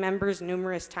community members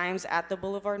numerous times at the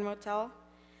Boulevard Motel,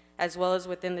 as well as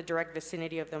within the direct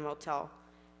vicinity of the motel.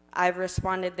 I've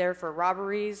responded there for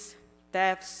robberies,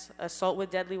 thefts, assault with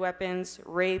deadly weapons,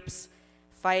 rapes,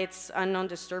 fights, unknown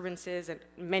disturbances, and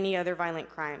many other violent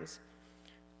crimes.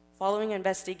 Following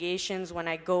investigations, when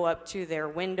I go up to their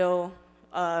window,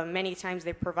 many times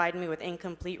they provide me with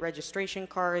incomplete registration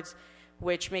cards,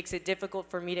 which makes it difficult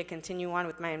for me to continue on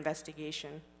with my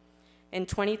investigation. In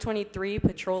 2023,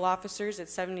 patrol officers at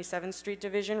 77th Street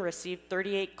Division received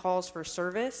 38 calls for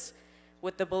service,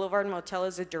 with the Boulevard Motel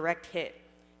as a direct hit,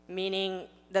 meaning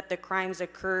that the crimes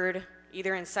occurred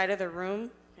either inside of the room,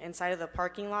 inside of the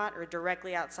parking lot, or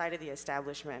directly outside of the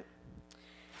establishment.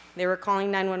 They were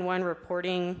calling 911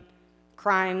 reporting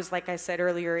crimes, like I said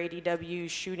earlier, ADWs,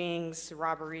 shootings,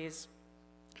 robberies.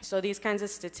 So these kinds of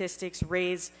statistics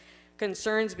raise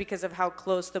concerns because of how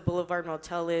close the Boulevard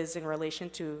Motel is in relation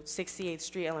to 68th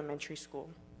Street Elementary School.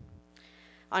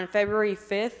 On February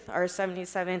 5th, our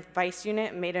 77th Vice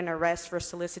Unit made an arrest for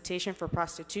solicitation for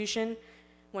prostitution.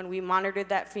 When we monitored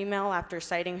that female after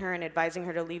citing her and advising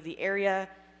her to leave the area,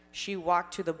 she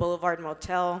walked to the Boulevard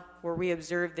Motel, where we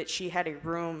observed that she had a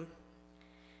room.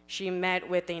 She met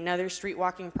with another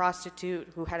street-walking prostitute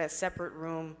who had a separate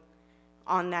room.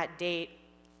 On that date,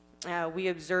 we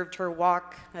observed her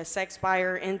walk a sex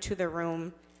buyer into the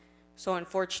room. So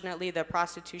unfortunately, the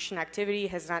prostitution activity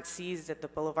has not ceased at the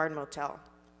Boulevard Motel.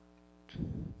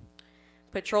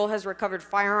 Patrol has recovered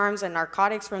firearms and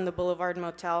narcotics from the Boulevard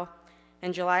Motel.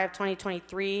 In July of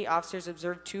 2023, officers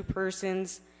observed 2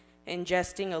 persons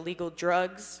ingesting illegal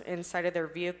drugs inside of their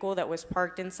vehicle that was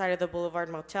parked inside of the Boulevard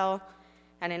Motel.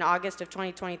 And in August of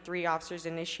 2023, officers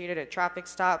initiated a traffic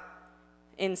stop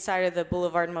inside of the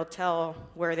Boulevard Motel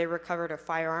where they recovered a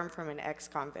firearm from an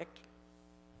ex-convict.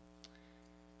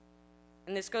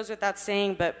 And this goes without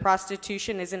saying, but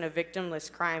prostitution isn't a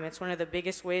victimless crime. It's one of the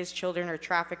biggest ways children are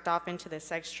trafficked off into the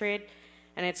sex trade,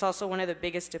 and it's also one of the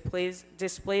biggest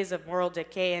displays of moral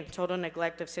decay and total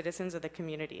neglect of citizens of the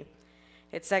community.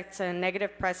 It sets a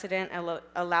negative precedent and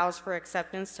allows for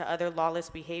acceptance to other lawless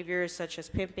behaviors such as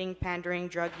pimping, pandering,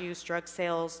 drug use, drug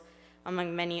sales,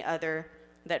 among many other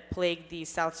that plague the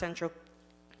South Central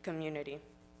community.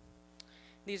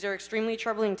 These are extremely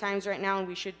troubling times right now, and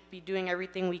we should be doing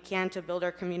everything we can to build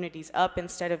our communities up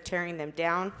instead of tearing them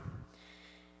down.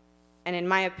 And in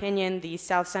my opinion, the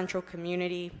South Central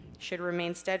community should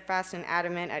remain steadfast and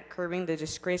adamant at curbing the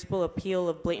disgraceful appeal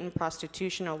of blatant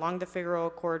prostitution along the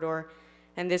Figueroa corridor,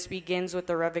 and this begins with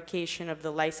the revocation of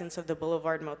the license of the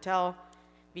Boulevard Motel,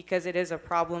 because it is a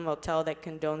problem motel that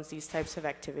condones these types of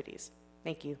activities.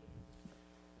 Thank you.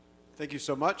 Thank you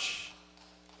so much.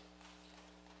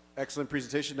 Excellent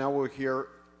presentation. Now we'll hear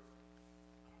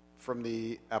from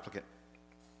the applicant.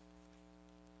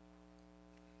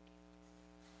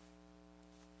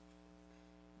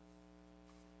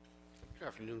 Good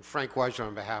afternoon. Frank Weiser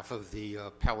on behalf of the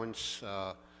appellants,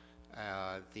 the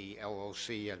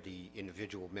LLC, and the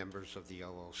individual members of the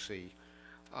LLC.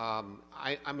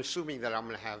 I'm assuming that I'm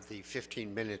going to have the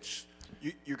 15 minutes.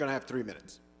 You're going to have 3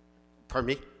 minutes. Pardon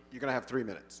me? You're going to have 3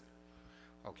 minutes.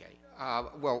 Okay.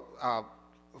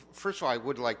 First of all, I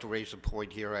would like to raise a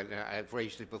point here, and I've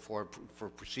raised it before for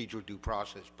procedural due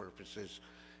process purposes,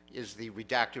 is the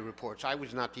redacted reports. I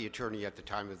was not the attorney at the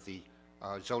time of the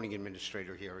zoning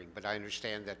administrator hearing, but I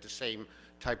understand that the same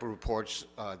type of reports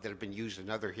that have been used in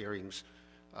other hearings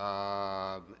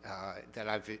that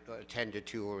I've attended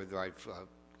to or that I've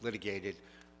litigated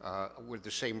were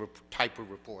the same type of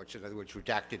reports. In other words,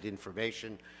 redacted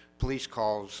information, police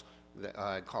calls,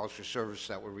 calls for service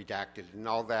that were redacted, and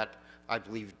all that, I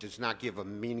believe, does not give a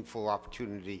meaningful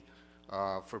opportunity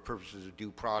for purposes of due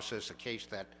process. A case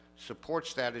that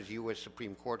supports that is U.S.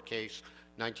 Supreme Court case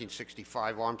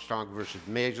 1965 Armstrong versus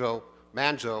Manzo,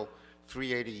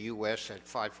 380 U.S. at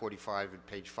 545 and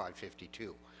page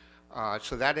 552.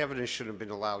 So that evidence should have been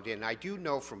allowed in. I do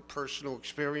know from personal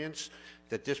experience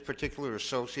that this particular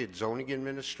associate zoning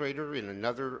administrator in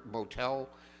another motel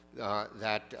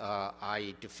that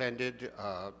I defended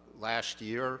last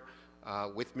year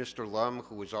with Mr. Lum,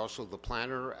 who was also the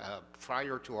planner,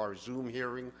 prior to our Zoom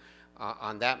hearing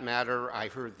on that matter, I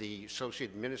heard the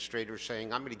associate administrator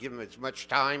saying, I'm going to give them as much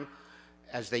time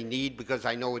as they need because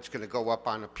I know it's going to go up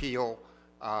on appeal,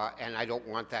 and I don't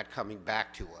want that coming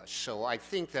back to us. So I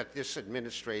think that this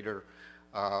administrator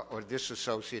or this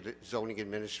associate zoning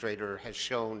administrator has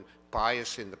shown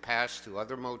bias in the past to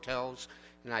other motels,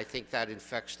 and I think that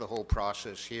infects the whole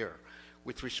process here.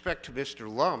 With respect to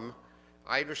Mr. Lum,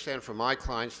 I understand from my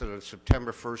clients that on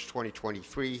September 1st,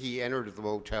 2023, he entered the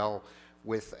motel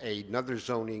with another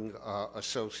zoning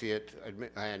associate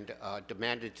and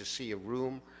demanded to see a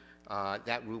room.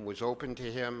 That room was open to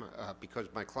him because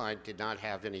my client did not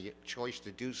have any choice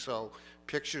to do so.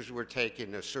 Pictures were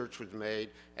taken, a search was made,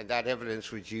 and that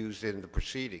evidence was used in the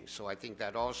proceedings. So I think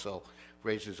that also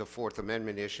raises a Fourth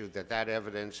Amendment issue, that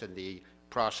evidence and the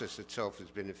process itself has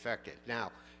been affected.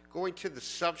 Now, going to the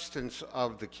substance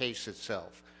of the case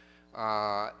itself,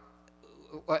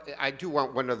 I do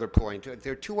want one other point.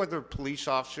 There are two other police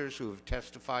officers who have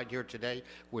testified here today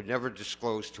who were never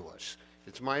disclosed to us.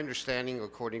 It's my understanding,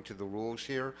 according to the rules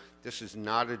here, this is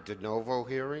not a de novo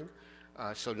hearing.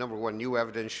 So number one, new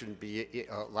evidence shouldn't be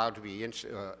allowed to be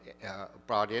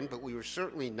brought in, but we were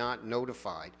certainly not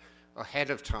notified ahead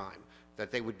of time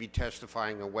that they would be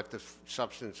testifying on what the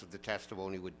substance of the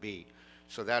testimony would be.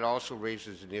 So that also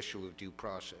raises an issue of due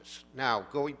process. Now,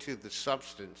 going to the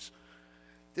substance,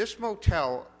 this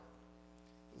motel,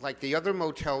 like the other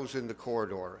motels in the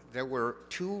corridor, there were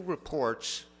two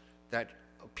reports that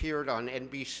appeared on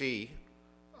NBC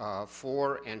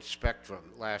 4 and Spectrum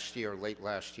last year, late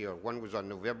last year. One was on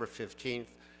November 15th.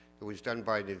 It was done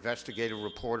by an investigative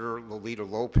reporter, Lolita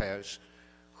Lopez,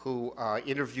 who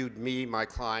interviewed me, my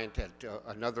client, at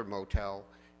another motel.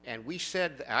 And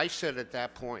I said at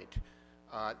that point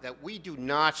that we do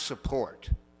not support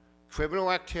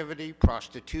criminal activity,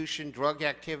 prostitution, drug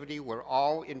activity. We're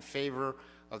all in favor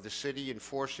of the city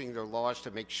enforcing their laws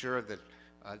to make sure that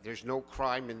there's no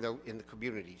crime in the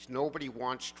communities. Nobody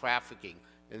wants trafficking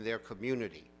in their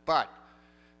community. But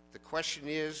the question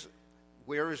is,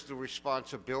 where is the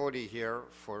responsibility here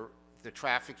for the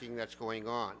trafficking that's going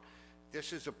on?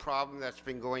 This is a problem that's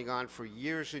been going on for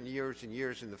years and years and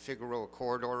years in the Figueroa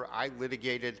corridor. I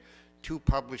litigated 2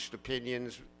 published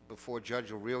opinions before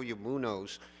Judge Aurelia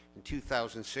Munoz in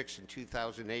 2006 and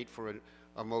 2008 for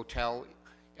a motel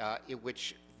in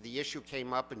which the issue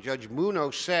came up, and Judge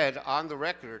Munoz said on the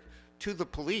record to the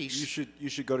police... You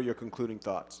should go to your concluding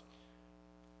thoughts.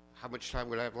 How much time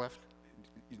would I have left?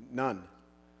 None.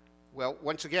 Well,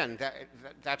 once again,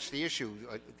 that's the issue.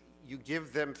 You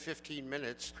give them 15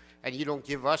 minutes, and you don't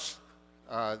give us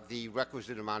the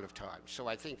requisite amount of time. So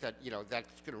I think that,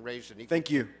 that's going to raise an equal...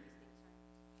 Thank you.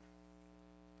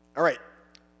 All right.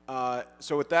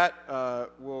 So with that,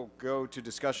 we'll go to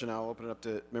discussion. I'll open it up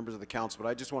to members of the council, but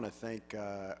I just want to thank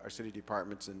our city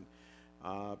departments and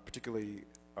particularly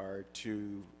our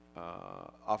 2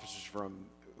 officers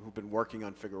who've been working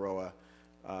on Figueroa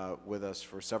with us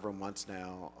for several months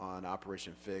now on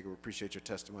Operation FIG. We appreciate your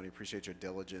testimony, appreciate your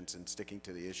diligence in sticking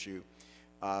to the issue.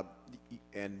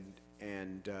 And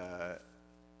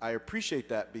I appreciate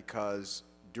that because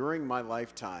during my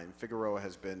lifetime, Figueroa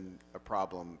has been a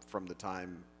problem from the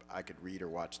time I could read or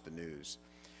watch the news.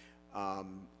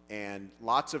 And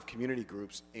lots of community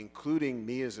groups, including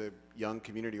me as a young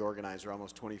community organizer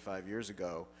almost 25 years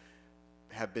ago,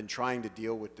 have been trying to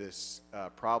deal with this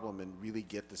problem and really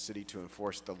get the city to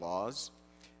enforce the laws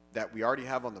that we already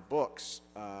have on the books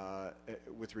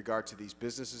with regard to these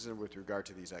businesses and with regard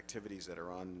to these activities that are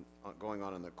going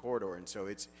on in the corridor. And so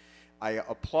I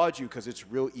applaud you because it's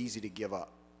real easy to give up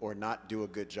or not do a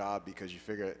good job because you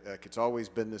figure like it's always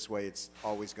been this way, it's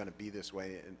always going to be this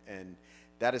way, and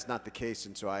that is not the case.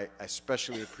 And so I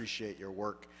especially appreciate your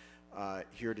work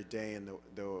here today and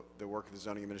the work of the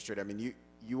zoning administrator. I mean,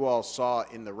 you all saw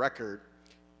in the record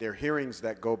there are hearings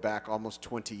that go back almost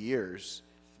 20 years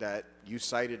that you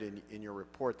cited in your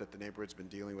report that the neighborhood's been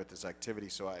dealing with this activity.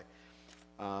 So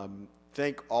I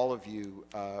thank all of you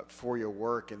for your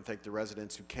work and thank the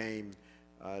residents who came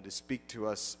to speak to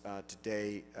us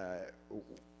today.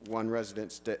 One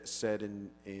resident said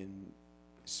in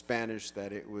Spanish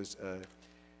that it was a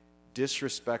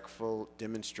disrespectful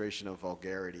demonstration of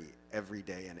vulgarity every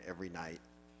day and every night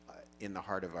in the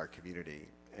heart of our community.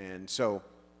 And so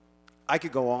I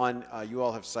could go on. You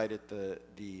all have cited the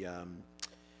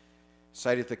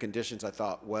conditions, I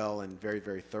thought, well and very,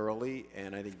 very thoroughly.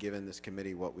 And I think given this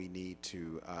committee what we need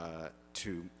to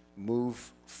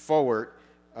move forward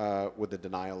with the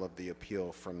denial of the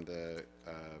appeal from the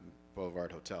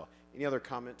Boulevard Hotel. Any other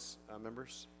comments,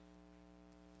 members?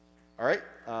 All right.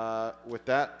 With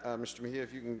that, Mr. Mejia,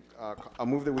 if you can, I'll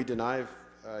move that we deny. If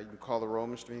you can call the roll,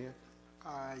 Mr. Mejia.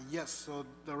 Yes, so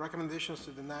the recommendation is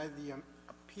to deny the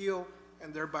appeal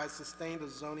and thereby sustain the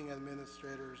zoning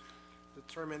administrator's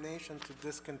determination to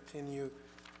discontinue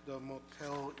the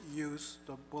motel use,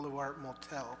 the Boulevard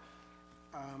Motel.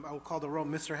 I will call the roll.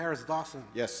 Mr. Harris-Dawson.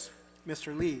 Yes.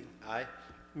 Mr. Lee. Aye.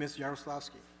 Ms.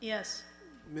 Yaroslavsky. Yes.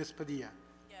 Ms. Padilla.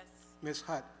 Yes. Ms.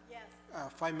 Hutt. Yes.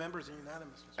 5 members and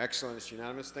unanimous. Mr. Excellent. It's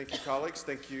unanimous. Thank you, colleagues.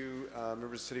 Thank you,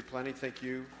 members of City Planning. Thank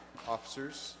you,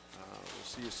 officers. We'll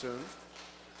see you soon.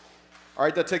 All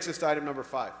right, that takes us to item number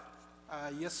 5.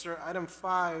 Yes, sir. Item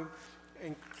 5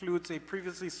 includes a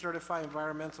previously certified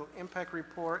environmental impact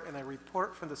report and a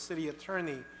report from the city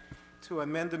attorney to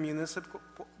amend the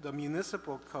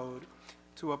municipal code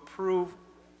to approve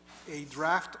a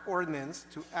draft ordinance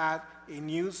to add a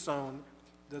new zone,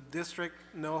 the district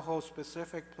NoHo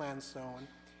specific plan zone,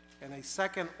 and a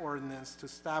second ordinance to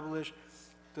establish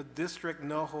the district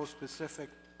NoHo specific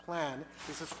plan.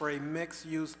 This is for a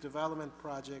mixed-use development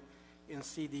project in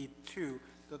CD2.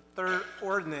 The third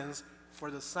ordinance for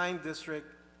the sign district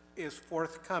is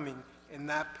forthcoming and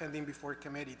not pending before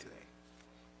committee today.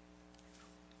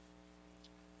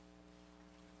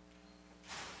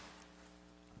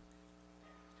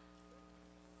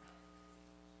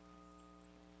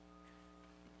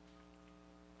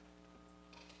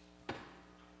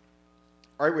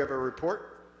 All right, we have a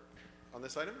report on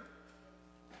this item.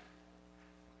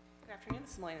 Good afternoon,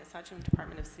 this is Melina Sachin,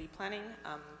 Department of City Planning.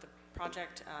 The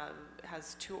project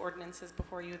has two ordinances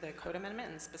before you, the code amendment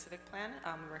and the specific plan.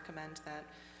 We recommend that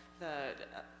the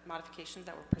modifications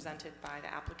that were presented by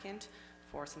the applicant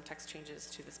for some text changes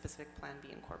to the specific plan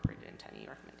be incorporated into any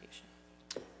recommendation.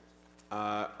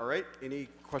 All right, any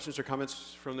questions or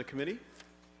comments from the committee?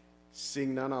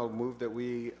 Seeing none, I'll move that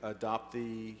we adopt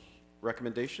the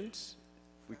recommendations.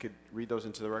 We could read those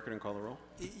into the record and call the roll.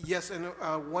 Yes, and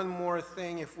one more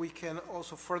thing, if we can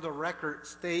also for the record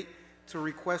state to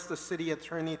request the city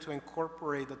attorney to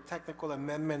incorporate the technical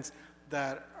amendments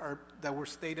that were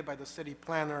stated by the city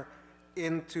planner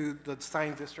into the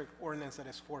sign district ordinance that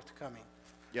is forthcoming.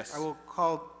 Yes. I will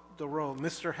call the roll.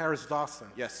 Mr. Harris-Dawson.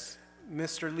 Yes.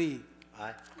 Mr. Lee.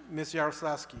 Aye. Ms.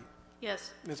 Yaroslavsky.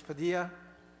 Yes. Ms. Padilla.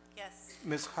 Yes.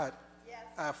 Ms. Hutt.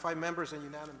 Yes. 5 members and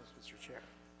unanimous, Mr. Chair.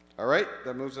 All right,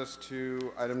 that moves us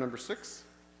to item number 6.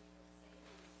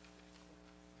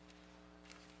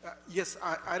 Yes,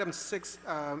 item 6,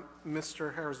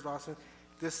 Mr. Harris-Dawson.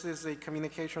 This is a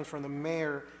communication from the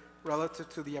mayor relative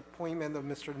to the appointment of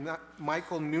Mr.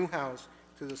 Michael Newhouse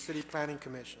to the City Planning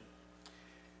Commission.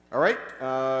 All right,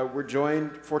 we're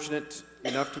fortunate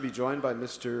enough to be joined by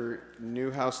Mr.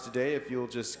 Newhouse today. If you'll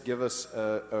just give us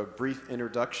a brief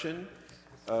introduction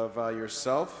of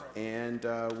yourself and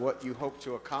what you hope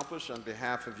to accomplish on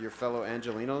behalf of your fellow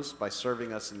Angelinos by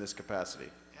serving us in this capacity.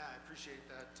 Yeah, I appreciate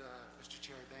that, Mr.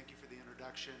 Chair. Thank you for the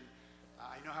introduction.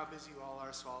 I know how busy you all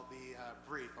are, so I'll be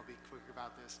brief. I'll be quick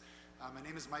about this. My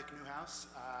name is Mike Newhouse,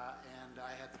 and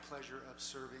I had the pleasure of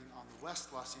serving on the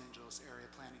West Los Angeles Area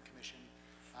Planning Commission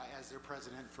as their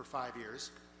president for 5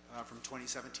 years. From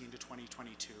 2017 to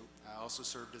 2022. I also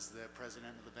served as the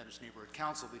president of the Venice Neighborhood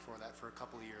Council before that for a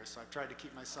couple of years. So I've tried to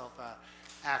keep myself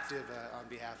active on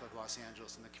behalf of Los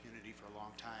Angeles and the community for a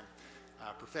long time.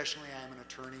 Professionally, I am an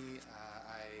attorney.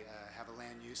 I have a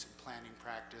land use and planning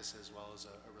practice as well as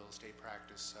a real estate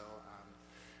practice. So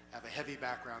I have a heavy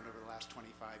background over the last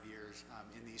 25 years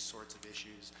in these sorts of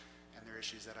issues, and they're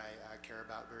issues that I care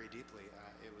about very deeply.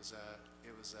 I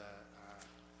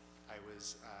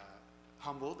was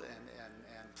humbled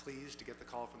and pleased to get the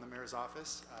call from the mayor's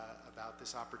office about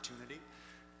this opportunity.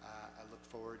 I look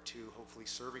forward to hopefully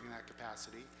serving in that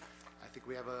capacity. I think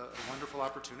we have a wonderful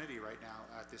opportunity right now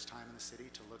at this time in the city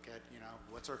to look at,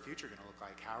 what's our future going to look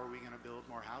like? How are we going to build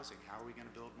more housing? How are we going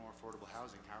to build more affordable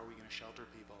housing? How are we going to shelter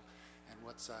people? And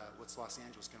what's Los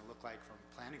Angeles going to look like from a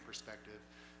planning perspective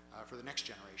for the next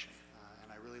generation? And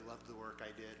I really loved the work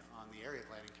I did on the Area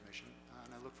Planning Commission,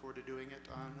 and I look forward to doing it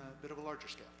on a bit of a larger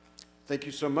scale. Thank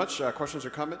you so much. Questions or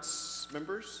comments,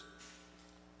 members?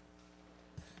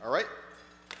 All right.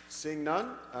 Seeing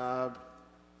none,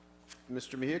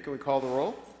 Mr. Mejia, can we call the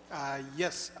roll?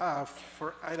 Yes,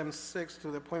 for item 6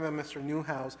 to the appointment of Mr.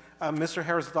 Newhouse, Mr.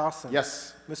 Harris-Dawson.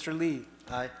 Yes. Mr. Lee.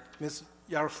 Aye. Ms.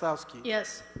 Yaroslavsky.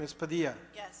 Yes. Ms. Padilla.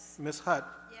 Yes. Ms. Hutt.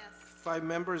 Yes. 5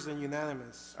 members and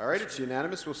unanimous. All right, it's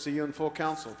unanimous. We'll see you in full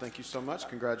council. Thank you so much.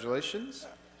 Congratulations.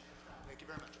 Thank you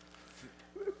very much.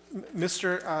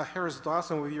 Mr.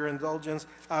 Harris-Dawson, with your indulgence,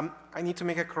 I need to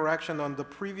make a correction on the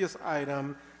previous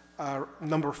item,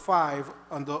 number 5,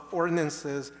 on the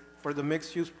ordinances for the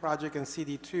mixed-use project in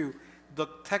CD2. The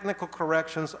technical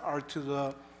corrections are to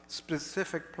the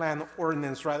specific plan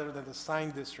ordinance rather than the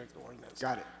sign district ordinance.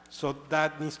 Got it. So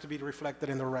that needs to be reflected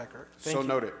in the record. Thank So you.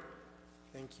 noted.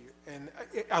 Thank you. And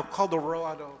I'll call the roll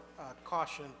out of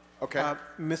caution. Okay.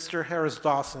 Mr.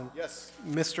 Harris-Dawson. Yes.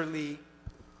 Mr. Lee.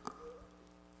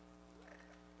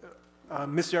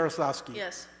 Ms. Yaroslavsky.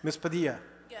 Yes. Ms. Padilla.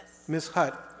 Yes. Ms.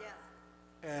 Hutt. Yes.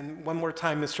 And one more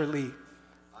time, Mr. Lee.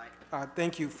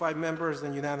 Thank you. 5 members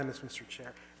and unanimous, Mr.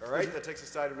 Chair. All right, that takes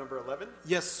us to item number 11.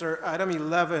 Yes, sir. Item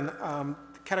 11,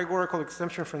 categorical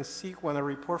exemption from CEQA, a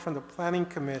report from the Planning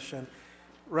Commission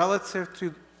relative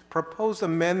to proposed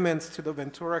amendments to the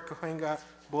Ventura-Cahuenga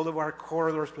Boulevard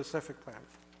Corridor Specific Plan.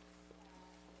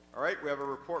 All right, we have a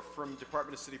report from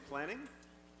Department of City Planning.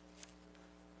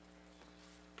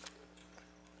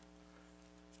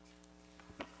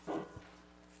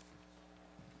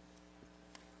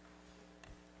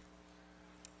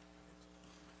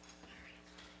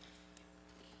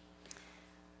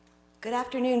 Good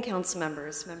afternoon, council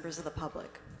members, members of the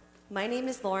public. My name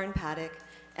is Lauren Paddock,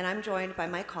 and I'm joined by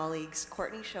my colleagues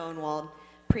Courtney Schoenwald,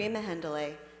 Priya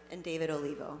Mahendale, and David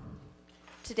Olivo.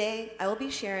 Today, I will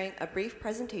be sharing a brief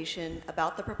presentation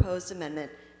about the proposed amendment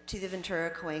to the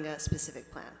Ventura-Cahuenga Specific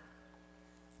Plan.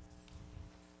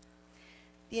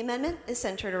 The amendment is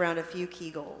centered around a few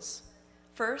key goals.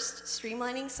 First,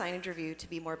 streamlining signage review to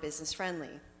be more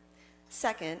business-friendly.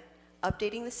 Second,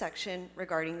 updating the section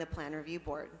regarding the Plan Review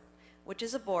Board, which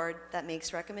is a board that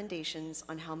makes recommendations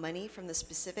on how money from the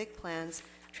specific plan's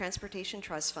Transportation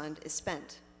Trust Fund is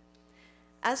spent.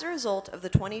 As a result of the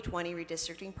 2020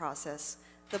 redistricting process,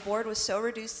 the board was so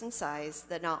reduced in size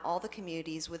that not all the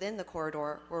communities within the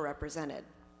corridor were represented.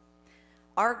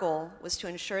 Our goal was to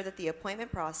ensure that the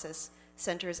appointment process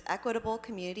centers equitable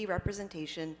community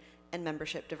representation and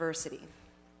membership diversity.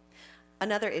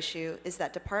 Another issue is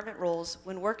that department roles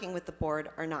when working with the board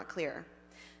are not clear,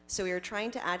 so we are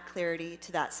trying to add clarity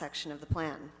to that section of the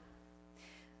plan.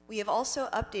 We have also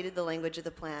updated the language of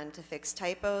the plan to fix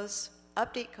typos,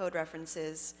 update code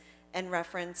references, and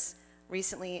reference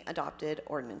recently adopted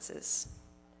ordinances.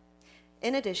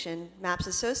 In addition, maps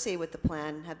associated with the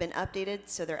plan have been updated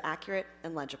so they're accurate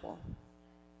and legible.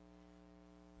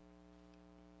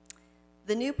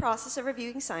 The new process of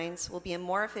reviewing signs will be a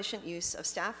more efficient use of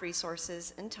staff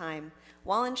resources and time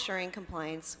while ensuring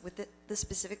compliance with the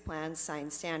specific plan's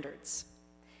sign standards.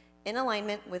 In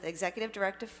alignment with Executive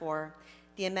Directive 4,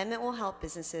 the amendment will help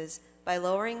businesses by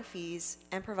lowering fees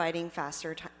and providing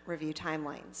faster review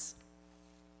timelines.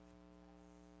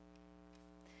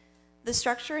 The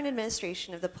structure and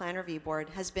administration of the Plan Review Board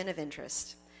has been of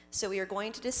interest, so we are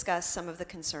going to discuss some of the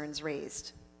concerns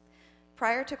raised.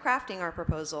 Prior to crafting our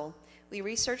proposal, we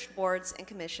researched boards and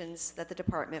commissions that the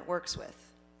department works with.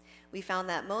 We found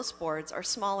that most boards are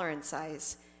smaller in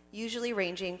size, usually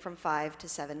ranging from 5 to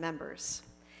 7 members.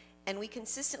 And we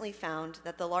consistently found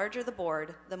that the larger the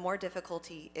board, the more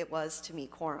difficulty it was to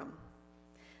meet quorum.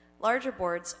 Larger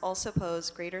boards also pose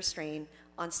greater strain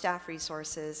on staff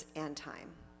resources and time.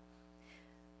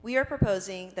 We are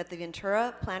proposing that the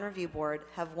Ventura Plan Review Board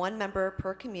have 1 member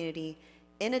per community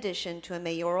in addition to a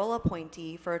mayoral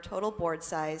appointee for a total board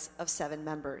size of 7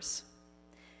 members.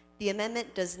 The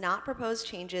amendment does not propose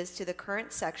changes to the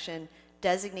current section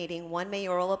designating 1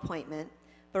 mayoral appointment,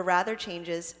 but rather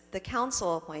changes the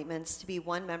council appointments to be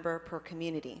 1 member per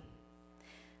community.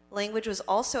 Language was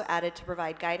also added to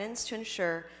provide guidance to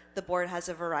ensure the board has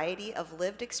a variety of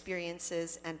lived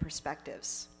experiences and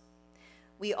perspectives.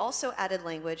 We also added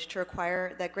language to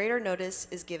require that greater notice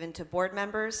is given to board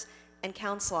members and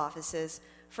council offices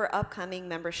for upcoming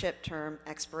membership term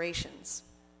expirations.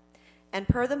 And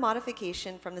per the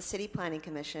modification from the City Planning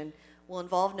Commission, will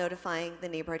involve notifying the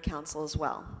neighborhood council as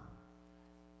well.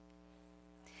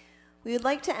 We would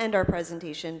like to end our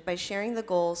presentation by sharing the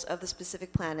goals of the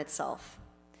specific plan itself.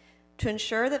 To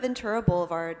ensure that Ventura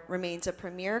Boulevard remains a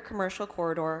premier commercial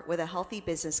corridor with a healthy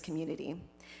business community,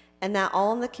 and that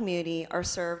all in the community are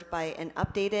served by an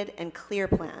updated and clear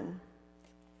plan.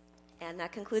 And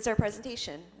that concludes our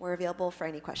presentation. We're available for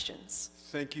any questions.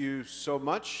 Thank you so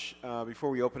much. Before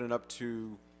we open it up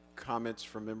to comments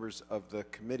from members of the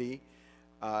committee,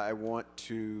 I want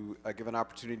to give an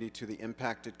opportunity to the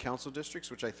impacted council districts,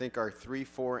 which I think are 3,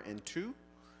 4, and 2,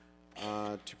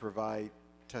 to provide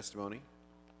testimony.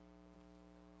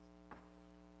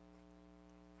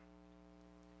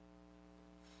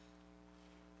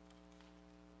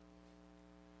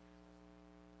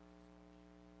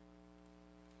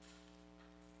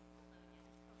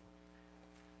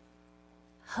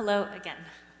 Hello again.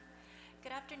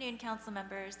 Good afternoon, council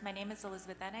members. My name is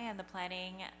Elizabeth Ene. I'm the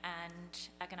Planning and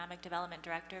Economic Development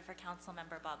Director for Council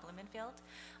Member Bob Blumenfield.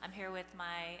 I'm here with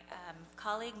my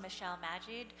colleague, Michelle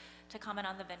Majid, to comment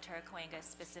on the Ventura-Cahuenga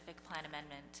Specific Plan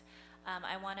Amendment.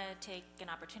 I want to take an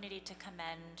opportunity to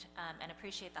commend and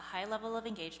appreciate the high level of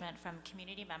engagement from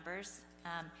community members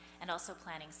and also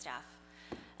planning staff.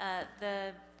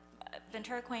 The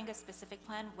Ventura-Cahuenga Specific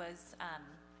Plan was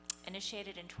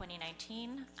initiated in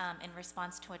 2019 in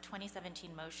response to a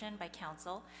 2017 motion by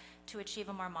Council to achieve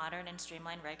a more modern and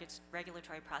streamlined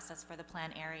regulatory process for the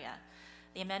plan area.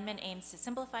 The amendment aims to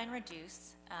simplify and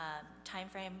reduce the time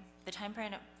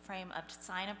frame of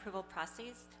sign approval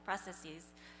processes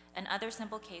and other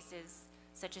simple cases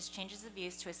such as changes of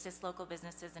use to assist local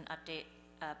businesses and update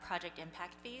project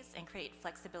impact fees and create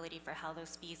flexibility for how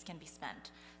those fees can be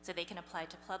spent so they can apply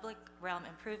to public realm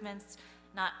improvements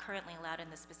not currently allowed in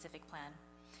the specific plan.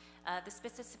 The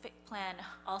specific plan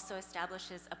also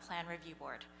establishes a plan review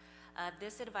board.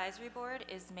 This advisory board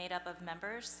is made up of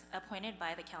members appointed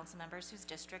by the council members whose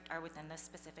district are within the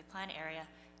specific plan area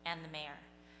and the mayor.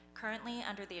 Currently,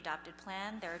 under the adopted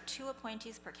plan, there are 2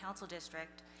 appointees per council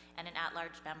district and an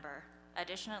at-large member.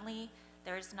 Additionally,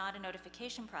 there is not a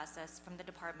notification process from the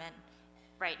department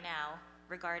right now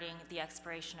regarding the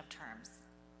expiration of terms.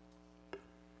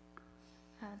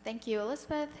 Thank you,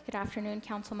 Elizabeth. Good afternoon,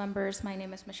 council members. My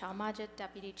name is Michelle Majid,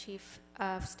 Deputy Chief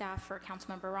of Staff for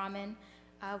Councilmember Rahman.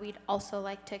 We'd also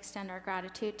like to extend our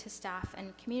gratitude to staff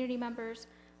and community members.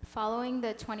 Following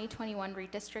the 2021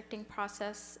 redistricting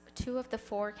process, 2 of the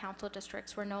 4 council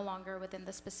districts were no longer within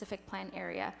the specific plan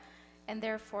area, and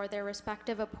therefore their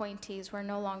respective appointees were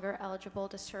no longer eligible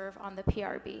to serve on the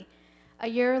PRB. A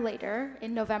year later,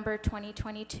 in November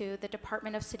 2022, the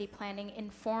Department of City Planning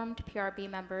informed PRB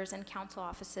members and council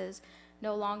offices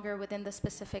no longer within the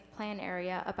specific plan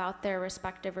area about their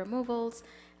respective removals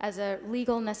as a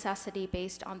legal necessity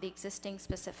based on the existing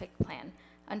specific plan.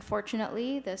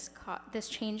 Unfortunately, this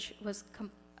change was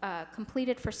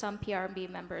completed for some PRB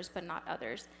members but not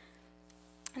others,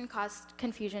 and caused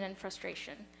confusion and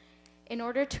frustration. In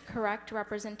order to correct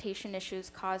representation issues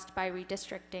caused by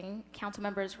redistricting, council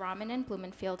members Rahman and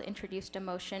Blumenfield introduced a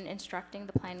motion instructing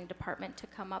the planning department to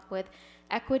come up with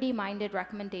equity-minded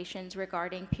recommendations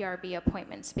regarding PRB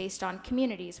appointments based on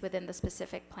communities within the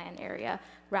specific plan area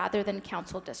rather than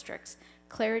council districts,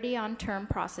 clarity on term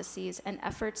processes, and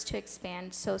efforts to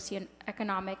expand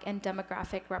socioeconomic and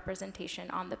demographic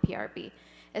representation on the PRB.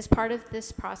 As part of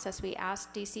this process, we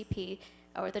asked DCP,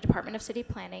 or the Department of City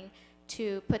Planning,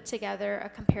 to put together a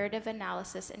comparative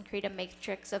analysis and create a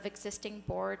matrix of existing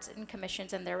boards and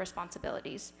commissions and their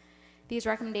responsibilities. These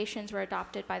recommendations were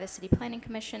adopted by the City Planning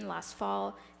Commission last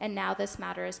fall, and now this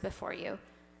matter is before you.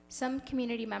 Some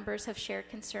community members have shared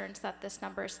concerns that this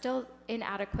number is still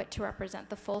inadequate to represent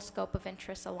the full scope of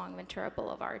interests along Ventura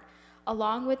Boulevard.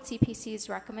 Along with CPC's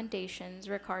recommendations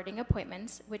regarding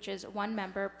appointments, which is 1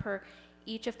 member per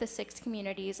each of the 6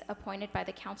 communities appointed by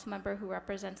the council member who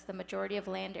represents the majority of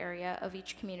land area of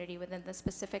each community within the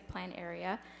specific plan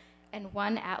area, and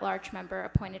 1 at-large member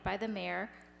appointed by the mayor,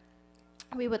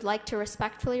 we would like to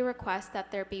respectfully request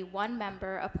that there be 1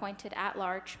 member appointed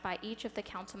at-large by each of the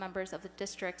council members of the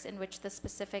districts in which the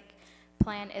specific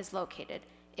plan is located.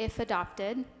 If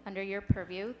adopted, under your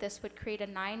purview, this would create a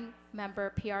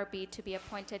 9-member PRB to be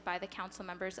appointed by the council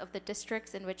members of the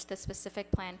districts in which the specific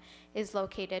plan is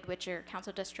located, which are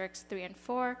council districts 3 and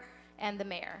 4, and the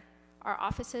mayor. Our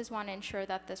offices want to ensure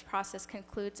that this process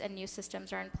concludes and new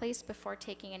systems are in place before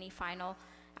taking any final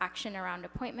action around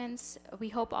appointments. We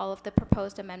hope all of the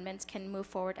proposed amendments can move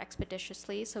forward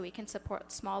expeditiously so we can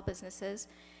support small businesses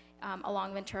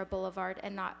along Ventura Boulevard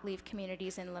and not leave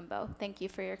communities in limbo. Thank you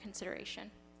for your consideration.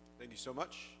 Thank you so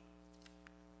much.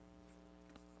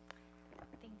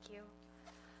 Thank you.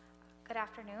 Good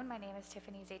afternoon. My name is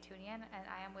Tiffany Zaytunian, and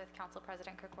I am with Council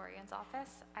President Krikorian's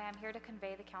office. I am here to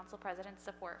convey the Council President's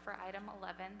support for Item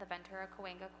 11, the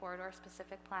Ventura-Cahuenga Corridor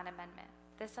Specific Plan Amendment.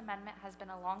 This amendment has been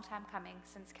a long time coming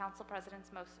since Council President's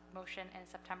motion in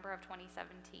September of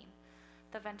 2017.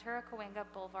 The Ventura-Cahuenga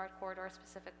Boulevard Corridor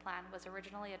Specific Plan was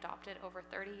originally adopted over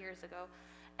 30 years ago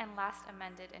and last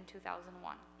amended in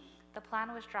 2001. The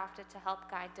plan was drafted to help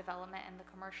guide development in the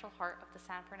commercial heart of the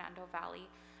San Fernando Valley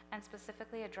and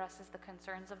specifically addresses the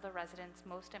concerns of the residents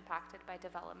most impacted by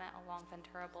development along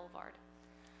Ventura Boulevard.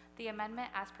 The amendment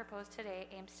as proposed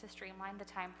today aims to streamline the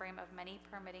timeframe of many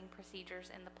permitting procedures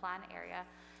in the plan area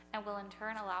and will in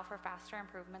turn allow for faster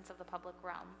improvements of the public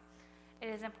realm.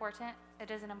 It is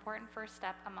an important first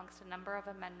step amongst a number of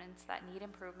amendments that need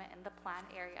improvement in the plan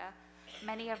area,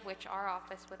 many of which our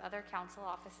office with other council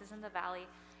offices in the valley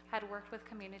had worked with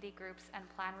community groups and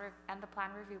the Plan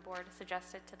Review Board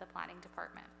suggested to the Planning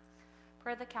Department.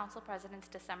 Per the Council President's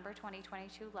December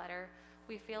 2022 letter,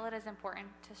 we feel it is important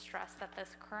to stress that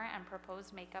this current and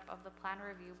proposed makeup of the Plan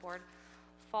Review Board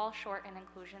fall short in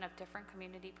inclusion of different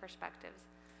community perspectives.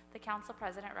 The Council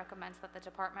President recommends that the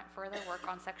Department further work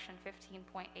on Section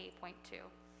 15.8.2.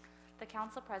 The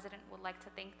Council President would like to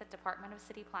thank the Department of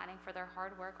City Planning for their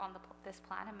hard work on this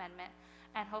plan amendment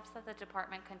and hopes that the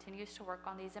department continues to work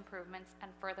on these improvements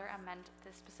and further amend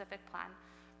this specific plan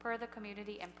per the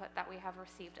community input that we have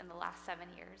received in the last 7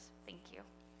 years. Thank you.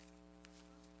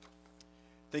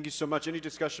 Thank you so much. Any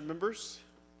discussion, members?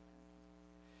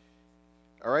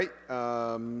 All right.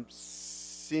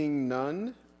 Seeing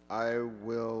none, I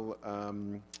will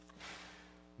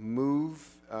move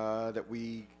that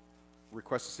we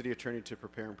request the city attorney to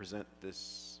prepare and present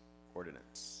this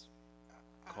ordinance.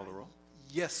 Call the roll.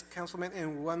 Yes, Councilman,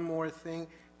 and one more thing,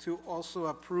 to also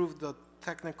approve the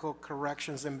technical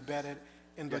corrections embedded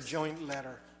in the joint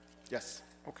letter. Yes.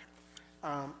 Okay.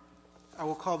 I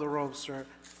will call the roll, sir.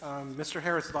 Mr.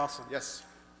 Harris-Dawson. Yes.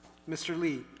 Mr.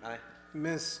 Lee. Aye.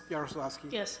 Ms.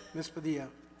 Yaroslavsky. Yes. Ms. Padilla.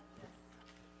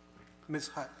 Ms.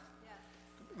 Hutt.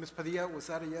 Ms. Padilla, was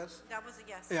that a yes? That was a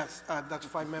yes. Yes, that's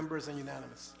 5 members and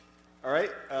unanimous. All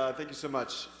right, thank you so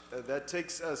much. That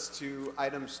takes us to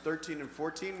items 13 and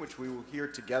 14, which we will hear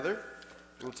together.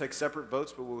 We'll take separate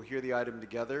votes, but we'll hear the item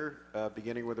together,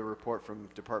 beginning with a report from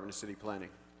Department of City Planning.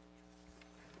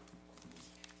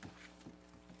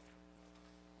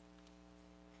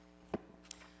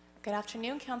 Good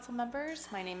afternoon, council members.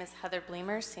 My name is Heather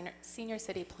Bleemer, Senior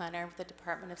City Planner with the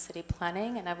Department of City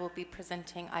Planning, and I will be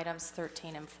presenting items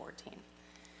 13 and 14.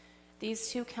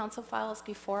 These two council files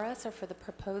before us are for the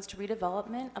proposed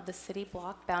redevelopment of the city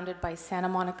block bounded by Santa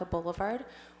Monica Boulevard,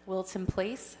 Wilton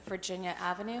Place, Virginia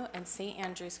Avenue, and St.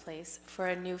 Andrews Place for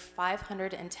a new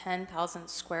 510,000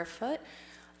 square foot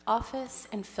office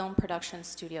and film production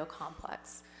studio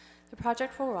complex. The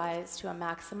project will rise to a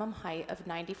maximum height of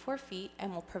 94 feet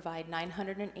and will provide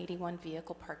 981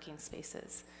 vehicle parking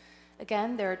spaces.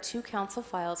 Again, there are two council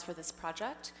files for this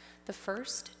project. The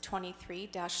first,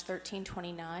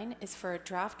 23-1329, is for a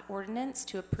draft ordinance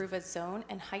to approve a zone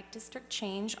and height district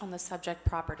change on the subject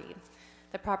property.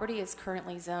 The property is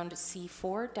currently zoned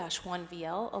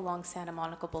C4-1VL along Santa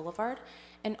Monica Boulevard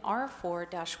and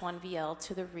R4-1VL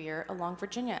to the rear along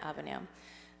Virginia Avenue.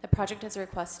 The project is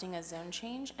requesting a zone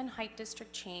change and height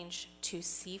district change to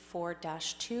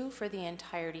C4-2 for the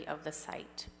entirety of the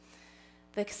site.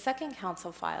 The second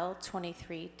council file,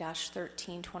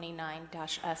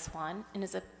 23-1329-S1,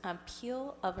 is an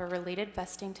appeal of a related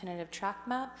vesting tentative tract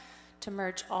map to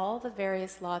merge all the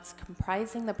various lots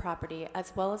comprising the property,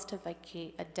 as well as to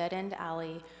vacate a dead-end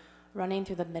alley running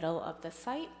through the middle of the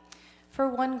site for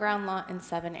 1 ground lot and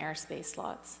 7 airspace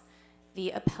lots.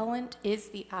 The appellant is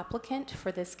the applicant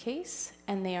for this case,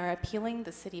 and they are appealing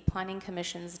the City Planning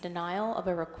Commission's denial of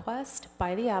a request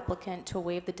by the applicant to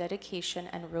waive the dedication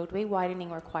and roadway widening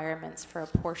requirements for a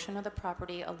portion of the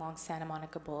property along Santa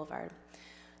Monica Boulevard.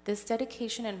 This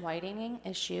dedication and widening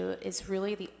issue is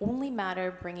really the only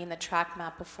matter bringing the tract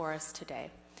map before us today.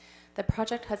 The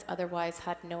project has otherwise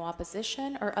had no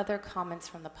opposition or other comments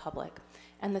from the public,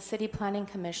 and the City Planning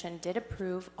Commission did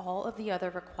approve all of the other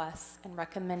requests and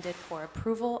recommended for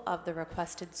approval of the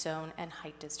requested zone and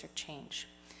height district change.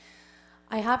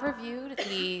 I have reviewed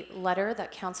the letter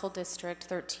that Council District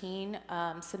 13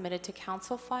 submitted to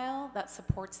Council file that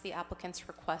supports the applicant's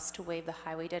request to waive the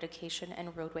highway dedication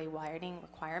and roadway widening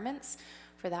requirements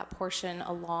for that portion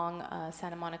along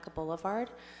Santa Monica Boulevard.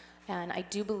 And I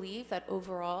do believe that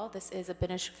overall this is a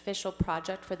beneficial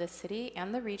project for the city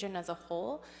and the region as a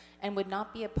whole, and would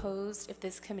not be opposed if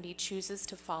this committee chooses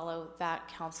to follow that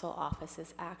council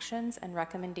office's actions and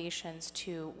recommendations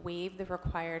to waive the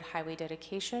required highway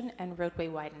dedication and roadway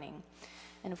widening.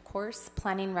 And of course,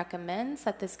 planning recommends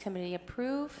that this committee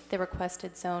approve the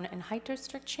requested zone and height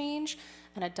district change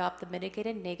and adopt the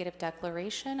mitigated negative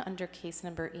declaration under case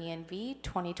number ENV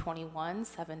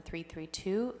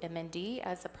 2021-7332 MND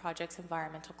as the project's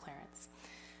environmental clearance.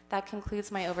 That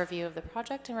concludes my overview of the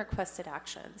project and requested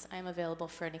actions. I am available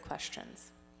for any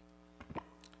questions.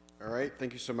 All right,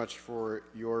 thank you so much for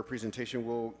your presentation.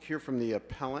 We'll hear from the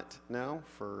appellant now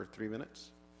for 3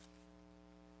 minutes.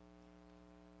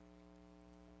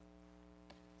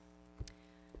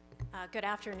 Good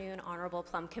afternoon, Honorable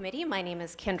Plum Committee. My name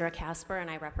is Kendra Casper, and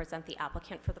I represent the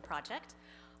applicant for the project.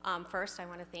 First, I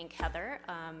want to thank Heather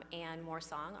and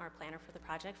Morsong, our planner for the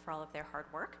project, for all of their hard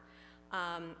work.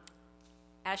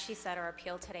 As she said, our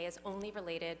appeal today is only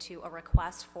related to a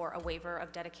request for a waiver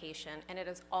of dedication, and it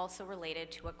is also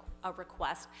related to a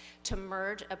request to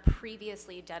merge a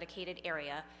previously dedicated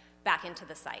area back into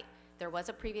the site. There was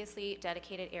a previously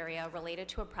dedicated area related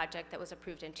to a project that was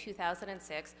approved in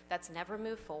 2006 that's never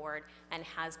moved forward and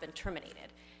has been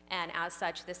terminated. And as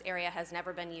such, this area has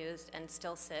never been used and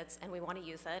still sits, and we want to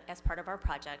use it as part of our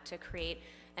project to create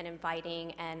an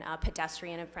inviting and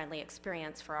pedestrian and friendly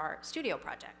experience for our studio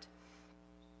project.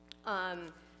 I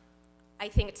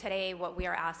think today what we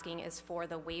are asking is for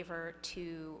the waiver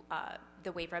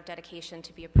of dedication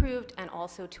to be approved, and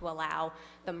also to allow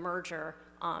the merger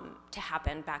to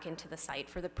happen back into the site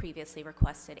for the previously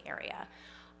requested area.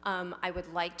 I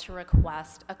would like to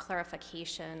request a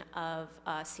clarification of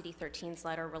CD 13's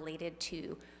letter related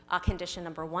to condition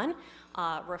number 1,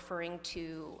 referring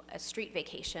to a street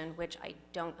vacation, which I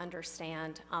don't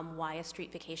understand why a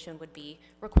street vacation would be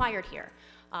required here.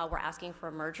 We're asking for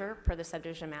a merger per the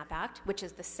Subdivision Map Act, which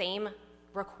is the same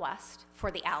request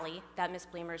for the alley that Ms.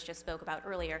 Bleemers just spoke about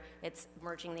earlier. It's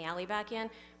merging the alley back in,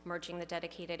 merging the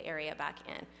dedicated area back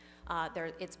in.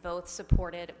 It's both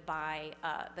supported by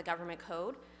the government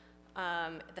code,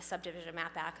 the Subdivision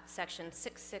Map Act, section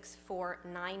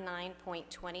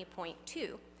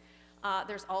 66499.20.2.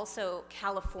 There's also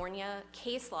California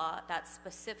case law that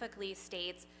specifically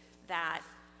states that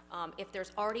If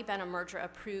there's already been a merger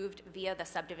approved via the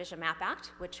Subdivision Map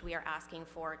Act, which we are asking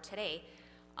for today,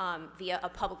 via a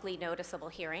publicly noticeable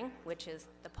hearing, which is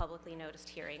the publicly noticed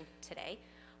hearing today,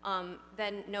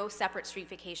 then no separate street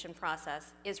vacation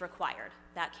process is required.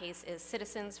 That case is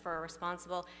Citizens for a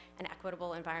Responsible and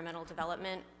Equitable Environmental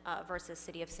Development versus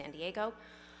City of San Diego.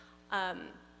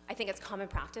 I think it's common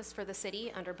practice for the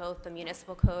city under both the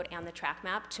municipal code and the track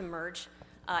map to merge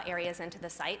areas into the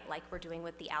site like we're doing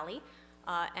with the alley.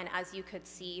 And as you could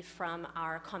see from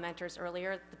our commenters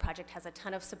earlier, the project has a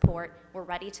ton of support. We're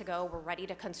ready to go. We're ready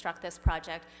to construct this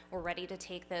project. We're ready to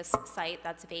take this site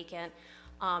that's vacant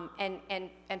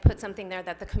and put something there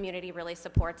that the community really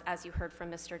supports, as you heard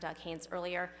from Mr. Doug Haynes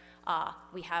earlier.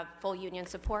 We have full union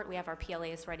support. We have our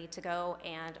PLAs ready to go,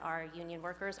 and our union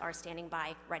workers are standing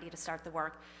by, ready to start the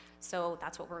work. So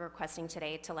that's what we're requesting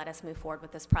today, to let us move forward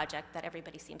with this project that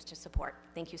everybody seems to support.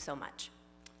 Thank you so much.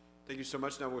 Thank you so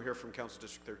much. Now we'll hear from Council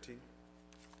District 13.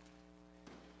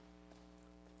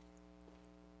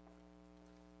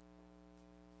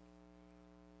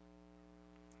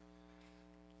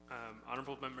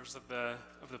 Honorable members of the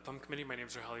PLUM Committee, my name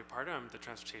is Rogelio Pardo. I'm the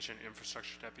Transportation and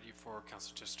Infrastructure Deputy for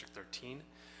Council District 13.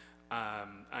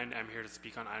 I'm here to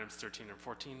speak on items 13 and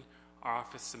 14. Our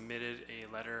office submitted a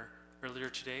letter earlier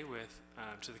today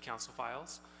to the council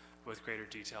files with greater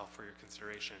detail for your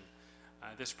consideration.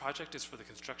 This project is for the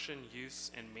construction,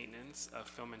 use, and maintenance of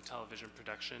film and television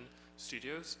production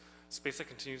studios, space that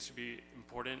continues to be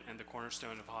important and the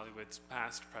cornerstone of Hollywood's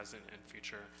past, present, and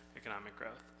future economic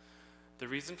growth. The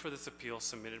reason for this appeal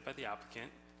submitted by the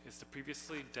applicant is the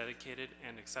previously dedicated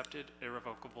and accepted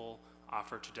irrevocable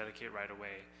offer to dedicate right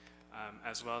away,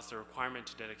 as well as the requirement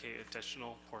to dedicate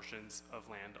additional portions of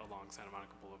land along Santa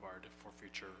Monica Boulevard for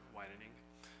future widening.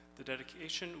 The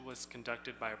dedication was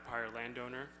conducted by a prior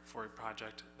landowner for a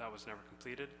project that was never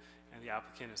completed, and the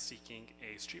applicant is seeking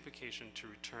a street vacation to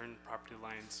return property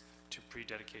lines to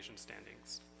pre-dedication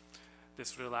standings.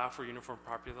 This would allow for uniform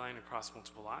property line across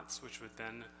multiple lots, which would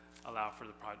then allow for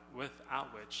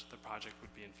without which the project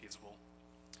would be infeasible.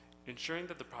 Ensuring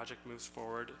that the project moves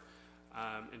forward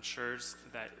ensures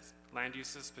that land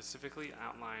uses specifically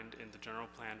outlined in the general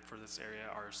plan for this area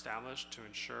are established to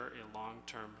ensure a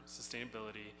long-term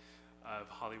sustainability of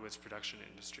Hollywood's production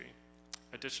industry.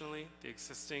 Additionally, the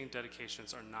existing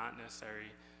dedications are not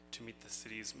necessary to meet the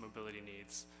city's mobility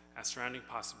needs, as surrounding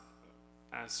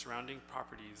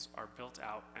properties are built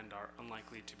out and are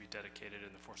unlikely to be dedicated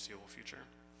in the foreseeable future.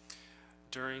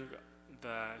 During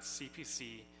the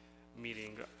CPC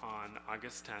meeting on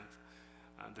August 10th,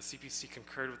 the CPC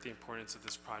concurred with the importance of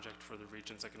this project for the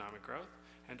region's economic growth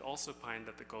and also opined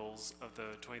that the goals of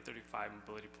the 2035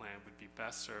 mobility plan would be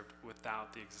best served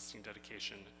without the existing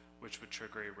dedication, which would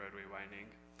trigger a roadway widening.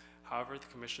 However, the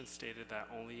Commission stated that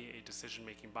only a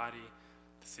decision-making body,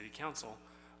 the City Council,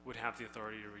 would have the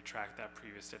authority to retract that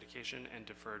previous dedication and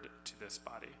deferred to this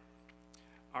body.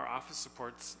 Our office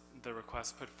supports the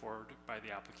request put forward by the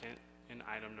applicant in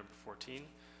item number 14,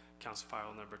 Council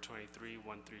File number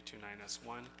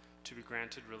 231329S1, to be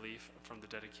granted relief from the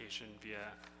dedication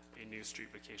via a new street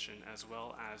vacation, as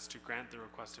well as to grant the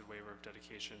requested waiver of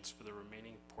dedications for the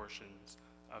remaining portions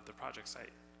of the project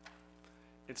site.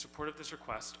 In support of this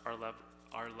request, our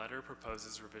letter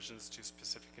proposes revisions to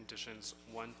specific conditions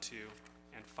 1, 2,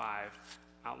 and 5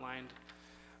 outlined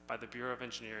by the Bureau of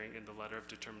Engineering in the letter of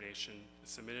determination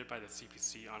submitted by the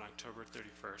CPC on October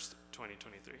 31st,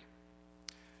 2023.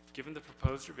 Given the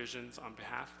proposed revisions on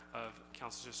behalf of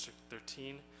Council District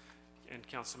 13 and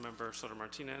Councilmember Soto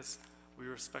Martinez, we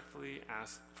respectfully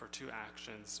ask for two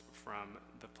actions from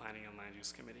the Planning and Land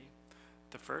Use Committee.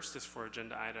 The first is for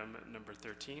agenda item number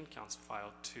 13, Council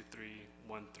File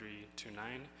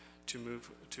 231329, to move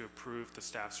to approve the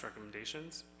staff's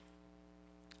recommendations.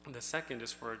 And the second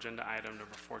is for agenda item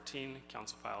number 14,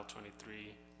 Council File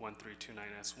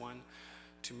 231329S1,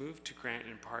 to move to grant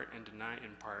in part and deny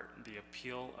in part the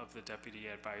appeal of the Deputy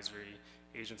Advisory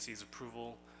Agency's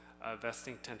approval of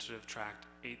vesting tentative tract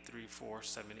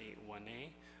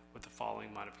 834781A with the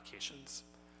following modifications: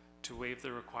 to waive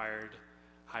the required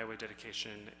highway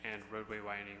dedication and roadway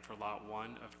widening for Lot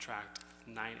 1 of tract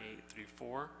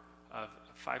 9834 of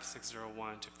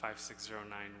 5601 to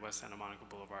 5609 West Santa Monica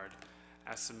Boulevard,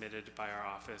 as submitted by our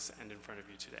office and in front of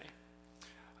you today.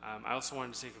 I also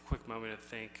wanted to take a quick moment to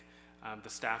thank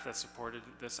the staff that supported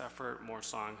this effort, Moore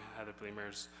Song, Heather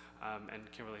Bleemers,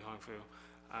 and Kimberly Hongfu,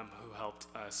 who helped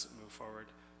us move forward.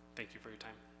 Thank you for your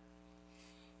time.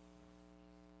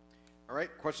 All right,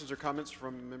 questions or comments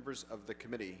from members of the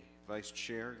committee? Vice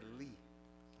Chair Lee.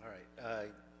 All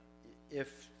right,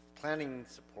 if planning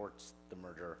supports the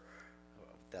merger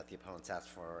that the appellants asked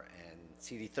for and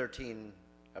CD13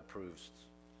 approves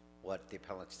what the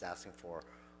appellant is asking for,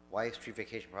 why a street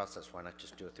vacation process? Why not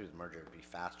just do it through the merger? It'd be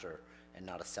faster and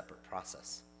not a separate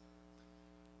process.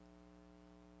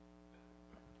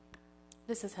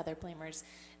 This is Heather Blamers.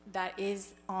 That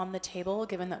is on the table,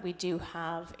 given that we do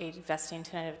have a vesting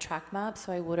tentative track map.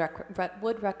 So I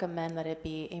would recommend that it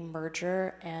be a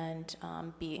merger and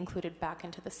be included back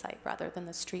into the site rather than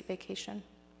the street vacation.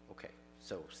 Okay,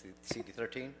 so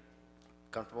CD13,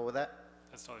 comfortable with that?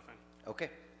 That's totally fine. Okay,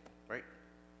 right.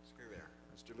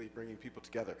 Mr. Lee bringing people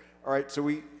together. All right, so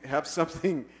we have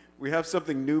something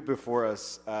new before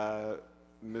us,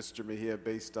 Mr. Mejia,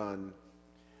 based on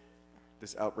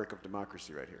this outbreak of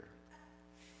democracy right here.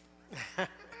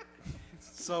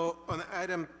 So on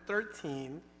item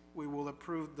 13, we will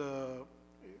approve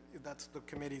if that's the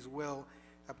committee's will,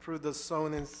 approve the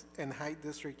zone and height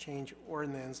district change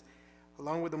ordinance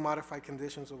along with the modified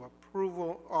conditions of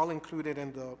approval, all included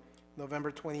in the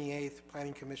November 28th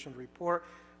Planning Commission report,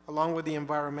 along with the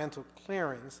environmental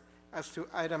clearance. As to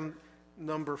item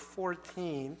number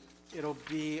 14, it'll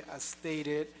be as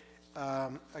stated,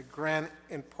 a grant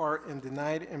in part and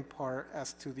denied in part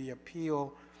as to the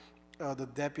appeal of the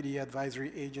Deputy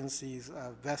Advisory Agency's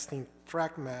vesting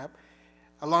track map,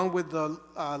 along with the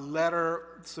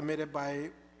letter submitted by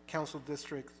Council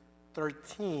District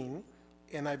 13,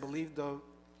 and I believe the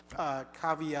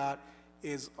caveat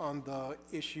is on the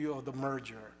issue of the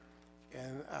merger.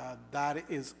 And that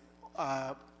is,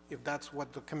 if that's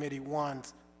what the committee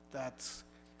wants, that's...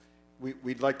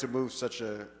 We'd like to move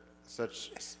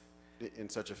in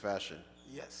such a fashion.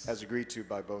 Yes. As agreed to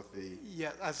by both the...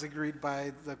 Yeah, as agreed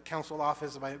by the council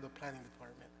office, by the planning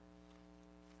department.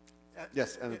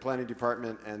 Yes, and the planning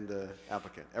department and the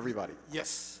applicant, everybody.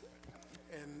 Yes.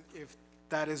 And if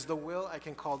that is the will, I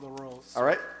can call the roll. All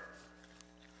right.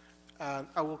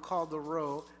 I will call the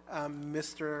roll.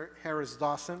 Mr. Harris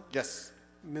Dawson? Yes.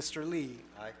 Mr. Lee?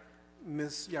 Aye.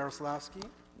 Ms. Yaroslavsky?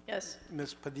 Yes.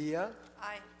 Ms. Padilla?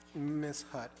 Aye. Ms.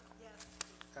 Hutt? Yes.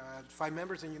 5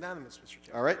 members and unanimous, Mr.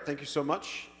 Chair. All right, thank you so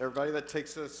much, everybody. That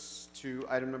takes us to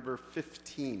item number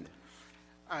 15.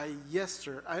 Yes,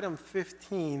 sir. Item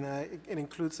 15, it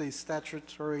includes a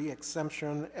statutory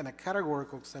exemption and a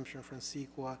categorical exemption from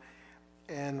CEQA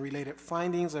and related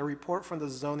findings, a report from the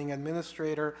zoning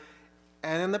administrator,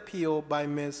 and an appeal by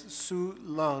Ms. Sue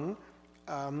Lung,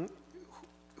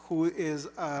 who is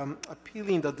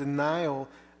appealing the denial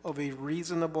of a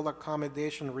reasonable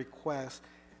accommodation request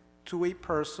to a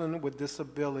person with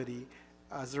disability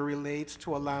as it relates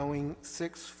to allowing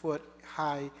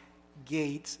 6-foot-high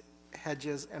gates,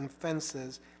 hedges, and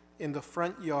fences in the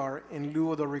front yard in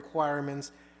lieu of the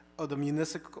requirements of the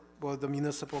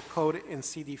municipal code in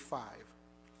CD5.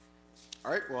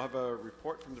 All right, we'll have a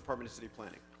report from the Department of City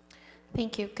Planning.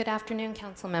 Thank you. Good afternoon,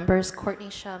 council members. Courtney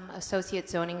Shum, Associate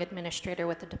Zoning Administrator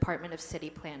with the Department of City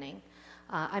Planning.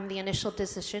 I'm the initial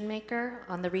decision maker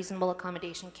on the reasonable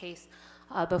accommodation case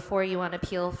before you on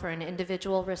appeal for an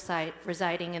individual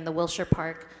residing in the Wilshire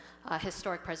Park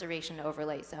Historic Preservation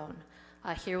Overlay Zone.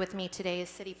 Here with me today is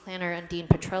City Planner Undine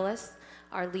Petrolis,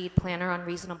 our lead planner on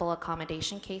reasonable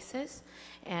accommodation cases,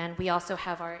 and we also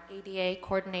have our ADA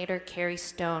coordinator, Carrie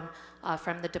Stone,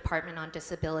 from the Department on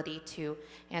Disability to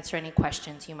answer any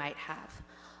questions you might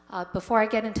have. Before I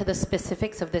get into the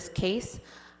specifics of this case,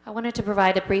 I wanted to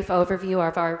provide a brief overview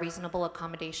of our reasonable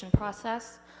accommodation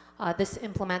process. This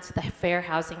implements the Fair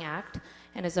Housing Act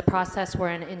and is a process where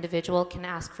an individual can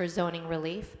ask for zoning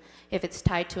relief if it's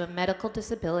tied to a medical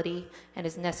disability and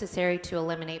is necessary to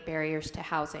eliminate barriers to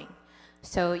housing.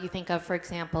 So you think of, for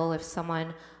example, if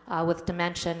someone with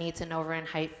dementia needs an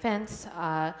over-in-height fence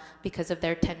because of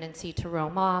their tendency to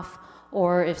roam off,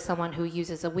 or if someone who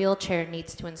uses a wheelchair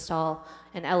needs to install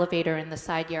an elevator in the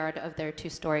side yard of their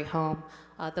 2-story home.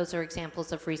 Those are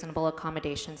examples of reasonable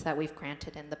accommodations that we've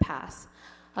granted in the past.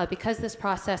 Because this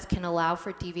process can allow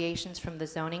for deviations from the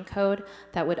zoning code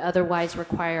that would otherwise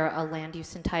require a land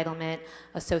use entitlement,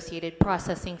 associated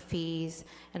processing fees,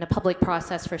 and a public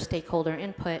process for stakeholder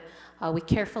input, we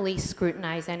carefully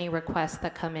scrutinize any requests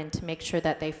that come in to make sure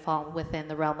that they fall within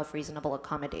the realm of reasonable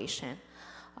accommodation.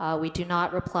 We do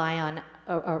not rely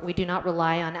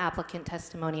on applicant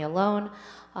testimony alone.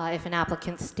 If an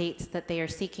applicant states that they are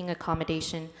seeking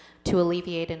accommodation to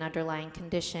alleviate an underlying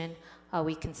condition,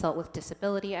 we consult with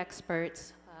disability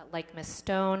experts like Ms.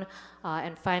 Stone,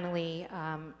 and finally,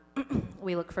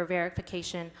 we look for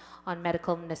verification on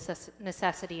medical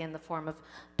necessity in the form of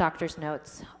doctor's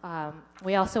notes.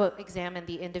 We also examine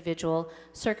the individual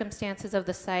circumstances of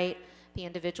the site, the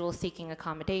individual seeking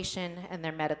accommodation, and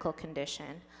their medical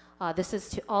condition. This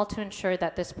is all to ensure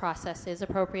that this process is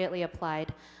appropriately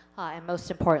applied and most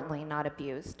importantly, not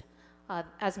abused.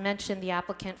 As mentioned, the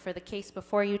applicant for the case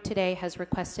before you today has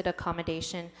requested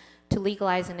accommodation to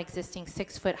legalize an existing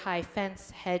 6-foot-high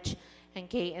fence, hedge, and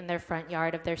gate in their front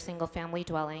yard of their single-family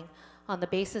dwelling on the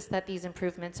basis that these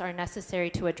improvements are necessary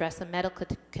to address a medical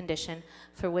condition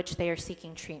for which they are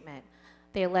seeking treatment.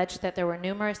 They allege that there were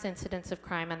numerous incidents of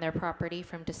crime on their property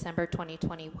from December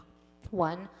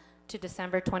 2021 to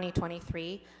December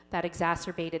 2023 that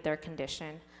exacerbated their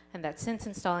condition, and that since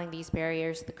installing these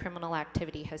barriers, the criminal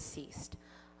activity has ceased.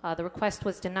 The request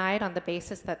was denied on the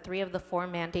basis that 3 of the 4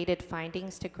 mandated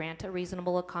findings to grant a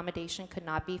reasonable accommodation could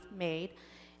not be made,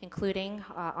 including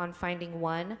on finding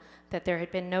 1, that there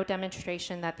had been no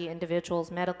demonstration that the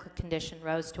individual's medical condition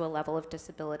rose to a level of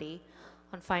disability,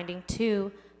 on finding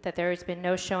 2, that there has been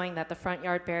no showing that the front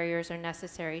yard barriers are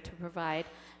necessary to provide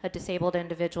a disabled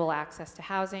individual access to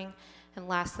housing, and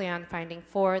lastly on finding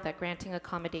 4, that granting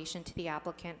accommodation to the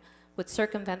applicant would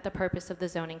circumvent the purpose of the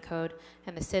zoning code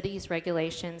and the city's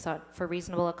regulations for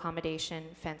reasonable accommodation,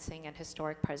 fencing, and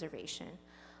historic preservation.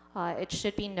 It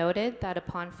should be noted that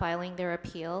upon filing their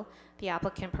appeal, the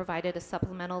applicant provided a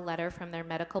supplemental letter from their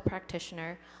medical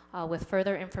practitioner with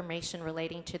further information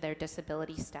relating to their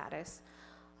disability status.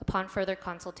 Upon further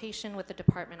consultation with the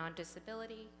Department on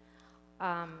Disability,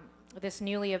 this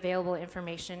newly available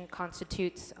information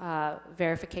constitutes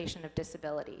verification of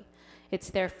disability. It's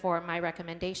therefore my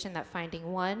recommendation that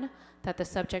finding 1, that the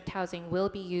subject housing will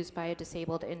be used by a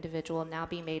disabled individual, now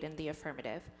be made in the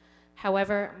affirmative.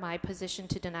 However, my position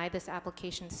to deny this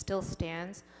application still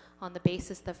stands on the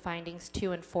basis that findings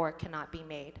 2 and 4 cannot be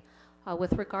made.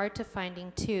 With regard to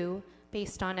finding 2,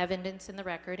 based on evidence in the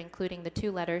record, including the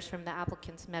 2 letters from the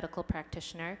applicant's medical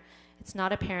practitioner, it's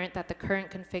not apparent that the current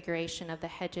configuration of the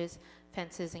hedges,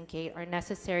 fences, and gate are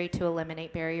necessary to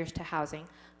eliminate barriers to housing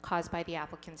caused by the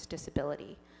applicant's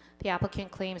disability. The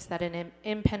applicant claims that an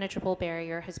impenetrable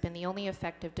barrier has been the only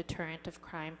effective deterrent of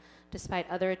crime despite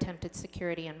other attempted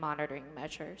security and monitoring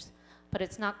measures. But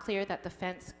it's not clear that the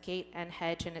fence, gate, and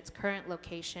hedge in its current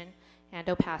location and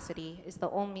opacity is the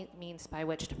only means by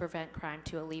which to prevent crime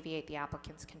to alleviate the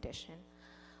applicant's condition.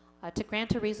 To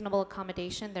grant a reasonable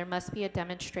accommodation, there must be a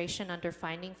demonstration under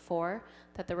finding 4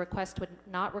 that the request would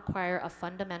not require a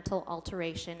fundamental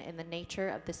alteration in the nature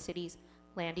of the city's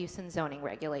land use and zoning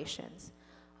regulations.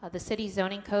 The city's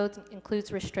zoning code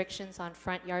includes restrictions on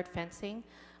front yard fencing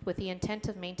with the intent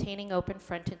of maintaining open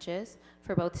frontages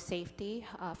for both safety,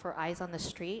 for eyes on the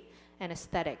street, and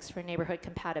aesthetics for neighborhood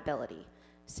compatibility.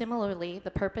 Similarly,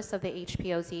 the purpose of the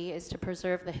HPOZ is to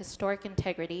preserve the historic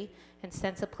integrity and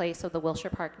sense of place of the Wilshire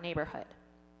Park neighborhood.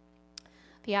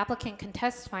 The applicant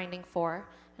contests finding 4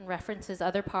 and references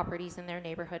other properties in their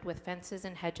neighborhood with fences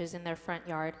and hedges in their front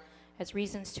yard as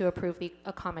reasons to approve the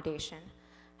accommodation.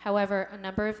 However, a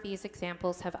number of these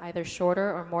examples have either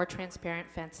shorter or more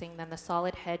transparent fencing than the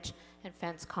solid hedge and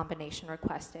fence combination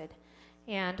requested,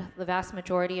 and the vast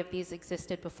majority of these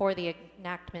existed before the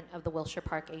enactment of the Wilshire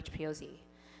Park HPOZ,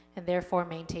 and therefore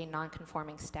maintain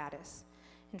non-conforming status.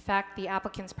 In fact, the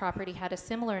applicant's property had a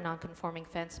similar non-conforming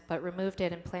fence, but removed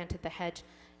it and planted the hedge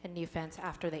and new fence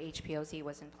after the HPOZ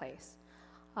was in place.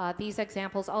 These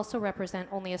examples also represent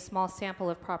only a small sample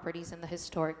of properties in the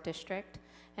historic district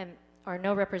and are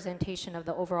no representation of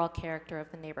the overall character of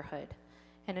the neighborhood.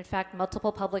 And in fact,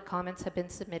 multiple public comments have been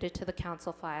submitted to the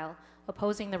council file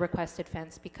opposing the requested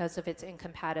fence because of its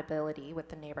incompatibility with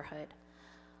the neighborhood.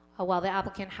 While the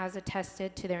applicant has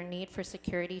attested to their need for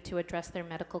security to address their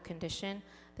medical condition,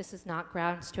 this is not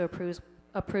grounds to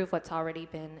approve what's already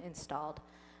been installed.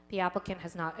 The applicant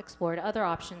has not explored other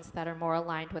options that are more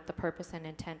aligned with the purpose and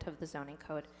intent of the zoning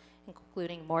code,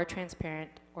 including more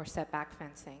transparent or setback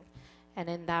fencing. And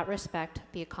in that respect,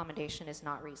 the accommodation is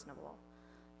not reasonable.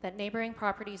 That neighboring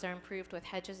properties are improved with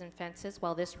hedges and fences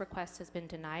while this request has been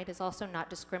denied is also not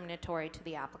discriminatory to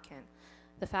the applicant.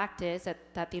 The fact is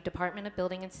that the Department of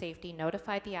Building and Safety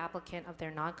notified the applicant of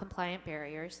their non-compliant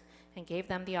barriers and gave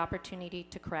them the opportunity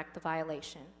to correct the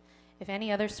violation. If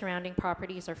any other surrounding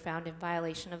properties are found in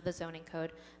violation of the zoning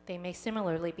code, they may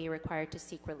similarly be required to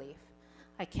seek relief.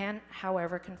 I can,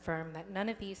 however, confirm that none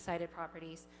of these cited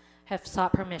properties have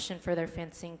sought permission for their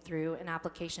fencing through an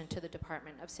application to the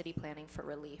Department of City Planning for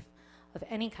relief of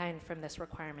any kind from this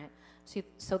requirement.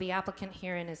 So the applicant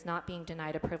herein is not being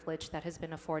denied a privilege that has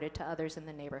been afforded to others in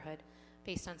the neighborhood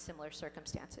based on similar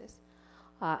circumstances.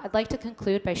 I'd like to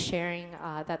conclude by sharing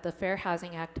that the Fair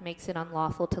Housing Act makes it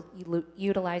unlawful to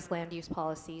utilize land use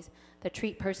policies that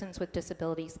treat persons with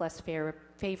disabilities less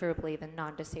favorably than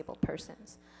non-disabled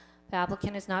persons. The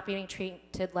applicant is not being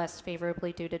treated less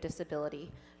favorably due to disability.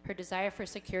 Her desire for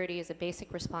security is a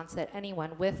basic response that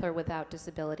anyone with or without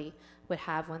disability would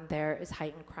have when there is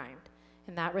heightened crime.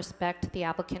 In that respect, the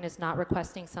applicant is not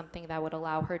requesting something that would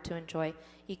allow her to enjoy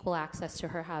equal access to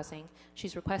her housing.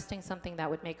 She's requesting something that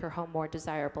would make her home more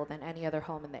desirable than any other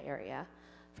home in the area.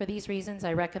 For these reasons,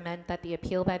 I recommend that the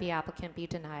appeal by the applicant be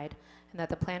denied and that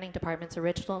the Planning Department's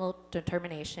original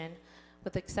determination,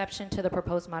 with exception to the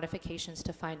proposed modifications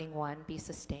to Finding 1, be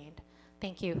sustained.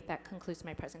 Thank you. That concludes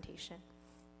my presentation.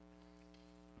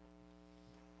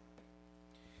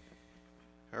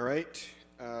 All right.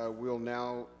 We'll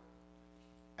now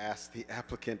ask the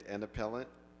applicant and appellant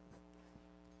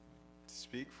to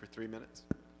speak for 3 minutes.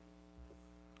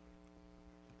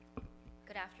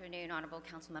 Good afternoon, honorable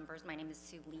council members. My name is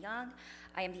Sue Leong.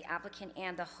 I am the applicant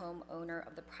and the homeowner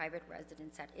of the private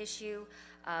residence at issue.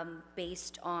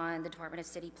 Based on the Department of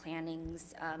City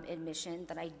Planning's admission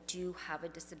that I do have a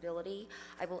disability,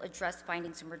 I will address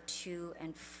findings number 2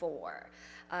 and 4.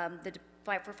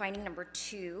 For finding number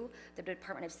 2, the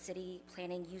Department of City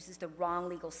Planning uses the wrong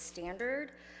legal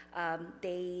standard.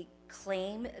 They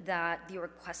claim that the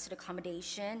requested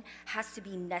accommodation has to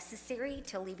be necessary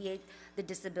to alleviate the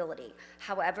disability.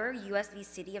 However, U.S. v.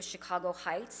 City of Chicago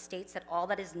Heights states that all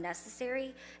that is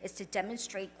necessary is to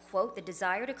demonstrate, quote, the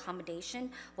desired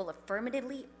accommodation will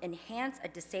affirmatively enhance a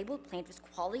disabled plaintiff's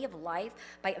quality of life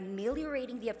by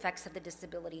ameliorating the effects of the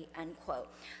disability, end quote.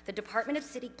 The Department of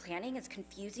City Planning is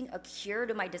confusing a cure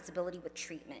to my disability with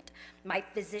treatment. My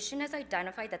physician has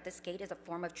identified that this gait is a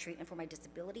form of treatment for my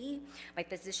disability. My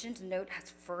physician's note has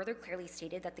further clearly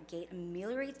stated that the gait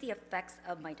ameliorates the effects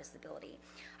of my disability.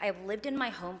 I have lived in my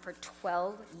home for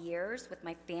 12 years with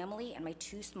my family and my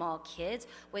 2 small kids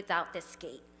without this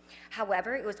gait.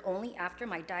 However, it was only after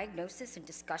my diagnosis and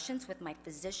discussions with my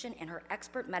physician and her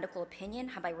expert medical opinion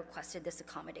have I requested this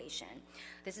accommodation.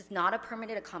 This is not a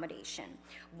permanent accommodation.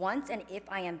 Once and if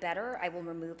I am better, I will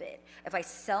remove it. If I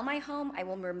sell my home, I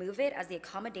will remove it as the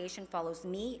accommodation follows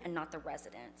me and not the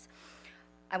residents.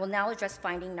 I will now address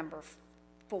finding number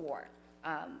 4.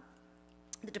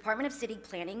 The Department of City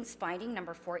Planning's finding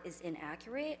number 4 is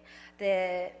inaccurate.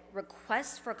 The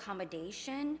request for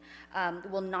accommodation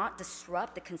will not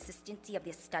disrupt the consistency of the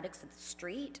aesthetics of the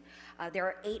street. There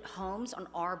are 8 homes on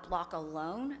our block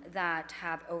alone that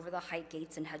have over-the-height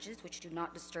gates and hedges, which do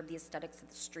not disturb the aesthetics of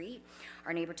the street.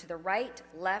 Our neighbor to the right,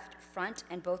 left, front,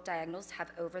 and both diagonals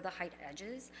have over-the-height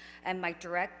edges, and my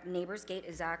direct neighbor's gate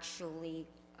is actually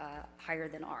higher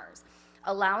than ours.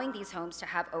 Allowing these homes to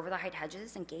have over-the-height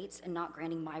hedges and gates and not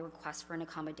granting my request for an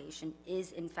accommodation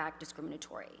is in fact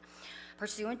discriminatory.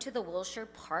 Pursuant to the Wilshire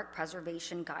Park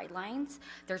Preservation Guidelines,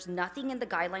 there's nothing in the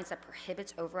guidelines that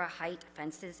prohibits over-height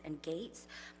fences and gates.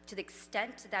 To the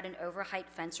extent that an over-height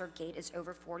fence or gate is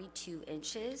over 42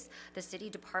 inches, the City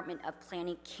Department of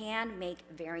Planning can make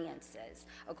variances,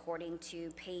 according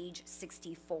to page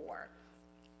 64.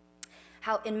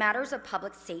 In matters of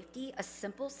public safety, a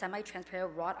simple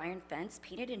semi-transparent wrought iron fence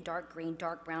painted in dark green,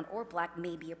 dark brown, or black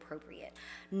may be appropriate.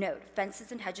 Note,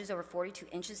 fences and hedges over 42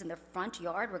 inches in the front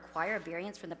yard require a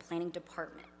variance from the Planning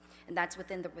Department, and that's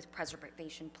within the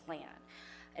preservation plan.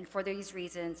 And for these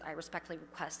reasons, I respectfully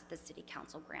request that the City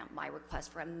Council grant my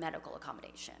request for a medical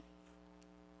accommodation.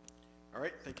 All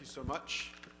right, thank you so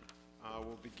much.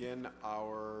 We'll begin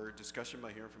our discussion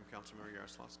by hearing from Councilmember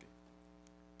Yaroslavsky.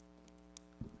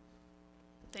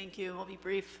 Thank you. I'll be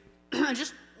brief. I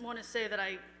just want to say that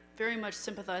I very much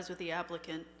sympathize with the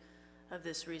applicant of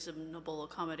this reasonable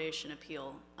accommodation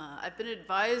appeal. I've been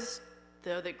advised,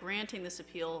 though, that granting this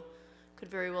appeal could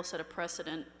very well set a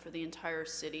precedent for the entire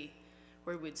city,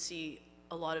 where we'd see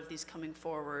a lot of these coming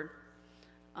forward.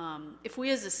 If we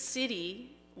as a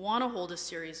city want to hold a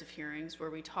series of hearings where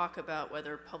we talk about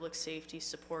whether public safety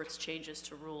supports changes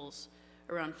to rules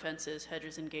around fences,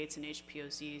 hedges, and gates in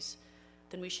HPOZs,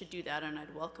 then we should do that, and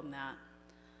I'd welcome that.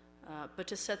 But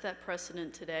to set that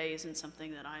precedent today isn't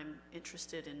something that I'm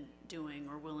interested in doing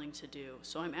or willing to do.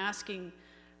 So I'm asking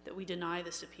that we deny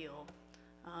this appeal,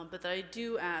 but that I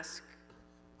do ask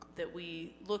that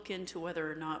we look into whether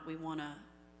or not we want to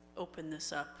open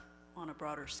this up on a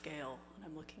broader scale. And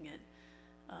I'm looking at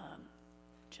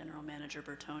General Manager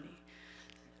Bertoni.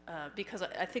 Because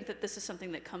I think that this is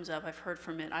something that comes up. I've heard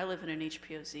from it. I live in an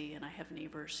HPOZ, and I have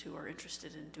neighbors who are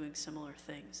interested in doing similar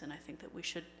things, and I think that we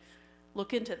should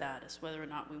look into that as whether or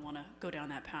not we want to go down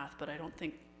that path, but I don't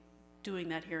think doing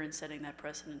that here and setting that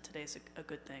precedent today is a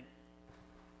good thing.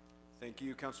 Thank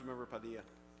you. Councilmember Padilla.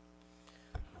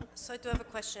 So I do have a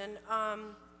question.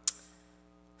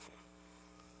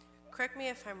 Correct me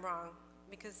if I'm wrong,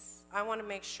 because I want to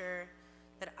make sure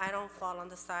that I don't fall on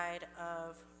the side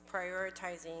of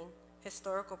prioritizing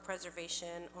historical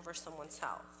preservation over someone's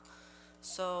health.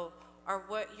 So are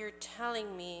what you're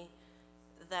telling me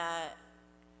that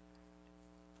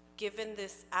given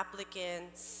this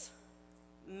applicant's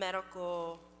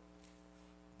medical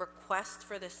request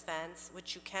for this fence,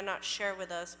 which you cannot share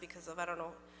with us because of, I don't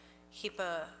know,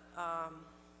 HIPAA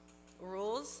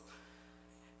rules,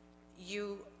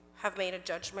 you have made a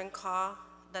judgment call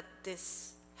that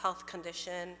this health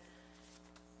condition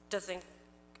doesn't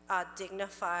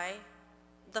dignify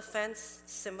the fence,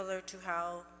 similar to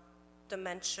how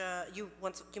dementia, you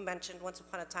mentioned once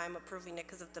upon a time approving it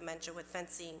because of dementia with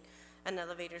fencing and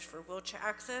elevators for wheelchair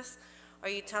access. Are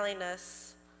you telling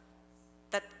us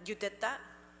that you did that?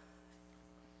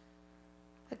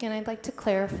 Again, I'd like to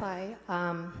clarify,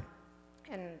 and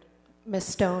Ms.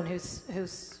 Stone,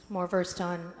 who's more versed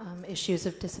on issues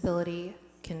of disability,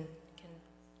 can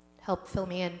help fill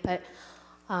me in, but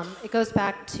it goes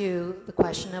back to the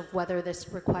question of whether this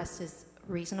request is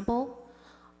reasonable.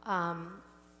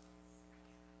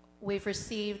 We've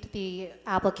received the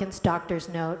applicant's doctor's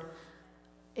note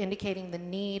indicating the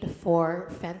need for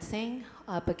fencing,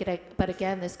 but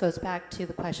again, this goes back to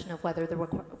the question of whether the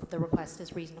request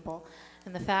is reasonable.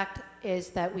 And the fact is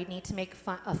that we need to make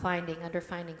a finding under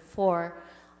finding 4,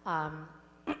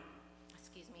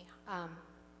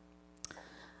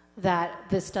 that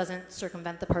this doesn't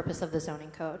circumvent the purpose of the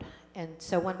zoning code. And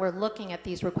so when we're looking at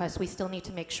these requests, we still need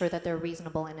to make sure that they're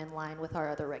reasonable and in line with our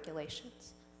other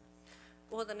regulations.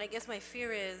 Well, then I guess my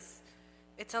fear is,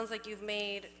 it sounds like you've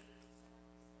made,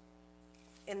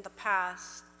 in the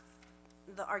past,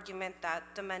 the argument that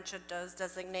dementia does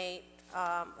designate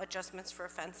adjustments for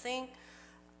fencing.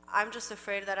 I'm just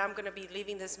afraid that I'm gonna be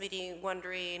leaving this meeting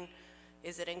wondering,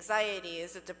 is it anxiety,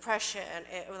 is it depression?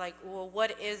 Like, well,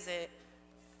 what is it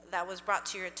that was brought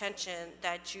to your attention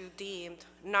that you deemed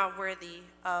not worthy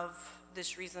of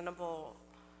this reasonable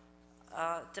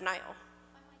denial?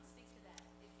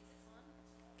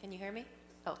 Can you hear me?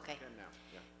 Okay.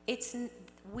 It's,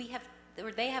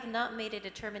 they have not made a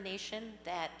determination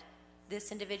that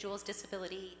this individual's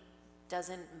disability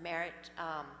doesn't merit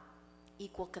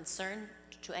equal concern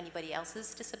to anybody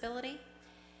else's disability.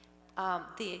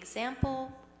 The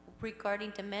example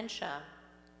regarding dementia,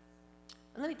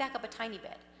 let me back up a tiny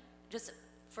bit, just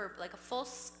for like a full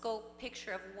scope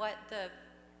picture of what the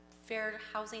fair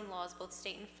housing laws, both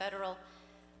state and federal,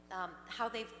 how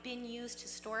they've been used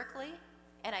historically.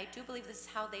 And I do believe this is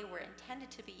how they were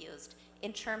intended to be used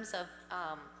in terms of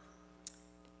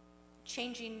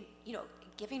changing,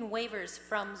 giving waivers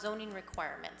from zoning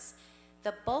requirements.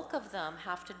 The bulk of them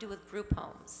have to do with group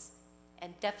homes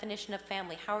and definition of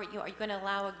family. How are you going to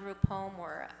allow a group home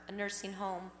or a nursing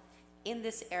home in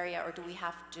this area, or do we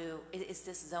have to, is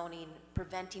this zoning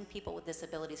preventing people with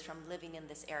disabilities from living in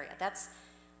this area? That's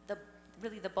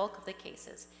really the bulk of the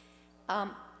cases.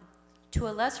 To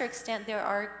a lesser extent, there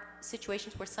are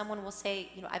situations where someone will say,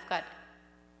 I've got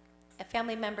a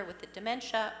family member with the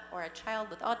dementia or a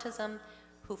child with autism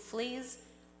who flees,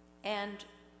 and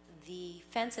the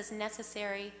fence is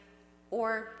necessary,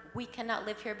 or we cannot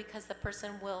live here because the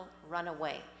person will run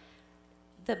away.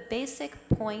 The basic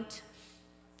point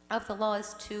of the law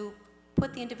is to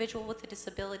put the individual with the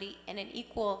disability in an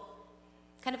equal,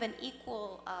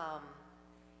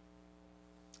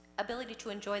 ability to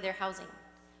enjoy their housing.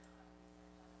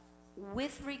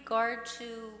 With regard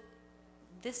to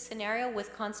this scenario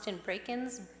with constant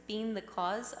break-ins being the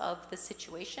cause of the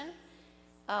situation,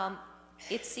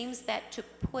 it seems that to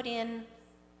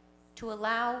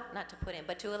allow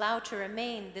to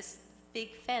remain this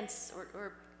big fence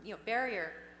or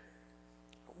barrier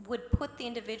would put the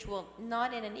individual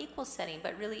not in an equal setting,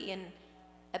 but really in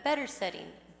a better setting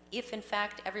if in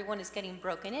fact everyone is getting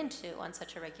broken into on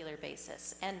such a regular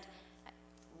basis. And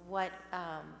what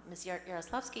Ms.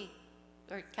 Yaroslavsky,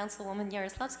 or Councilwoman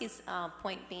Yaroslavsky's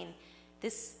point being,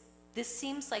 this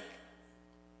seems like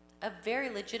a very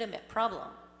legitimate problem,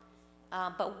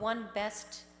 but one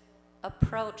best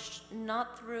approached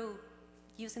not through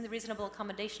using the reasonable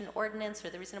accommodation ordinance or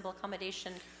the reasonable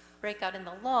accommodation breakout in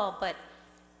the law, but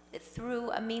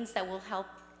through a means that will help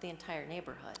the entire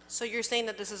neighborhood. So you're saying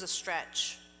that this is a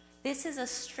stretch? This is a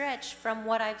stretch from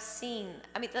what I've seen.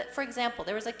 I mean, for example,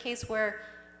 there was a case where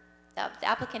the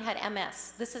applicant had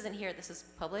MS. This isn't here, this is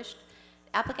published.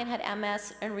 The applicant had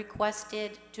MS and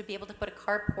requested to be able to put a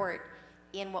carport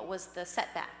in what was the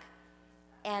setback.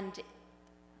 And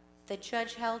the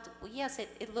judge held, well, yes,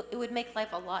 it would make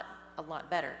life a lot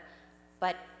better.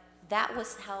 But that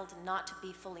was held not to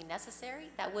be fully necessary.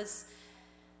 That was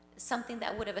something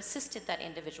that would have assisted that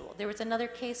individual. There was another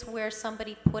case where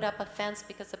somebody put up a fence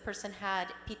because the person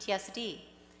had PTSD.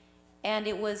 And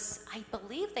it was, I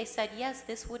believe they said, yes,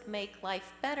 this would make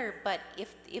life better, but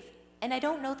and I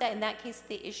don't know that in that case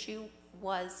the issue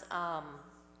was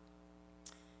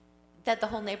that the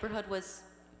whole neighborhood was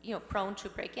prone to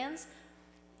break-ins,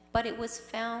 but it was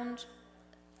found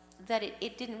that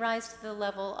it didn't rise to the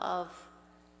level of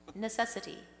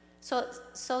necessity. So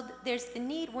there's the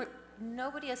need where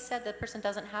nobody has said the person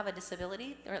doesn't have a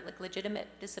disability or like legitimate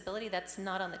disability. That's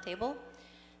not on the table.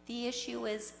 The issue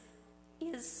is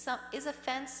a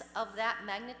fence of that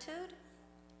magnitude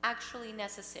actually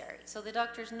necessary? So the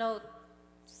doctor's note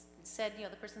said,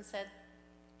 the person said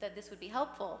that this would be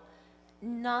helpful,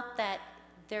 not that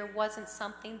there wasn't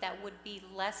something that would be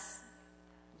less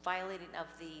violating of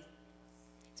the.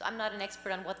 So I'm not an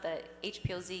expert on what the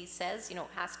HPOZ says,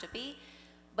 has to be,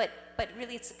 but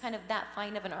really it's kind of that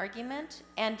fine of an argument,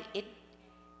 and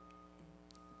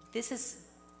this is,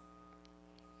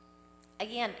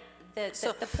 again,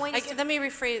 the point is. Let me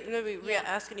rephrase,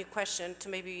 asking you a question to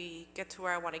maybe get to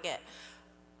where I want to get.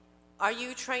 Are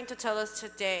you trying to tell us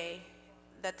today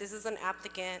that this is an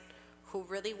applicant who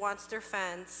really wants their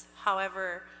fence,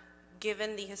 however,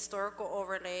 given the historical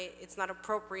overlay, it's not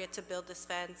appropriate to build this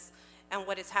fence, and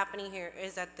what is happening here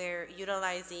is that they're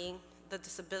utilizing the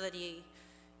disability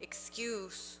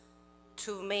excuse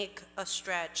to make a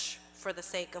stretch for the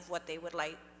sake of what they would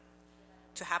like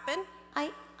to happen?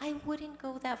 I wouldn't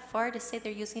go that far to say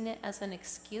they're using it as an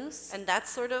excuse. And that's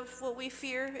sort of what we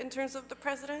fear in terms of the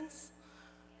precedents?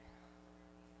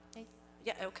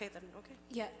 Yeah, okay then, okay.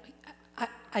 Yeah,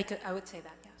 I would say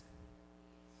that, yes.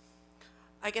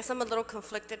 I guess I'm a little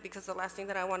conflicted because the last thing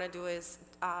that I want to do is,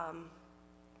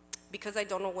 because I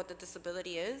don't know what the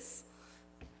disability is,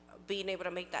 being able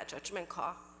to make that judgment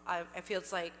call. It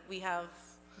feels like we have,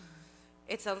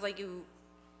 it sounds like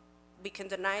we can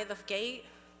deny the gate,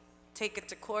 take it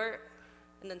to court,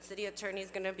 and then city attorney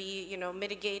is going to be,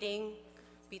 mitigating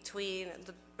between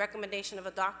the recommendation of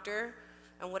a doctor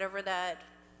and whatever that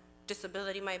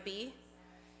disability might be.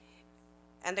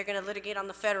 And they're going to litigate on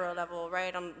the federal level,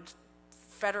 right, on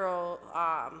federal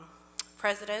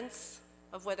precedents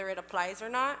of whether it applies or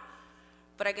not.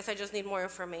 But I guess I just need more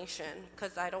information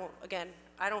because I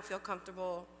don't feel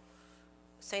comfortable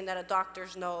saying that a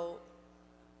doctor's note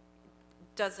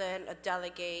doesn't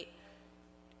delegate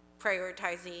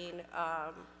prioritizing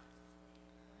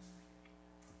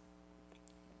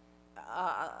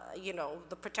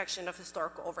the protection of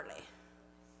historical overlay.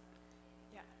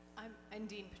 Yeah, I'm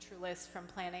Dean Petroulis from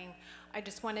Planning. I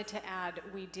just wanted to add,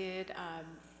 we did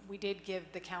give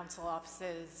the council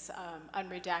offices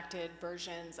unredacted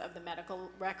versions of the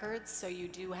medical records, so you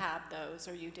do have those,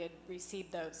 or you did receive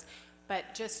those.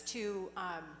 But just to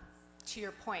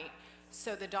your point,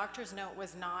 so the doctor's note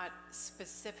was not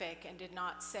specific and did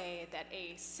not say that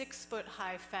a 6-foot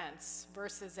high fence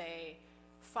versus a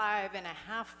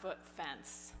 5.5-foot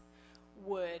fence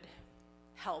would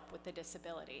help with the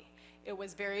disability. It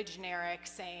was very generic,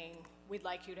 saying, we'd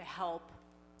like you to help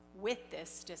with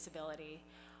this disability.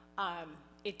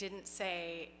 It didn't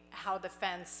say how the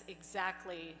fence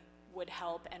exactly would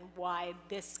help and why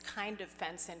this kind of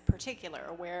fence in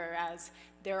particular, whereas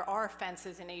there are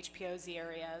fences in HPOZ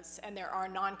areas and there are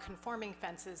non-conforming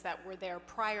fences that were there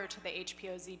prior to the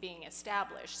HPOZ being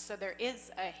established. So there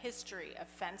is a history of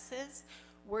fences.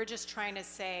 We're just trying to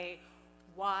say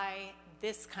why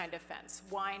this kind of fence?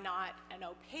 Why not an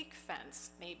opaque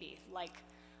fence, maybe, like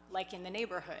in the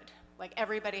neighborhood? Like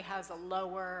everybody has a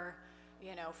lower,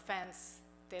 fence.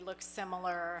 They look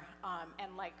similar,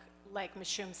 and like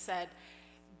Mishum said,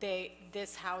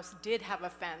 this house did have a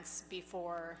fence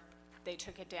before they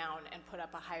took it down and put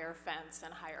up a higher fence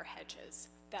and higher hedges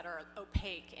that are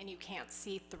opaque and you can't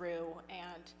see through.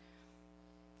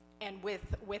 And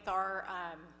with our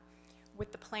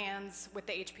with the plans, with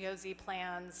the HPOZ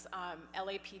plans,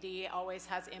 LAPD always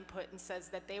has input and says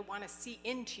that they want to see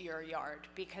into your yard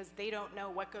because they don't know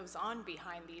what goes on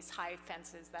behind these high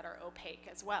fences that are opaque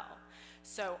as well.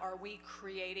 So are we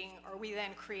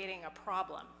then creating a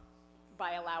problem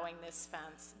by allowing this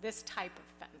fence, this type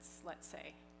of fence, let's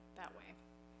say, that way?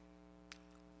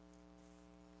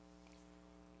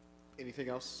 Anything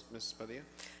else, Ms. Padilla?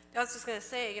 I was just going to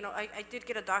say, I did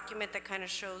get a document that kind of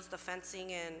shows the fencing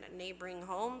in neighboring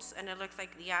homes, and it looks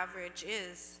like the average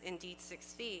is indeed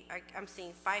 6 feet. I'm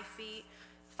seeing 5 feet,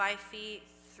 5 feet,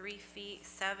 3 feet,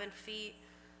 7 feet.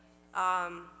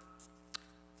 And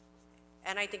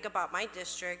I think about my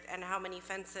district and how many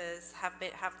fences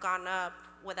have gone up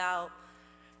without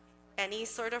any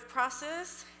sort of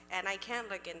process, and I can't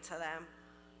look into them.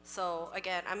 So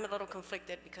again, I'm a little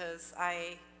conflicted because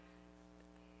I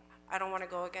don't want to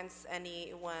go against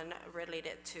anyone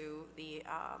related to the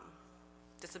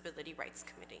Disability Rights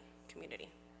community.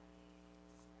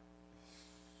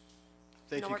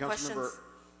 Thank you, Councilmember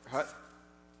Hutt.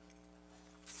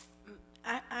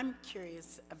 I'm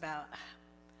curious about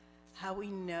how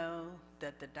we know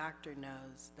that the doctor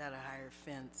knows that a higher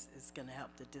fence is going to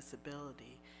help the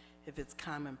disability if it's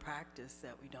common practice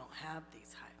that we don't have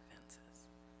these high fences?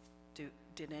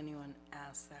 Did anyone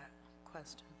ask that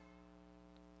question?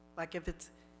 Like if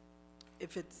it's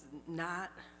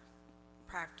not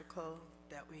practical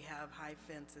that we have high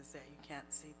fences that you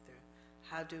can't see through,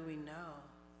 how do we know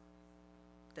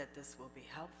that this will be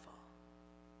helpful?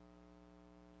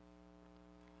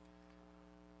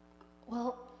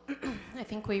 Well, I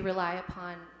think we rely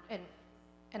upon, and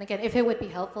again, if it would be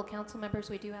helpful, council members,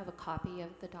 we do have a copy of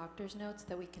the doctor's notes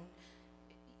that we can,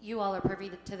 you all are privy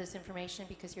to this information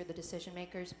because you're the decision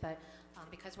makers, but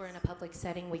because we're in a public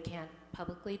setting, we can't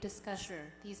publicly discuss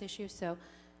these issues. So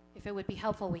if it would be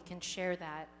helpful, we can share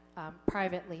that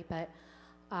privately, but.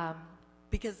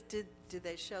 Because did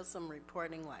they show some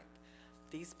reporting like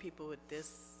these people with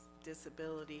this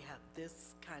disability have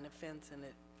this kind of fence and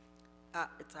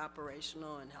it's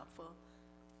operational and helpful?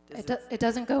 It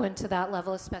doesn't go into that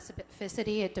level of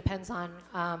specificity. It depends on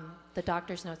the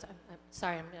doctor's notes. I'm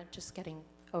sorry, I'm just getting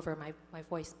over my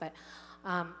voice, but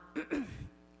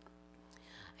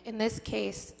in this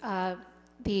case,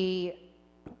 the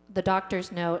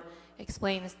doctor's note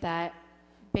explains that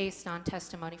based on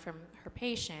testimony from her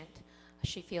patient,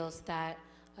 she feels that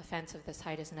a fence of this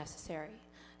height is necessary.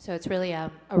 So it's really a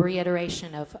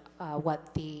reiteration of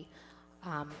what the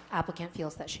applicant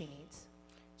feels that she needs.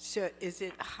 So is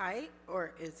it height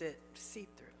or is it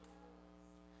see-through?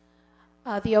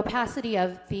 The opacity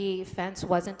of the fence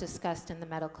wasn't discussed in the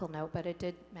medical note, but it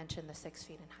did mention the 6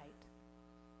 feet in height.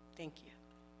 Thank you.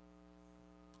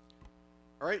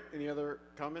 All right, any other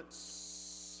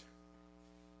comments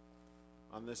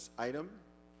on this item?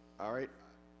 All right.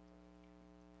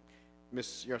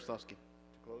 Ms. Yaroslavsky, to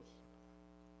close,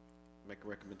 make a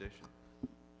recommendation.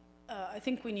 I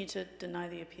think we need to deny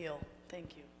the appeal.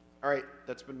 Thank you. All right,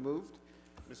 that's been moved.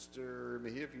 Mr.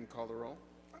 Mejia, if you can call the roll.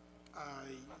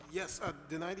 Yes,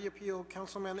 deny the appeal,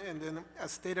 Councilman, and then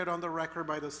as stated on the record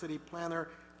by the city planner,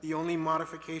 the only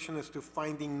modification is to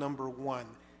finding number 1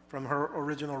 from her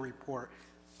original report.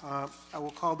 I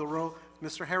will call the roll.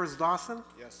 Mr. Harris-Dawson?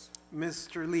 Yes.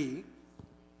 Mr. Lee?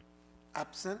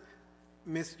 Absent.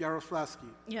 Ms.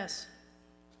 Yaroslavsky? Yes.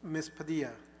 Ms.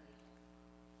 Padilla?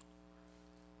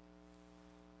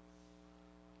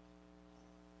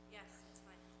 Yes, it's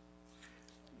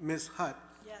fine. Ms. Hutt?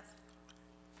 Yes.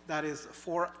 That is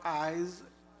 4 ayes,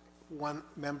 1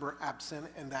 member absent,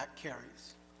 and that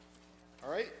carries. All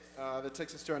right, that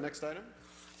takes us to our next item.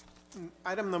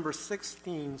 Item number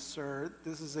 16, sir.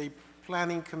 This is a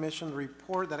Planning Commission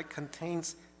report that it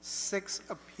contains 6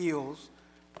 appeals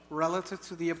relative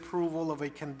to the approval of a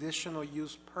conditional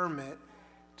use permit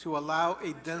to allow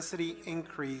a density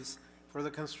increase for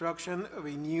the construction of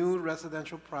a new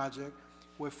residential project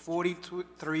with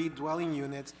 43 dwelling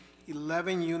units,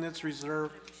 11 units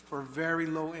reserved for very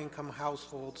low-income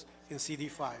households in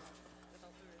CD5.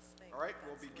 All right,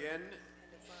 we'll begin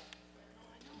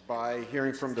by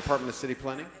hearing from Department of City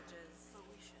Planning.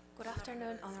 Good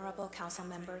afternoon, honorable council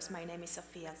members. My name is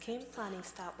Sophia Kim, planning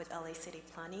staff with LA City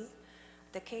Planning.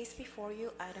 The case before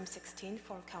you, item 16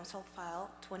 for council file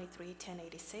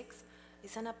 23-1086,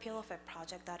 is an appeal of a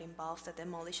project that involves the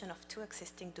demolition of 2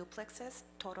 existing duplexes,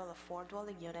 total of 4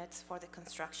 dwelling units for the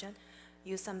construction,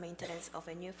 use and maintenance of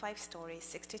a new 5-story,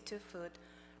 62-foot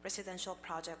residential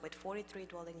project with 43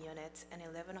 dwelling units and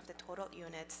 11 of the total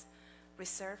units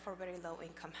reserved for very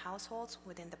low-income households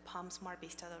within the Palms Mar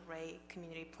Vista del Rey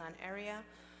Community Plan area,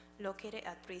 located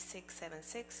at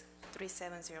 3676,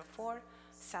 3704,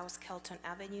 South Kelton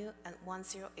Avenue and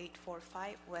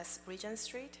 10845 West Regent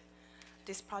Street.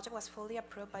 This project was fully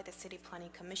approved by the City Planning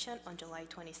Commission on July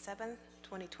 27,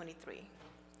 2023.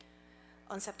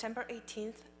 On September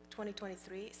 18,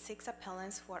 2023, 6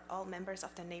 appellants who are all members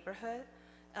of the neighborhood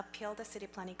appealed the City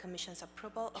Planning Commission's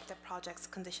approval of the project's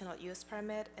conditional use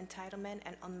permit, entitlement,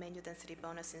 and on-menu density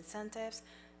bonus incentives,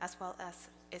 as well as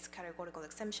its categorical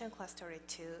exemption, Class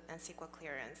 32, and CEQA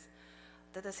clearance.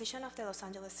 The decision of the Los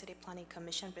Angeles City Planning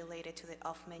Commission related to the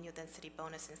off-menu density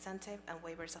bonus incentive and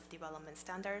waivers of development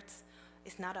standards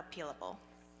is not appealable.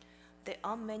 The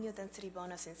on-menu density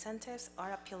bonus incentives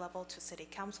are appealable to City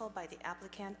Council by the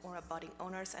applicant or abutting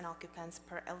owners and occupants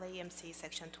per LAMC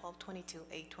Section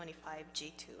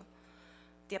 1222A25G2.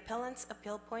 The appellant's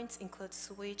appeal points include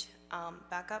sewage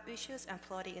backup issues and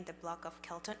flooding in the block of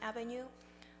Kelton Avenue,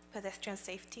 pedestrian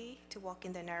safety to walk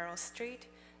in the narrow street,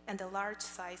 and the large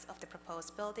size of the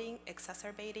proposed building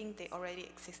exacerbating the already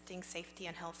existing safety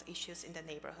and health issues in the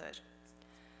neighborhood.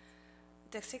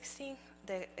 The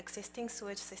existing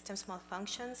sewage system's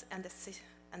malfunctions and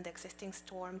the existing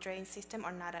storm drain system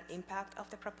are not an impact of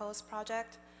the proposed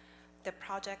project. The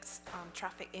project's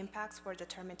traffic impacts were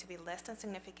determined to be less than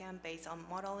significant based on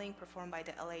modeling performed by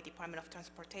the LA Department of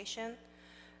Transportation.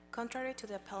 Contrary to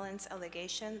the appellant's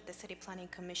allegation, the City Planning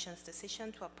Commission's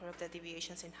decision to approve the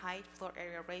deviations in height, floor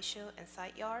area ratio, and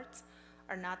side yards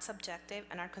are not subjective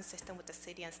and are consistent with the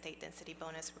city and state density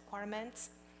bonus requirements.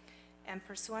 And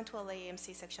pursuant to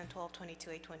LAAMC Section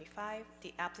 1222A25,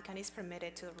 the applicant is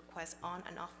permitted to request on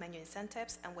and off-menu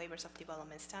incentives and waivers of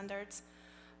development standards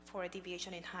for a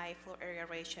deviation in height, floor area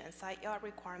ratio, and side yard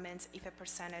requirements if a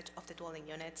percentage of the dwelling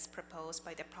units proposed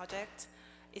by the project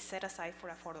is set aside for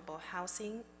affordable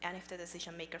housing, and if the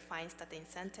decision maker finds that the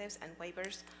incentives and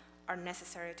waivers are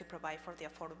necessary to provide for the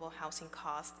affordable housing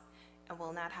cost and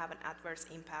will not have an adverse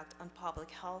impact on public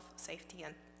health, safety,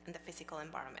 and the physical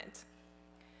environment.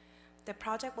 The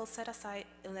project will set aside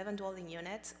 11 dwelling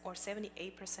units, or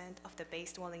 78% of the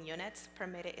base dwelling units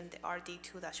permitted in the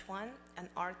RD2-1 and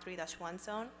R3-1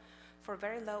 zone for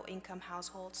very low-income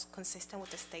households consistent with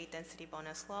the state density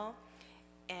bonus law.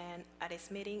 And at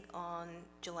its meeting on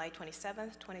July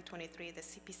 27, 2023, the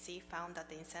CPC found that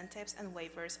the incentives and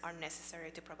waivers are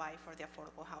necessary to provide for the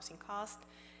affordable housing cost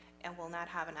and will not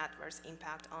have an adverse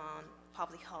impact on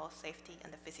public health, safety,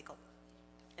 and the physical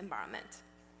environment.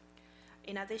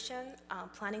 In addition,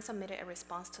 planning submitted a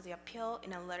response to the appeal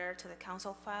in a letter to the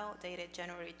council file dated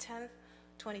January 10,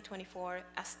 2024,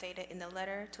 as stated in the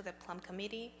letter to the Plum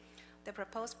Committee. The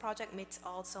proposed project meets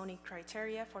all zoning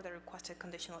criteria for the requested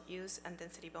conditional use and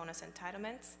density bonus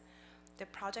entitlements. The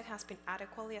project has been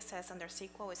adequately assessed under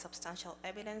CEQA with substantial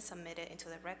evidence submitted into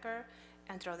the record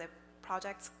and through the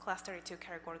project's Class 32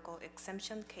 categorical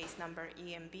exemption, case number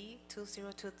EMB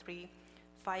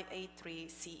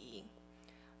 2023-583CE.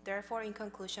 Therefore, in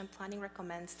conclusion, planning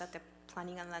recommends that the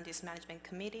Planning and Land Use Management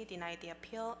Committee deny the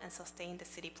appeal and sustain the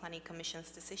City Planning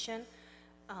Commission's decision.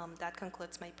 That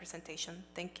concludes my presentation.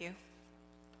 Thank you.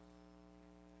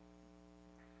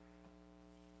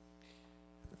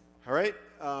 All right,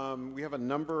 we have a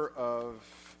number of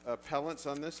appellants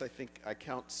on this. I think I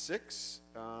count 6.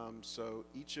 So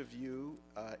each of you,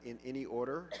 in any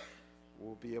order,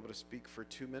 will be able to speak for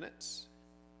 2 minutes.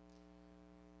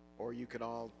 Or you can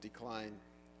all decline.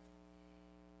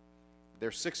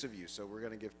 There's 6 of you, so we're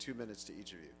going to give 2 minutes to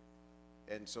each of you.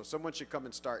 And so someone should come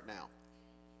and start now.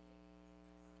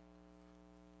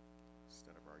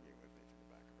 Instead of arguing with me from the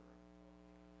back of the room.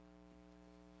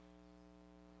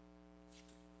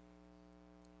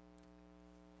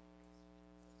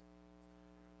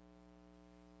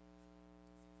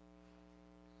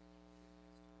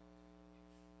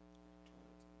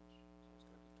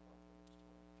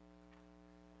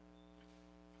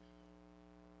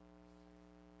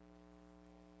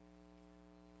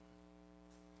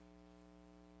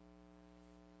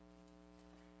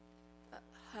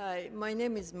 Hi, my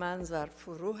name is Manzar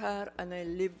Furuhar, and I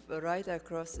live right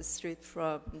across the street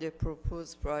from the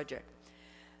proposed project.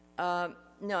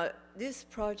 Now, this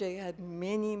project had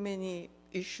many, many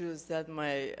issues that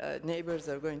my neighbors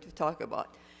are going to talk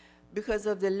about. Because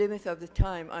of the limit of the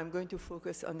time, I'm going to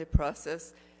focus on the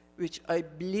process, which I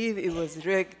believe it was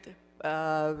rigged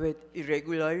with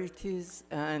irregularities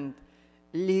and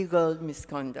legal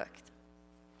misconduct.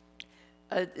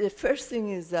 The first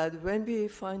thing is that when we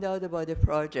find out about the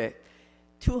project,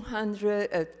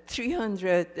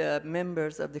 300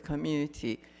 members of the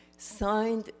community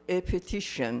signed a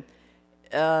petition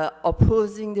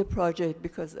opposing the project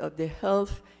because of the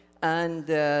health and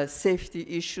safety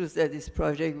issues that this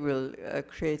project will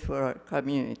create for our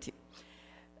community.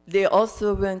 They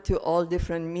also went to all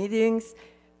different meetings,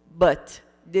 but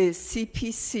the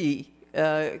CPC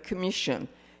Commission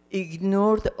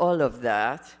ignored all of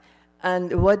that.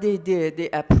 And what they did, they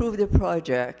approved the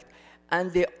project,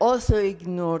 and they also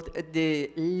ignored the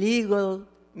legal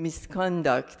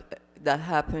misconduct that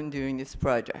happened during this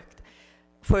project.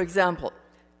 For example,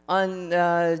 on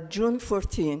June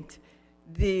 14th,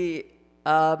 the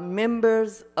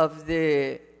members of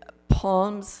the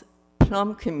Plum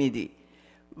Committee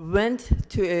went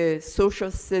to a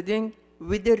social setting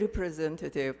with the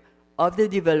representative of the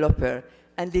developer,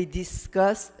 and they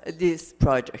discussed this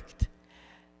project.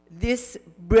 This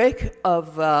breach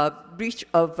of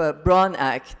Brown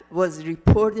Act was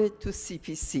reported to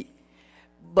CPC,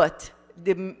 but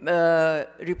the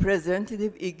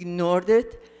representative ignored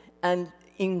it and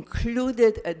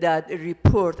included that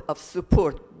report of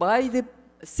support by the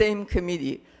same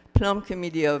committee, Plum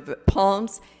Committee of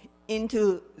Palms,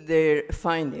 into their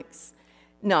findings.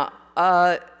 Now,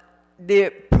 the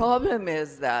problem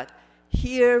is that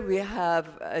here we have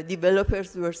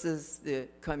developers versus the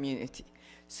community.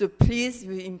 So please,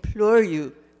 we implore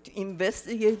you to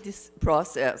investigate this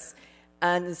process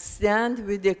and stand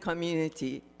with the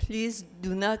community. Please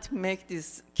do not make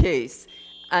this case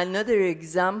another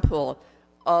example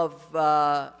of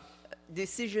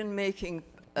decision-making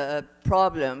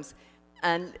problems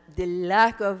and the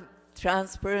lack of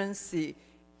transparency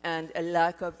and a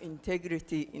lack of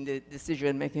integrity in the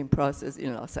decision-making process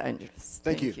in Los Angeles.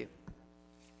 Thank you.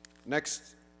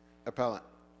 Next appellant.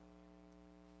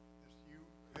 You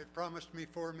had promised me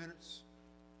 4 minutes.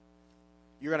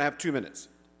 You're going to have 2 minutes.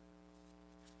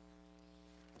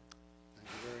 Thank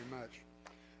you very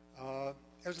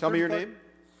much. Tell me your name.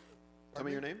 Tell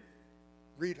me your name.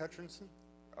 Reed Hutchinson.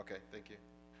 Okay, thank you.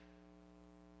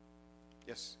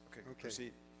 Yes, okay,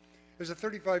 proceed. As a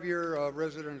 35-year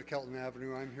resident of Kelton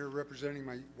Avenue, I'm here representing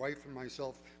my wife and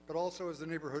myself, but also as the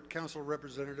neighborhood council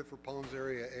representative for Palms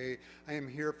Area A. I am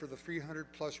here for the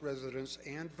 300-plus residents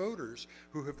and voters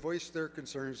who have voiced their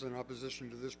concerns in opposition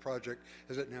to this project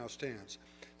as it now stands.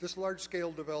 This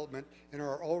large-scale development in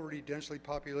our already densely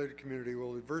populated community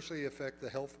will adversely affect the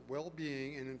health,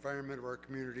 well-being, and environment of our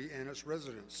community and its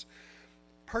residents.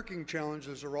 Parking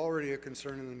challenges are already a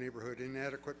concern in the neighborhood.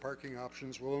 Inadequate parking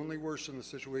options will only worsen the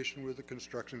situation with the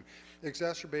construction,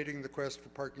 exacerbating the quest for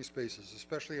parking spaces,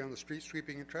 especially on the street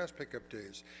sweeping and trash pickup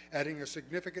days. Adding a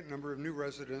significant number of new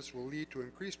residents will lead to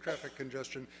increased traffic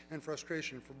congestion and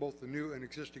frustration for both the new and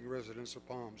existing residents of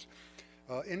Palms.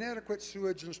 Inadequate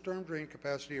sewage and storm drain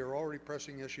capacity are already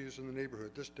pressing issues in the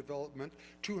neighborhood. This development,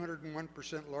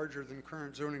 201% larger than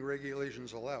current zoning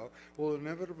regulations allow, will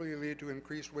inevitably lead to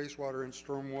increased wastewater and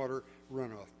stormwater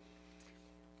runoff.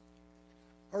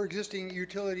 Our existing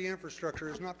utility infrastructure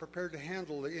is not prepared to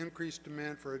handle the increased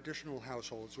demand for additional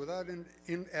households. Without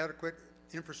inadequate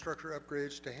infrastructure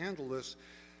upgrades to handle this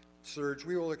surge,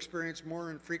 we will experience more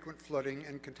infrequent flooding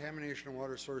and contamination of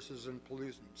water sources and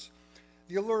pollutants.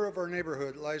 The allure of our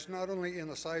neighborhood lies not only in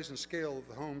the size and scale of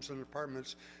the homes and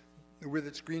apartments with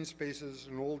its green spaces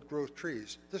and old growth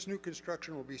trees. This new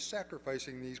construction will be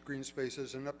sacrificing these green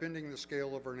spaces and upending the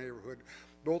scale of our neighborhood,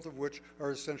 both of which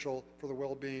are essential for the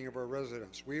well-being of our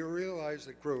residents. We realize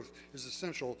that growth is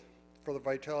essential for the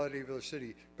vitality of the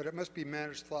city, but it must be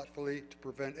managed thoughtfully to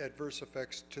prevent adverse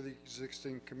effects to the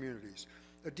existing communities.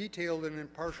 A detailed and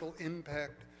impartial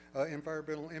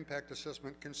environmental impact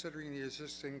assessment considering the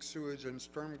existing sewage and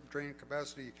storm drain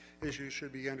capacity issues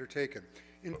should be undertaken.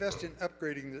 Invest in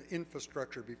upgrading the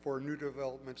infrastructure before new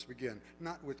developments begin,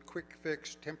 not with quick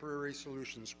fix temporary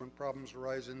solutions when problems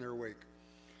arise in their wake.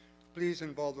 Please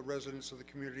involve the residents of the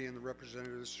community and the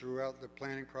representatives throughout the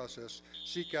planning process.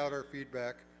 Seek out our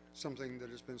feedback, something that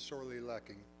has been sorely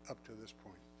lacking up to this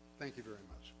point. Thank you very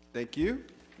much. Thank you.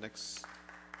 Next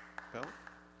appellant.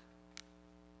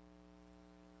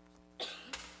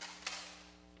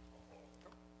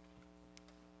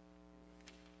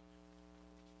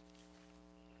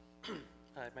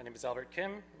 Hi, my name is Albert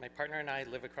Kim. My partner and I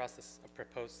live across this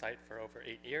proposed site for over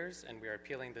 8 years, and we are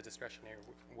appealing the discretionary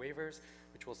waivers,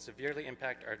 which will severely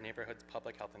impact our neighborhood's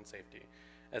public health and safety.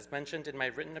 As mentioned in my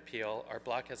written appeal, our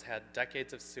block has had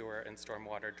decades of sewer and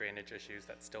stormwater drainage issues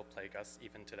that still plague us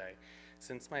even today.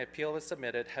 Since my appeal was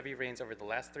submitted, heavy rains over the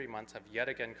last 3 months have yet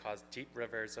again caused deep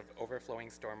rivers of overflowing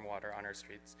stormwater on our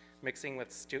streets, mixing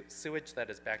with sewage that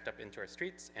is backed up into our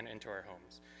streets and into our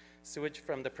homes. Sewage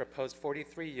from the proposed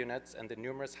 43 units and the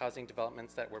numerous housing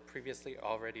developments that were previously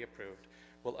already approved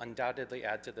will undoubtedly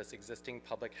add to this existing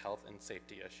public health and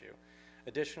safety issue.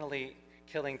 Additionally,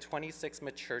 killing 26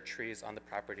 mature trees on the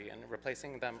property and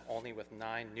replacing them only with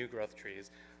 9 new growth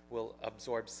trees will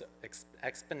absorb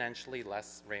exponentially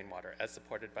less rainwater, as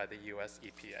supported by the US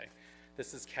EPA.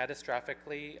 This is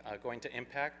catastrophically going to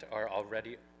impact our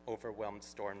already overwhelmed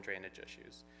storm drainage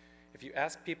issues. If you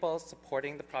ask people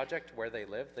supporting the project where they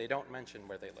live, they don't mention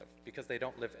where they live because they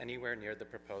don't live anywhere near the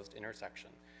proposed intersection.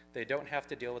 They don't have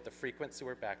to deal with the frequent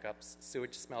sewer backups,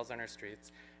 sewage smells on our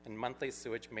streets, and monthly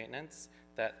sewage maintenance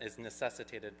that is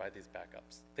necessitated by these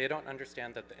backups. They don't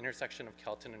understand that the intersection of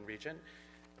Kelton and Regent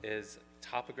is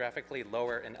topographically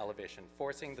lower in elevation,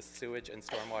 forcing the sewage and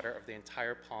stormwater of the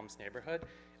entire Palms neighborhood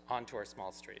onto our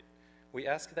small street. We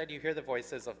ask that you hear the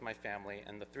voices of my family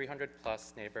and the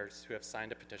 300-plus neighbors who have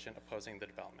signed a petition opposing the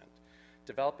development.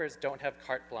 Developers don't have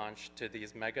carte blanche to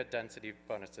these mega density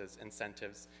bonuses,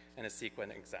 incentives, and a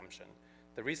CEQA exemption.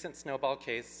 The recent Snowball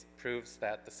case proves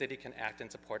that the city can act in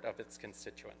support of its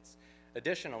constituents.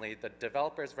 Additionally, the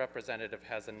developer's representative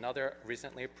has another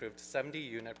recently approved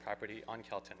 70-unit property on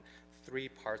Kelton, 3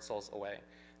 parcels away,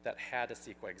 that had a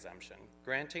CEQA exemption.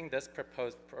 Granting this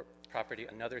proposed property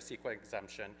another CEQA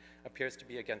exemption appears to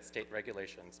be against state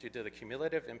regulations due to the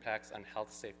cumulative impacts on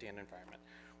health, safety, and environment.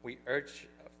 We urge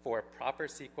for proper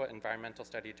CEQA environmental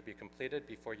study to be completed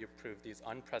before you approve these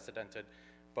unprecedented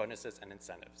bonuses and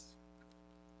incentives.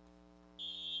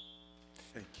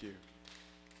 Thank you.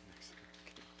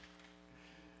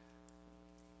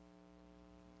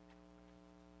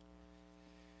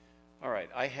 All right,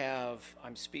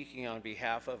 I'm speaking on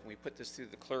behalf of, and we put this through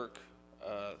the clerk,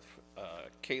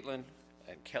 Caitlin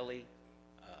and Kelly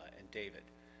and David.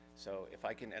 So if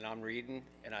I can, and I'm reading,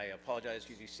 and I apologize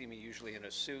if you see me usually in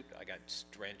a suit. I got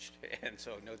drenched, and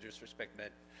so no disrespect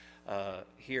meant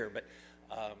here. But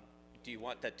do you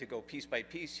want that to go piece by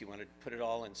piece? You want to put it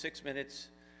all in 6 minutes?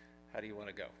 How do you want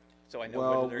to go? So I know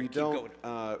Well, whether we to keep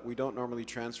going. we don't normally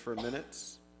transfer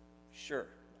minutes. Sure,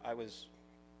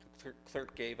 the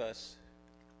clerk gave us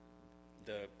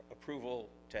the approval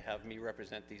to have me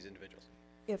represent these individuals.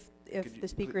 If the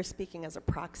speaker is speaking as a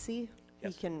proxy,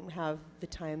 Yes. he can have the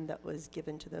time that was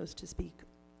given to those to speak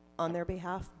on their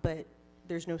behalf, but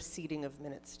there's no ceding of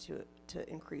minutes to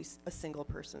increase a single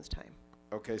person's time.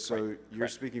 Okay, so you're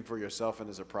correct. speaking for yourself and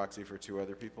as a proxy for 2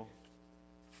 other people?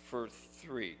 For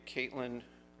 3, Caitlin,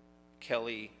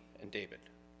 Kelly, and David.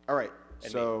 All right,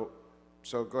 And so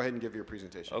go ahead and give your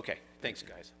presentation. Okay, thanks,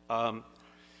 guys.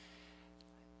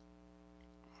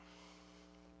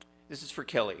 This is for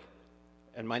Kelly,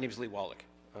 and my name is Lee Wallach,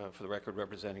 for the record,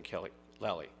 representing Kelly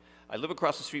Lally. I live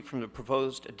across the street from the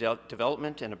proposed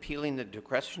development and appealing the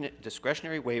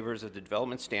discretionary waivers of the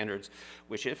development standards,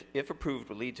 which, if approved,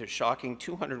 would lead to a shocking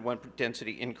 201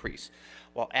 density increase,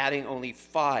 while adding only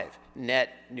 5 net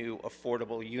new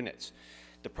affordable units.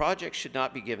 The project should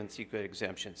not be given CEQA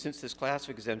exemption, since this class of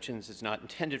exemptions is not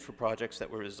intended for projects that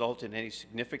will result in any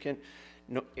significant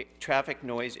traffic,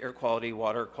 noise, air quality,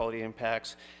 water quality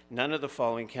impacts. None of the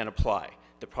following can apply.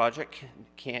 The project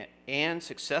and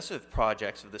successive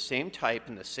projects of the same type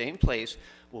in the same place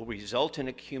will result in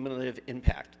a cumulative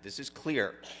impact. This is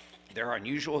clear. There are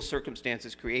unusual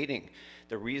circumstances creating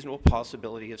the reasonable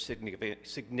possibility of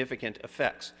significant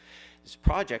effects. This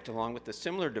project, along with the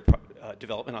similar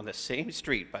development on the same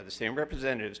street by the same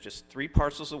representatives just 3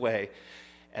 parcels away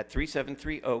at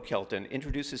 3730 Kelton,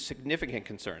 introduces significant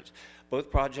concerns. Both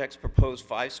projects propose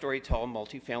 5-story tall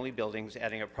multifamily buildings,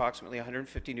 adding approximately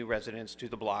 150 new residents to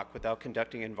the block without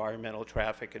conducting environmental,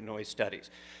 traffic, and noise studies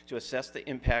to assess the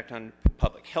impact on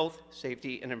public health,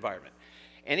 safety, and environment.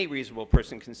 Any reasonable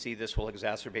person can see this will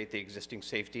exacerbate the existing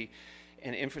safety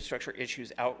and infrastructure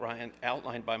issues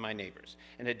outlined by my neighbors.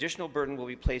 An additional burden will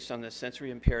be placed on the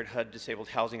sensory-impaired HUD-disabled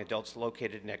housing adults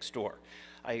located next door.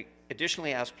 I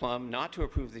additionally asked Plum not to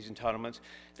approve these entitlements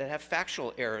that have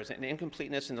factual errors and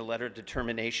incompleteness in the letter of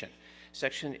determination.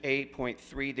 Section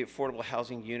 8.3, the affordable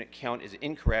housing unit count, is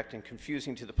incorrect and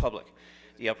confusing to the public.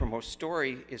 The uppermost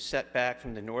story is set back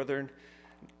from the northern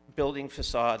building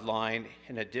facade line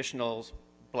an additional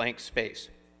blank space,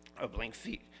 blank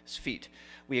feet.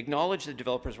 We acknowledge the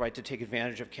developer's right to take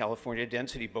advantage of California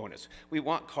density bonus. We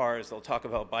want cars, they'll talk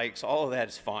about bikes, all of that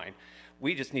is fine.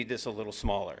 We just need this a little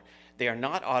smaller. They are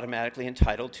not automatically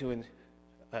entitled to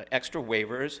extra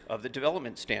waivers of the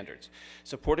development standards.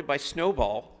 Supported by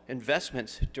snowball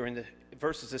investments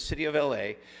versus the city of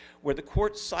LA, where the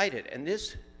court sided, and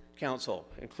this council,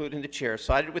 including the chair,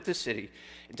 sided with the city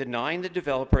in denying the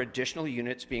developer additional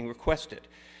units being requested.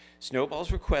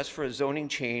 Snowball's request for a zoning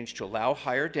change to allow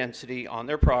higher density on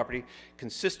their property,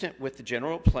 consistent with the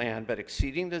general plan, but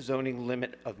exceeding the zoning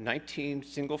limit of 19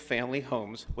 single-family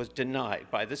homes, was denied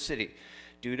by the city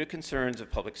due to concerns of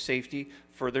public safety.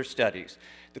 Further studies.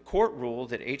 The court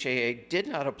ruled that HAA did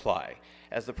not apply,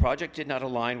 as the project did not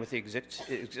align with the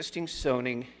existing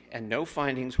zoning, and no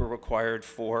findings were required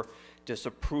for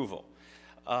disapproval.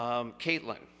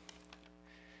 Caitlin.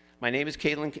 My name is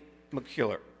Caitlin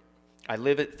McCuller. I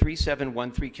live at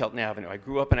 3713 Kelton Avenue. I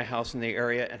grew up in a house in the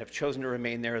area and have chosen to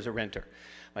remain there as a renter.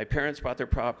 My parents bought their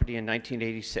property in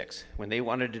 1986. When they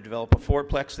wanted to develop a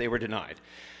fourplex, they were denied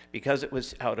because it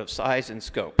was out of size and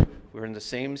scope. We're in the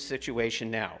same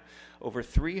situation now. Over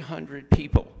 300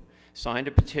 people signed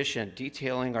a petition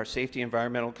detailing our safety and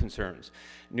environmental concerns.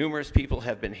 Numerous people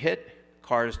have been hit,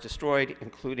 cars destroyed,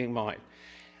 including mine.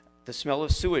 The smell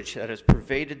of sewage that has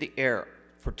pervaded the air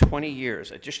for 20 years.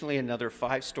 Additionally, another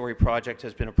 5-story project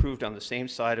has been approved on the same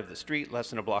side of the street, less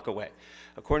than a block away.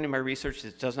 According to my research,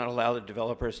 this does not allow the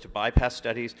developers to bypass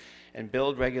studies and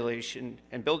building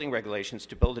regulations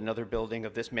to build another building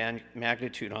of this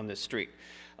magnitude on this street.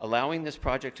 Allowing this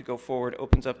project to go forward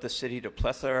opens up the city to a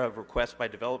plethora of requests by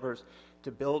developers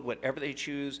to build whatever they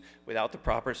choose without the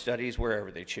proper studies wherever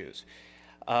they choose.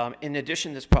 In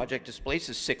addition, this project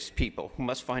displaces 6 people who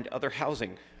must find other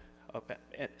housing.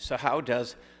 So how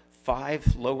does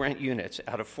 5 low-rent units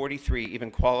out of 43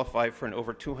 even qualify for an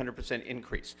over 200%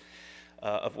 increase?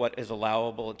 of what is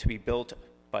allowable to be built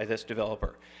by this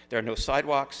developer. There are no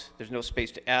sidewalks, there's no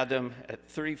space to add them. At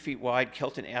 30 feet wide,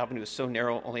 Kelton Avenue is so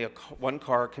narrow, only one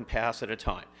car can pass at a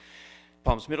time.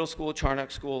 Palms Middle School,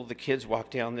 Charnock School, the kids walk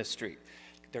down this street.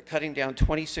 They're cutting down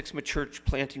 26 mature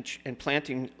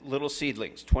planting little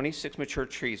seedlings. 26 mature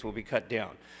trees will be cut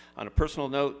down. On a personal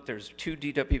note, there's 2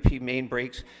 DWP main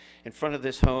breaks in front of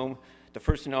this home. The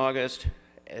first in August,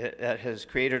 that has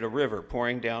created a river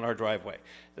pouring down our driveway.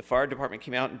 The fire department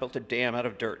came out and built a dam out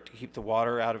of dirt to keep the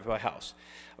water out of my house.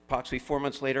 Approximately 4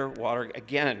 months later, water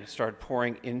again started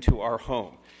pouring into our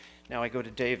home. Now I go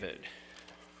to David.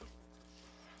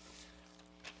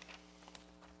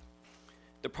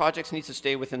 The projects need to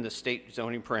stay within the state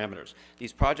zoning parameters.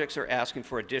 These projects are asking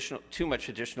for too much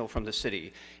additional from the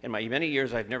city. In my many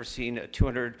years, I've never seen a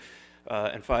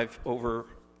 205 over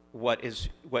what is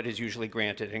usually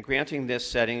granted. And granting this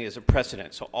setting is a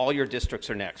precedent, so all your districts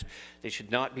are next. They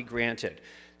should not be granted.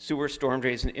 Sewer, storm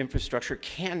drains, and infrastructure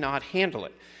cannot handle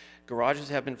it. Garages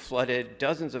have been flooded,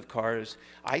 dozens of cars.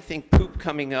 I think poop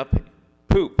coming up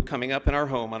in our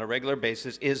home on a regular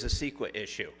basis is a CEQA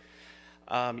issue.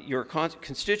 Your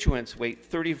constituents wait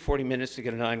 30 to 40 minutes to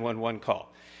get a 911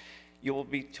 call. You will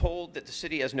be told that the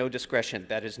city has no discretion.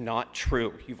 That is not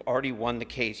true. You've already won the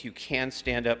case. You can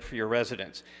stand up for your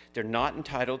residents. They're not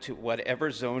entitled to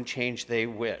whatever zone change they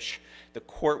wish. The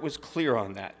court was clear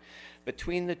on that.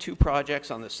 Between the 2 projects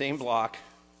on the same block,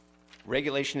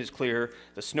 regulation is clear,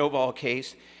 the Snowball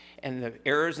case, and the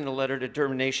errors in the letter of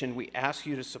determination, we ask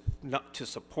you to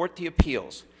support the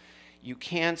appeals. You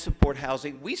can support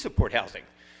housing. We support housing,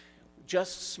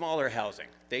 just smaller housing.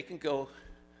 They can go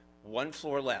 1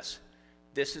 floor less.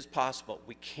 This is possible.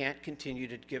 We can't continue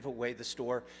to give away the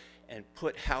store and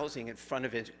put housing in front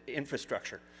of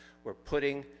infrastructure. We're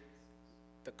putting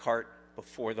the cart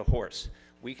before the horse.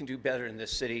 We can do better in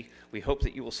this city. We hope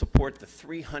that you will support the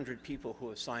 300 people who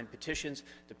have signed petitions,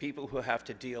 the people who have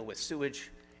to deal with sewage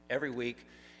every week,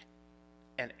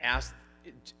 and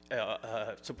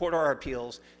support our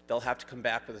appeals. They'll have to come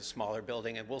back with a smaller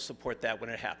building, and we'll support that when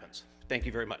it happens. Thank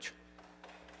you very much.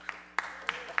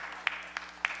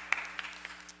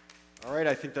 All right,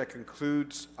 I think that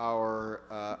concludes our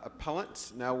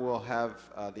appellant. Now we'll have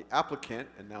the applicant,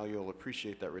 and now you'll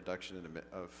appreciate that reduction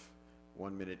of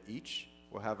 1 minute each.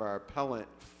 We'll have our appellant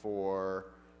for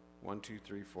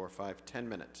 10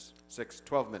 minutes,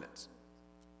 12 minutes.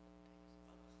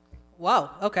 Wow,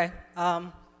 okay.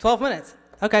 12 minutes.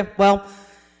 Okay, well,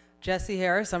 Jesse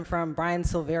Harris, I'm from Brian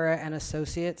Silvera and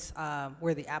Associates.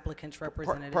 We're the applicant's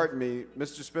representative. Pardon me,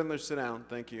 Mr. Spindler, sit down,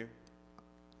 thank you.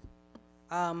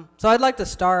 So I'd like to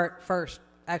start first,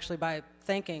 actually, by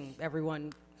thanking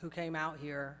everyone who came out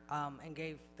here and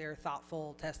gave their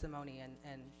thoughtful testimony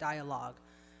and dialogue.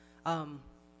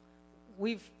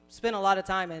 We've spent a lot of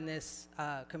time in this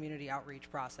community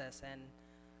outreach process, and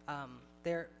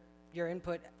your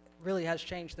input really has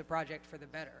changed the project for the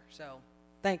better, so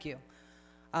thank you.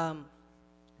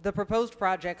 The proposed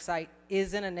project site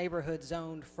is in a neighborhood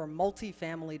zoned for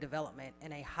multifamily development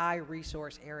in a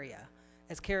high-resource area,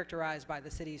 as characterized by the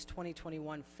city's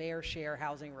 2021 Fair Share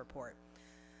Housing Report.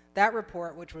 That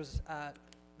report, which was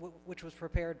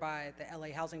prepared by the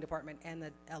LA Housing Department and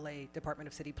the LA Department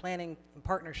of City Planning in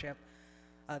partnership,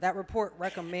 that report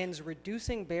recommends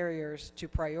reducing barriers to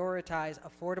prioritize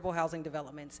affordable housing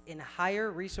developments in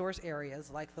higher resource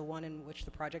areas, like the one in which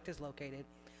the project is located,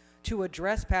 to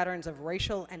address patterns of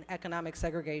racial and economic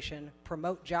segregation,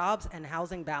 promote jobs and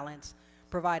housing balance,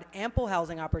 provide ample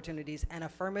housing opportunities, and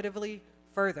affirmatively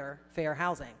further fair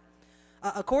housing.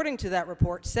 According to that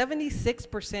report,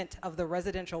 76% of the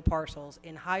residential parcels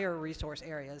in higher resource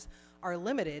areas are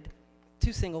limited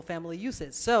to single-family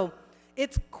uses. So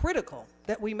it's critical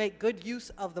that we make good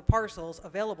use of the parcels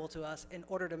available to us in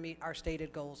order to meet our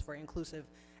stated goals for inclusive,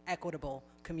 equitable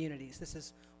communities. This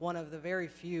is one of the very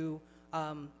few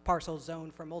parcels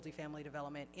zoned for multifamily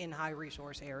development in high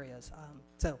resource areas.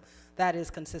 So that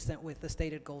is consistent with the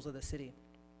stated goals of the city.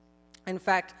 In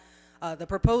fact, the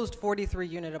proposed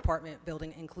 43-unit apartment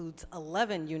building includes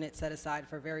 11 units set aside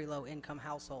for very low-income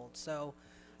households. So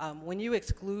when you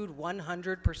exclude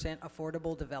 100%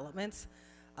 affordable developments,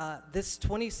 this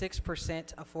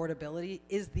 26% affordability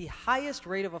is the highest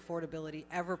rate of affordability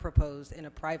ever proposed in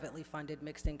a privately funded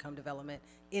mixed-income development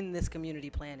in this community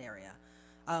plan area.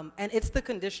 And it's the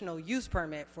conditional use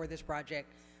permit for this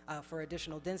project for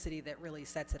additional density that really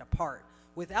sets it apart.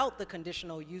 Without the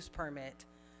conditional use permit,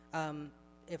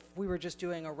 if we were just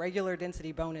doing a regular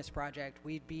density bonus project,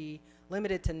 we'd be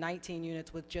limited to 19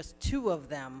 units with just 2 of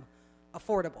them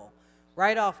affordable.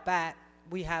 Right off bat,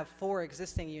 we have 4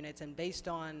 existing units, and based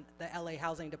on the LA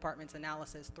Housing Department's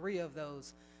analysis, 3 of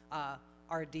those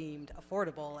are deemed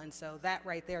affordable. And so that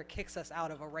right there kicks us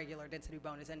out of a regular density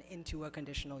bonus and into a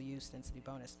conditional use density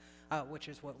bonus, which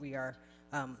is what we are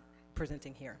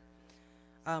presenting here.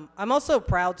 I'm also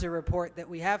proud to report that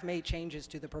we have made changes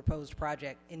to the proposed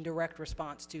project in direct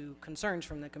response to concerns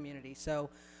from the community. So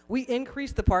we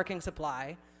increased the parking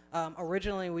supply.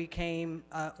 Originally, we came,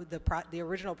 the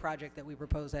original project that we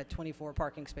proposed at 24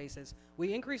 parking spaces,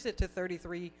 we increased it to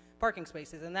 33 parking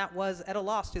spaces, and that was at a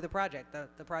loss to the project.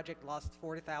 The project lost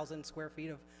 40,000 square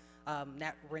feet of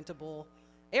net rentable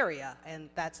area, and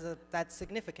that's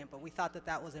significant, but we thought that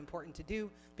that was important to do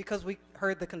because we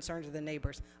heard the concerns of the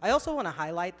neighbors. I also want to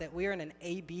highlight that we are in an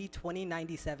AB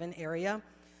 2097 area,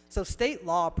 so state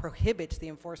law prohibits the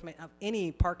enforcement of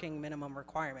any parking minimum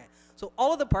requirement. So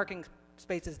all of the parking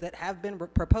spaces that have been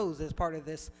proposed as part of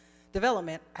this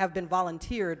development have been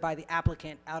volunteered by the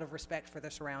applicant out of respect for the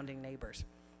surrounding neighbors.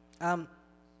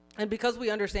 And because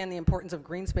we understand the importance of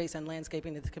green space and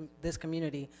landscaping to this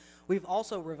community, we've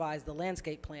also revised the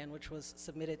landscape plan, which was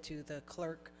submitted to the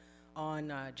clerk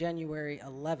on January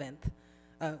 11th.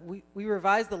 We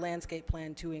revised the landscape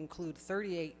plan to include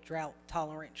 38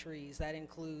 drought-tolerant trees. That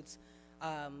includes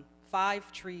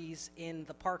 5 trees in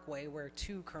the parkway, where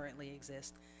 2 currently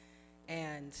exist,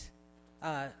 and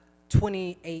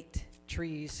 28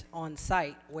 trees on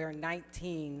site, where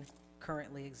 19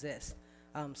 currently exist.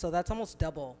 So that's almost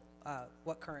double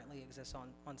what currently exists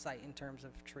on site in terms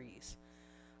of trees.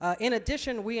 In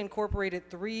addition, we incorporated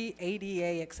 3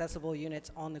 ADA accessible units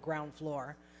on the ground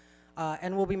floor,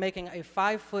 and we'll be making a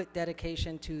 5-foot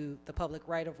dedication to the public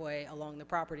right-of-way along the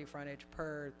property frontage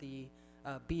per the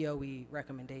BOE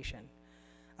recommendation.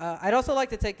 I'd also like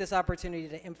to take this opportunity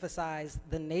to emphasize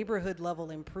the neighborhood level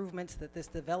improvements that this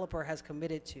developer has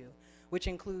committed to, which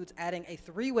includes adding a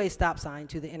 3-way stop sign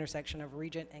to the intersection of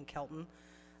Regent and Kelton.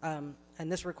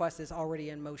 And this request is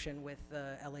already in motion with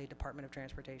the LA Department of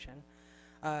Transportation.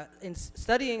 In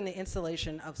studying the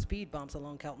installation of speed bumps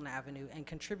along Kelton Avenue and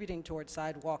contributing towards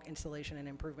sidewalk installation and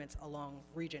improvements along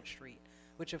Regent Street,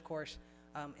 which of course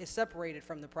is separated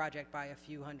from the project by a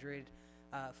few hundred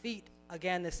feet.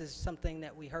 Again, this is something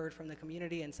that we heard from the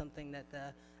community and something that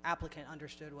the applicant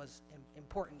understood was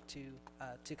important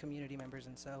to community members,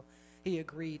 and so he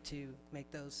agreed to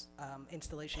make those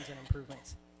installations and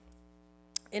improvements.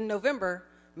 In November,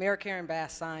 Mayor Karen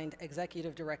Bass signed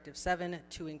Executive Directive 7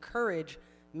 to encourage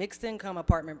mixed-income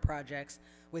apartment projects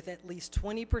with at least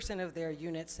 20% of their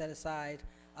units set aside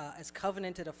as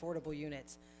covenanted affordable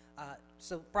units.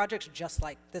 So projects just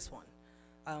like this one.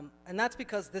 And that's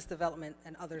because this development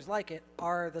and others like it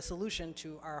are the solution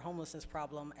to our homelessness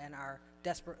problem and our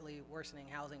desperately worsening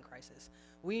housing crisis.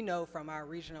 We know from our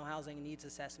regional housing needs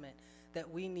assessment that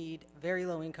we need very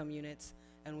low-income units,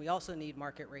 and we also need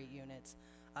market rate units.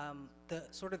 The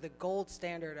sort of the gold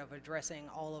standard of addressing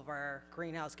all of our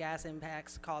greenhouse gas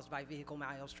impacts caused by vehicle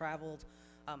miles traveled,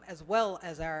 as well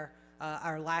as our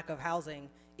lack of housing,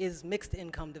 is mixed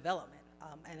income development,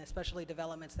 and especially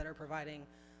developments that are providing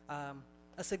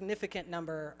a significant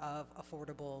number of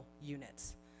affordable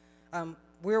units.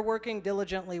 We're working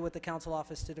diligently with the council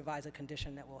office to devise a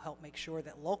condition that will help make sure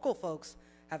that local folks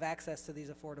have access to these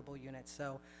affordable units.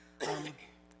 So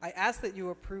I ask that you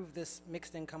approve this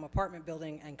mixed income apartment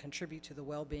building and contribute to the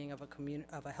well-being of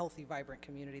a healthy, vibrant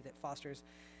community that fosters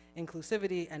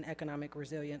inclusivity and economic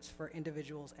resilience for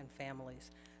individuals and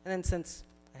families. And then, since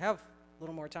I have a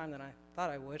little more time than I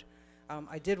thought I would,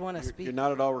 I did want to speak. You're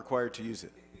not at all required to use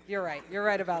it. You're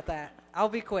right about that. I'll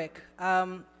be quick.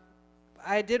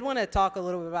 I did want to talk a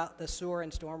little bit about the sewer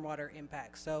and stormwater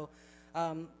impacts. So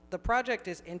the project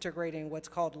is integrating what's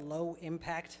called low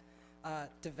impact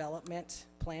development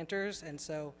planters, and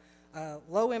so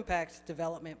low impact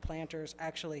development planters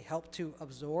actually help to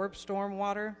absorb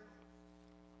stormwater.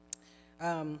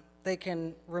 They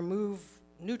can remove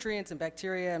nutrients and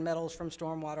bacteria and metals from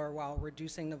stormwater while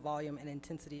reducing the volume and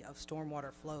intensity of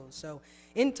stormwater flows. So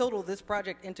in total, this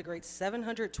project integrates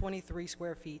 723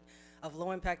 square feet of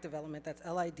low impact development, that's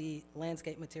LID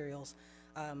landscape materials,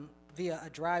 via a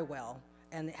dry well,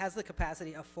 and it has the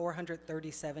capacity of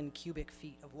 437 cubic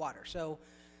feet of water. So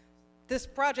this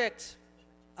project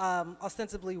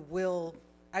ostensibly will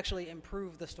actually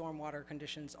improve the stormwater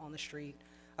conditions on the street.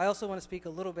 I also want to speak a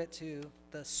little bit to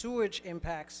the sewage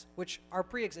impacts, which are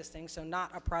pre-existing, so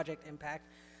not a project impact,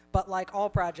 but like all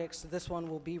projects, this one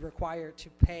will be required to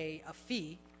pay a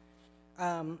fee,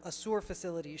 a sewer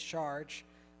facilities charge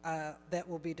that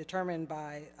will be determined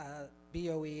by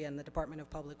BOE and the Department of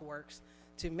Public Works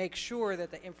to make sure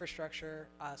that the infrastructure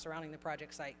surrounding the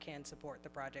project site can support the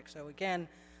project. So again,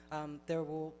 there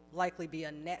will likely be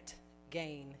a net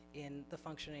gain in the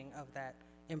functioning of that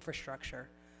infrastructure.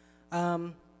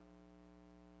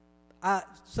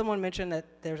 Someone mentioned that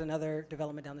there's another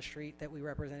development down the street that we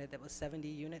represented that was 70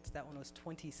 units. That one was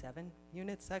 27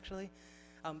 units, actually.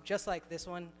 Just like this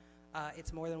one,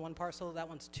 it's more than one parcel. That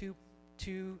one's two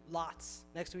lots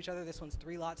next to each other. This one's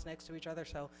 3 lots next to each other.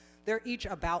 So they're each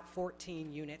about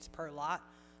 14 units per lot,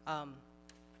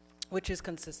 which is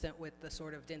consistent with the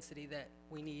sort of density that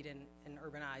we need in an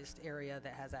urbanized area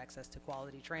that has access to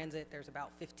quality transit. There's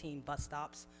about 15 bus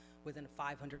stops within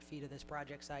 500 feet of this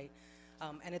project site.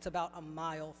 And it's about a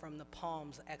mile from the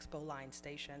Palms Expo Line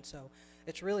station. So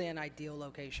it's really an ideal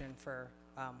location for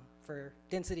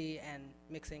density and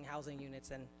mixing housing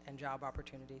units and job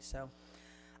opportunities. So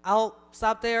I'll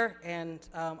stop there and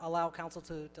allow council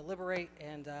to deliberate.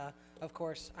 And of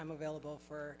course, I'm available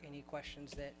for any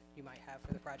questions that you might have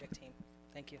for the project team.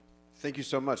 Thank you. Thank you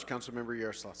so much, Councilmember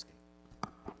Yaroslavsky.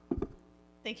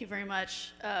 Thank you very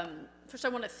much. First, I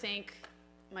want to thank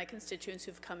my constituents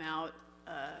who've come out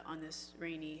on this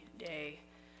rainy day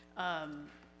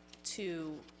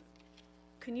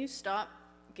can you stop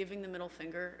giving the middle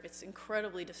finger? It's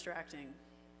incredibly distracting.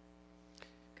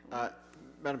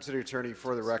 Madam City Attorney,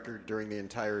 for the record, during the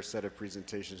entire set of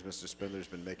presentations, Mr. Spindler's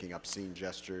been making obscene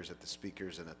gestures at the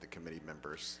speakers and at the committee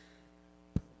members.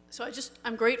 So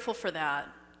I'm grateful for that.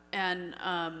 And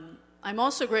I'm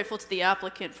also grateful to the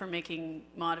applicant for making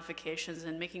modifications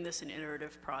and making this an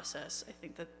iterative process. I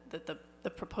think that the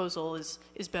proposal is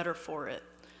better for it.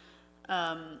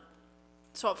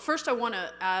 So first I want to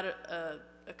add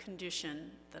a condition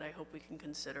that I hope we can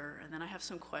consider, and then I have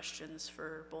some questions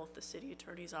for both the city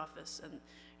attorney's office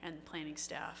and planning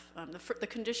staff. The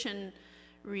condition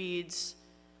reads,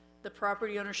 the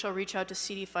property owner shall reach out to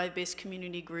CD5-based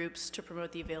community groups to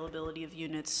promote the availability of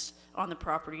units on the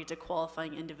property to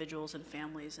qualifying individuals and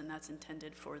families, and that's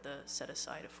intended for the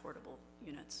set-aside affordable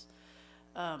units.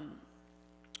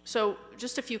 So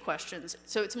just a few questions.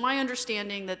 So it's my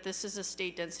understanding that this is a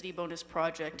state density bonus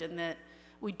project and that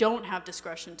we don't have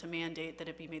discretion to mandate that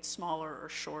it be made smaller or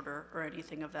shorter or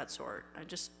anything of that sort.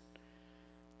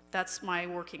 That's my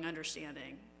working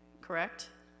understanding, correct?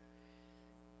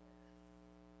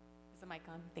 Is the mic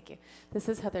on? Thank you. This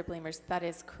is Heather Blamers. That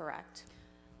is correct.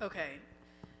 Okay.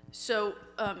 So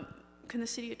can the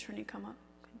city attorney come up?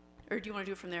 Or do you want to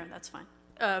do it from there? That's fine.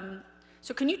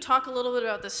 So can you talk a little bit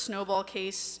about the Snowball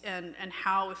case and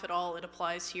how, if at all, it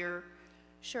applies here?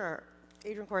 Sure.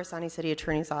 Adrian Corisani, City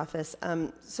Attorney's Office.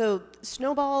 So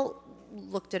Snowball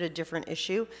looked at a different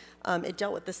issue. It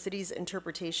dealt with the city's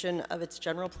interpretation of its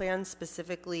general plan,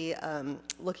 specifically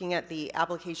looking at the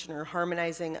application or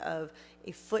harmonizing of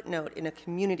a footnote in a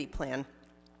community plan.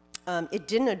 It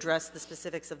didn't address the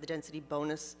specifics of the density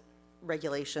bonus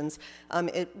regulations.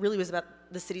 It really was about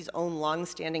the city's own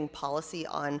longstanding policy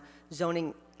on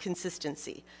zoning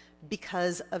consistency.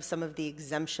 Because of some of the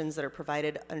exemptions that are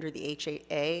provided under the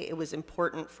HAA, it was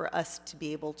important for us to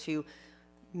be able to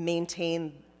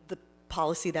maintain the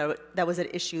policy that was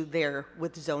at issue there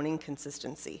with zoning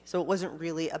consistency. So it wasn't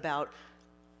really about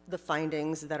the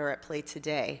findings that are at play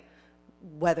today,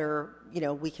 whether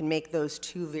we can make those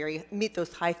meet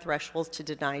those high thresholds to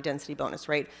deny density bonus,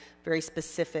 right? Very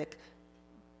specific,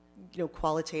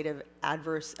 qualitative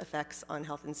adverse effects on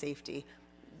health and safety.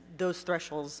 Those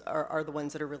thresholds are the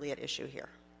ones that are really at issue here.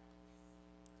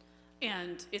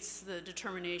 And it's the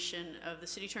determination of the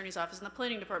city attorney's office and the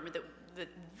planning department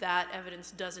that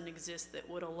evidence doesn't exist that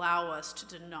would allow us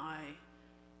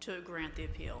to grant the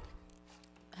appeal.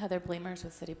 Heather Blamers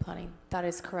with City Planning. That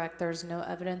is correct. There's no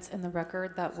evidence in the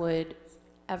record that would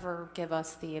ever give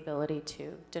us the ability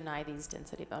to deny these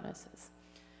density bonuses.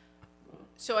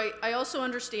 So I also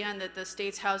understand that the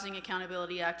state's Housing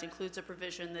Accountability Act includes a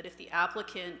provision that if the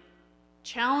applicant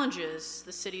challenges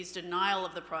the city's denial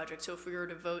of the project, so if we were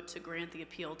to vote to grant the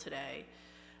appeal today,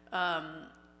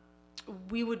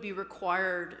 we would be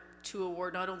required to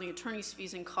award not only attorney's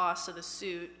fees and costs of the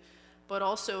suit, but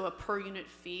also a per unit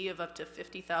fee of up to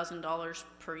 $50,000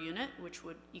 per unit, which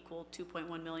would equal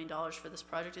 $2.1 million for this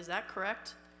project. Is that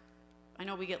correct? I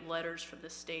know we get letters from the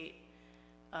state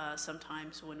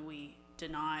sometimes when we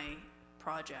deny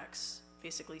projects,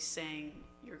 basically saying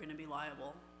you're going to be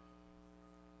liable.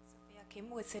 Sophia Kim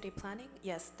with City Planning.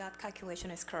 Yes, that calculation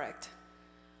is correct.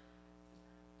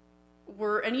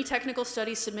 Were any technical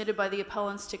studies submitted by the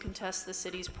appellants to contest the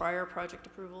city's prior project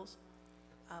approvals?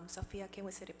 Sophia Kim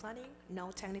with City Planning. No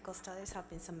technical studies have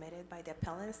been submitted by the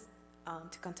appellants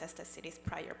to contest the city's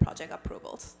prior project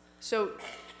approvals. So,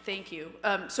 thank you.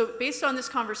 So based on this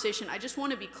conversation, I just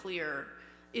want to be clear.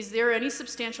 Is there any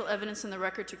substantial evidence in the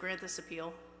record to grant this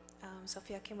appeal?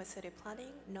 Sophia Kim with City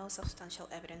Planning. No substantial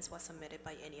evidence was submitted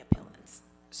by any appellants.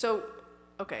 So,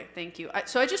 okay, thank you.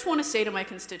 So I just want to say to my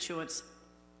constituents,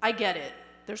 I get it.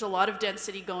 there's a lot of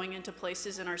density going into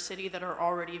places in our city that are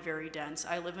already very dense.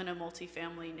 I live in a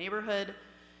multifamily neighborhood,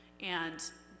 and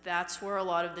that's where a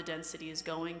lot of the density is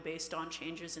going based on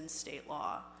changes in state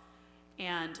law.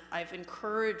 And I've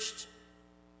encouraged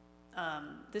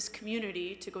this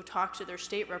community to go talk to their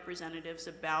state representatives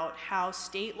about how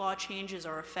state law changes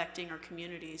are affecting our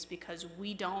communities, because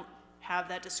we don't have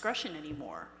that discretion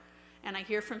anymore. And I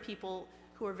hear from people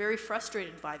who are very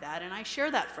frustrated by that, and I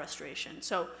share that frustration.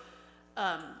 So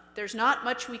there's not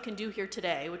much we can do here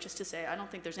today, which is to say, I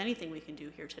don't think there's anything we can do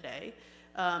here today.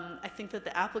 I think that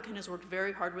the applicant has worked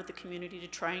very hard with the community to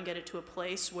try and get it to a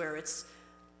place where it's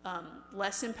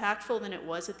less impactful than it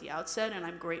was at the outset, and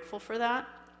I'm grateful for that.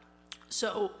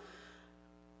 So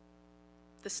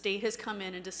the state has come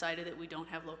in and decided that we don't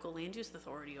have local land use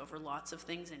authority over lots of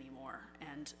things anymore,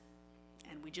 and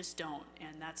we just don't,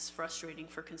 and that's frustrating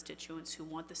for constituents who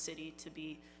want the city to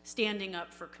be standing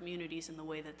up for communities in the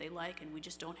way that they like, and we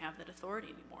just don't have that authority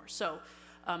anymore. So,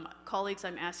 colleagues,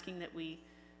 I'm asking that we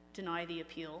deny the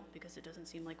appeal, because it doesn't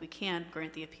seem like we can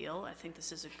grant the appeal. I think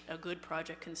this is a good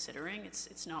project considering.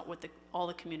 It's not what all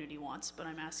the community wants, but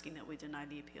I'm asking that we deny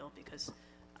the appeal because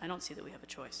I don't see that we have a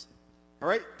choice. All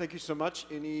right, thank you so much.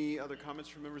 Any other comments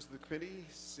from members of the committee?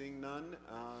 Seeing none,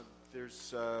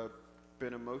 there's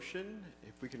been a motion.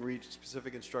 If we can read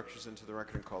specific instructions into the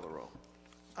record and call the roll.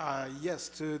 Yes,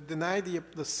 to deny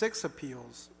the 6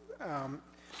 appeals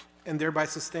and thereby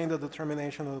sustain the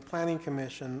determination of the Planning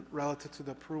Commission relative to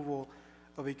the approval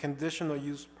of a conditional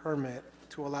use permit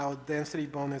to allow a density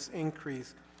bonus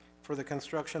increase for the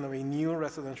construction of a new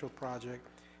residential project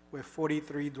with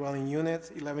 43 dwelling units,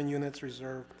 11 units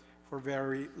reserved for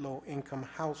very low-income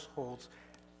households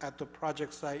at the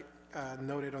project site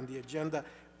noted on the agenda.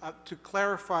 To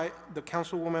clarify, the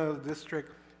councilwoman of the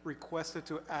district requested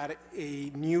to add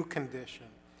a new condition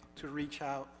to reach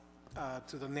out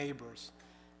to the neighbors.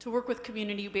 To work with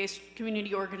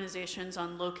community organizations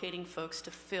on locating folks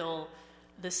to fill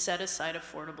the set-aside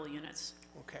affordable units.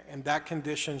 Okay, and that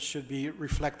condition should be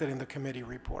reflected in the committee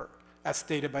report, as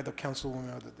stated by the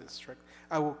councilwoman of the district.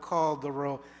 I will call the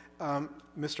roll.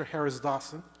 Mr.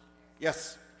 Harris-Dawson?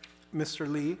 Yes. Mr.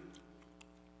 Lee?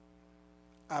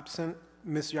 Absent.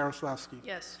 Ms. Yaroslavsky?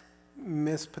 Yes.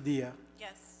 Ms. Padilla?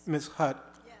 Yes. Ms.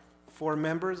 Hutt? Yes. 4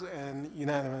 members and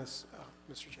unanimous,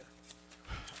 Mr. Chair.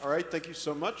 All right, thank you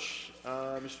so much.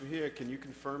 Mr. Mejia, can you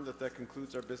confirm that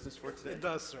concludes our business for today? It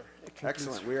does, sir.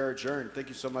 Excellent. We are adjourned. Thank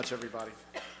you so much, everybody.